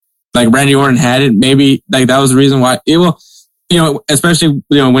had it. Maybe like that was the reason why it will. Especially,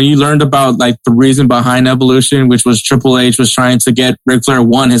 when you learned about like the reason behind Evolution, which was Triple H was trying to get Ric Flair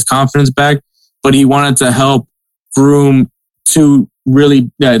his confidence back, but he wanted to help groom two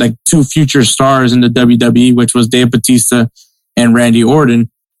future stars in the WWE, which was Dave Batista and Randy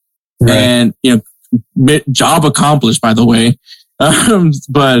Orton. Right. And, job accomplished, by the way.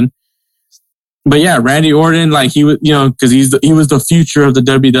 But yeah, Randy Orton, like he was, cause he was the future of the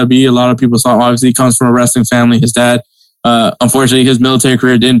WWE. A lot of people saw, obviously he comes from a wrestling family. His dad, unfortunately, his military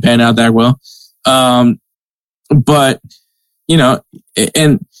career didn't pan out that well. But,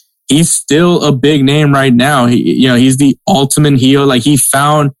 and he's still a big name right now. He's the ultimate heel. Like, he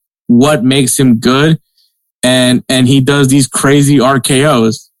found what makes him good, and he does these crazy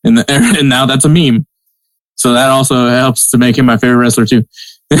RKOs, and now that's a meme. So that also helps to make him my favorite wrestler too.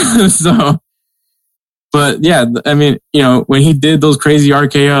 So, but yeah, I mean, when he did those crazy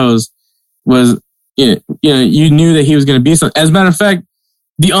RKOs, you knew that he was going to be something. As a matter of fact,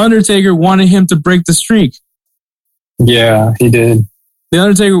 The Undertaker wanted him to break the streak. Yeah, he did. The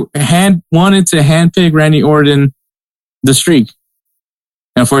Undertaker wanted to handpick Randy Orton the streak.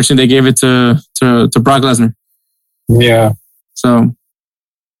 Unfortunately, they gave it to Brock Lesnar. Yeah. So,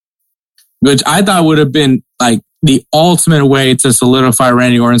 which I thought would have been like the ultimate way to solidify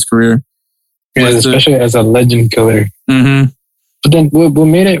Randy Orton's career. Yeah, especially as a legend killer. Mm-hmm. But then what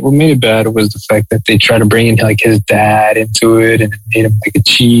made it bad was the fact that they tried to bring in like his dad into it and made him like a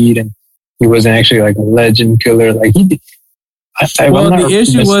cheat, and he wasn't actually like a legend killer. Like the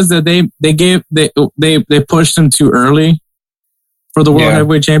issue was that they pushed him too early for the World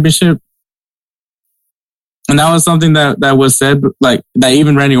Heavyweight Championship. And that was something that was said, like that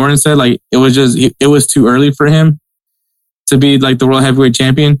even Randy Orton said, like it was too early for him to be like the World Heavyweight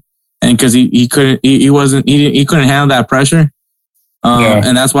Champion, and because he couldn't handle that pressure,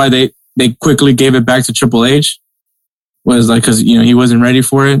 and that's why they quickly gave it back to Triple H, was like because he wasn't ready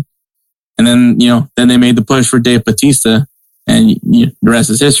for it, and then then they made the push for Dave Bautista, and the rest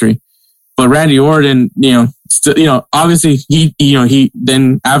is history. But Randy Orton, obviously he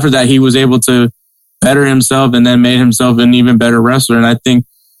then after that he was able to better himself and then made himself an even better wrestler. And I think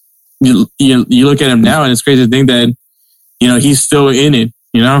you look at him now and it's crazy to think that, he's still in it,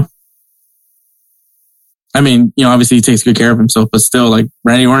 I mean, obviously he takes good care of himself, but still like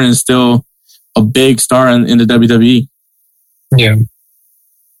Randy Orton is still a big star in the WWE. Yeah.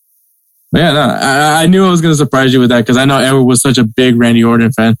 But yeah, no, I knew I was going to surprise you with that because I know Edward was such a big Randy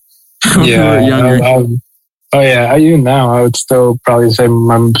Orton fan. When we were younger. Even now, I would still probably say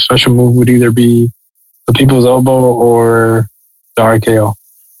my special move would either be the People's Elbow or the RKO.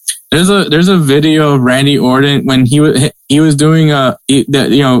 There's a video of Randy Orton when he was doing when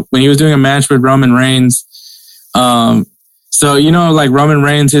he was doing a match with Roman Reigns. So like Roman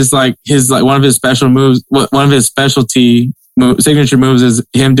Reigns, his one of his special moves, one of his signature moves is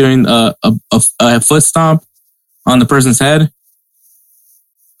him doing a foot stomp on the person's head.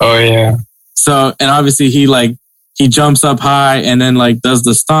 Oh yeah. So, and obviously he jumps up high and then like does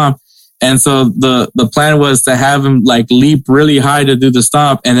the stomp. And so the plan was to have him like leap really high to do the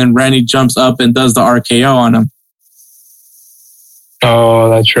stomp, and then Randy jumps up and does the RKO on him.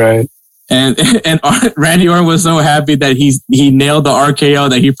 Oh, that's right. And Randy Orton was so happy that he nailed the RKO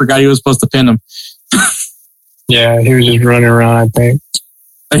that he forgot he was supposed to pin him. Yeah, he was just running around, I think.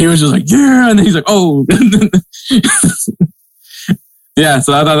 And he was just like, yeah, and then he's like, oh. Yeah,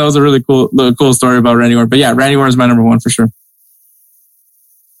 so I thought that was a really cool story about Randy Orton. But yeah, Randy Orton is my number one for sure.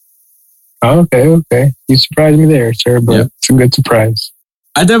 Okay. You surprised me there, sir, but it's a good surprise.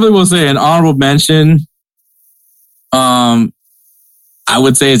 I definitely will say an honorable mention. I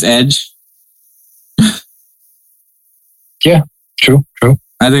would say it's Edge. Yeah, true.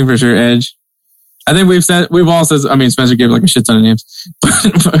 I think for sure Edge. I think we've all said, I mean, Spencer gave like a shit ton of names.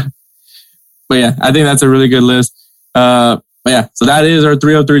 But yeah, I think that's a really good list. But yeah, so that is our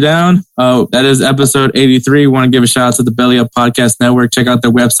 303 down. That is episode 83. Want to give a shout out to the Belly Up Podcast Network. Check out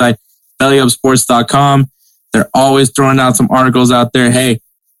their website, bellyupsports.com. They're always throwing out some articles out there. Hey,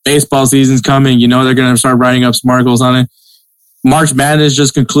 baseball season's coming. They're going to start writing up some articles on it. March Madness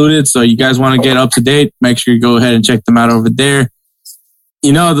just concluded, so you guys want to get up to date, make sure you go ahead and check them out over there.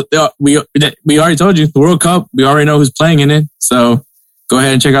 We already told you, the World Cup, we already know who's playing in it. So go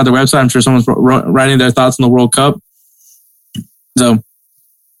ahead and check out their website. I'm sure someone's writing their thoughts on the World Cup. So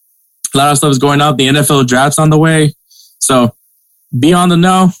a lot of stuff is going up. The NFL draft's on the way. So be on the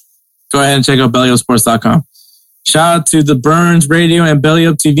know. Go ahead and check out bellyupsports.com. Shout out to the Burns Radio and Belly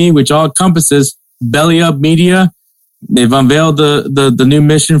Up TV, which all encompasses Belly Up Media. They've unveiled the new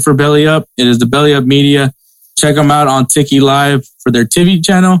mission for Belly Up. It is the Belly Up Media. Check them out on Tiki Live for their TV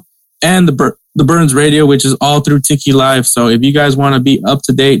channel, and the Burns Radio, which is all through Tiki Live. So if you guys want to be up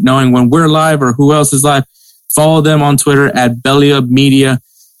to date, knowing when we're live or who else is live, follow them on Twitter at Belly Up Media,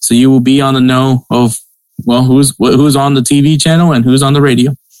 so you will be on the know of who's on the TV channel and who's on the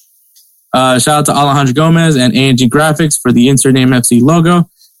radio. Shout out to Alejandra Gomez and A&G Graphics for the Insert Name FC logo.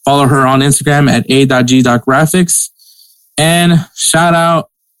 Follow her on Instagram at a.g.graphics. And shout out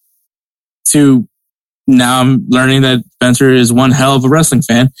to, now I'm learning that Spencer is one hell of a wrestling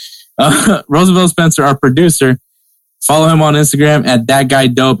fan. Roosevelt Spencer, our producer. Follow him on Instagram at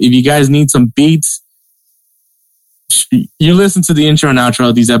thatguydope. If you guys need some beats you listen to the intro and outro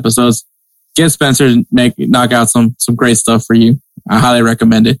of these episodes. Get Spencer to knock out some great stuff for you. I highly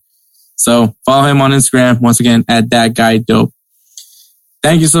recommend it. So follow him on Instagram once again at ThatGuyDope.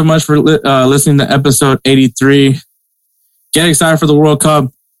 Thank you so much for listening to episode 83. Get excited for the World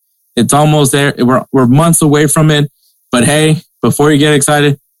Cup. It's almost there. We're months away from it. But hey, before you get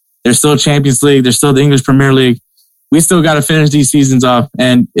excited, there's still Champions League. There's still the English Premier League. We still got to finish these seasons off.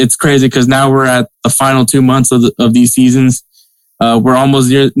 And it's crazy because now we're at the final 2 months of these seasons. We're almost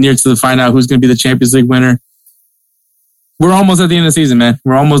near to find out who's going to be the Champions League winner. We're almost at the end of the season, man.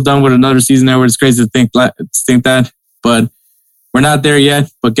 We're almost done with another season now. It's crazy to think that. But we're not there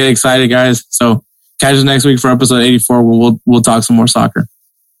yet. But get excited, guys. So catch us next week for episode 84 where we'll talk some more soccer.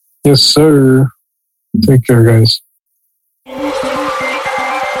 Yes, sir. Take care, guys.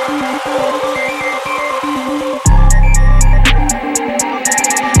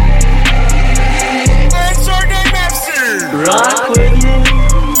 Rock with you.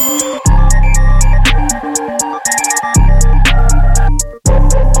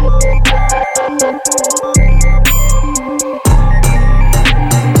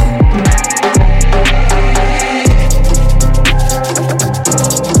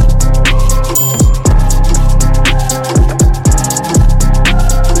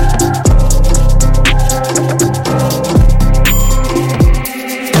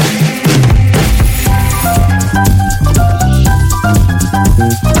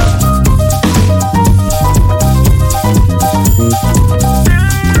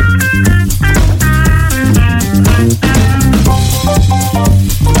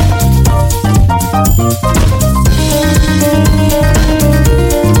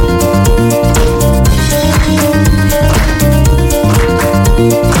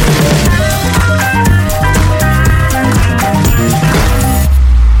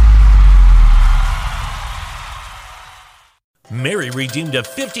 Redeemed a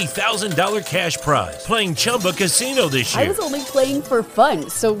 $50,000 cash prize playing Chumba Casino this year. I was only playing for fun,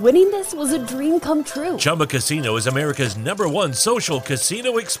 so winning this was a dream come true. Chumba Casino is America's #1 social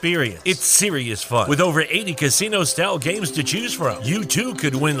casino experience. It's serious fun. With over 80 casino-style games to choose from, you too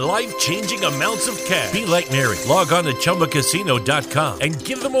could win life-changing amounts of cash. Be like Mary. Log on to ChumbaCasino.com and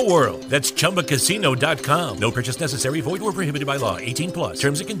give them a whirl. That's ChumbaCasino.com. No purchase necessary. Void or prohibited by law. 18+.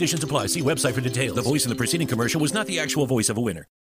 Terms and conditions apply. See website for details. The voice in the preceding commercial was not the actual voice of a winner.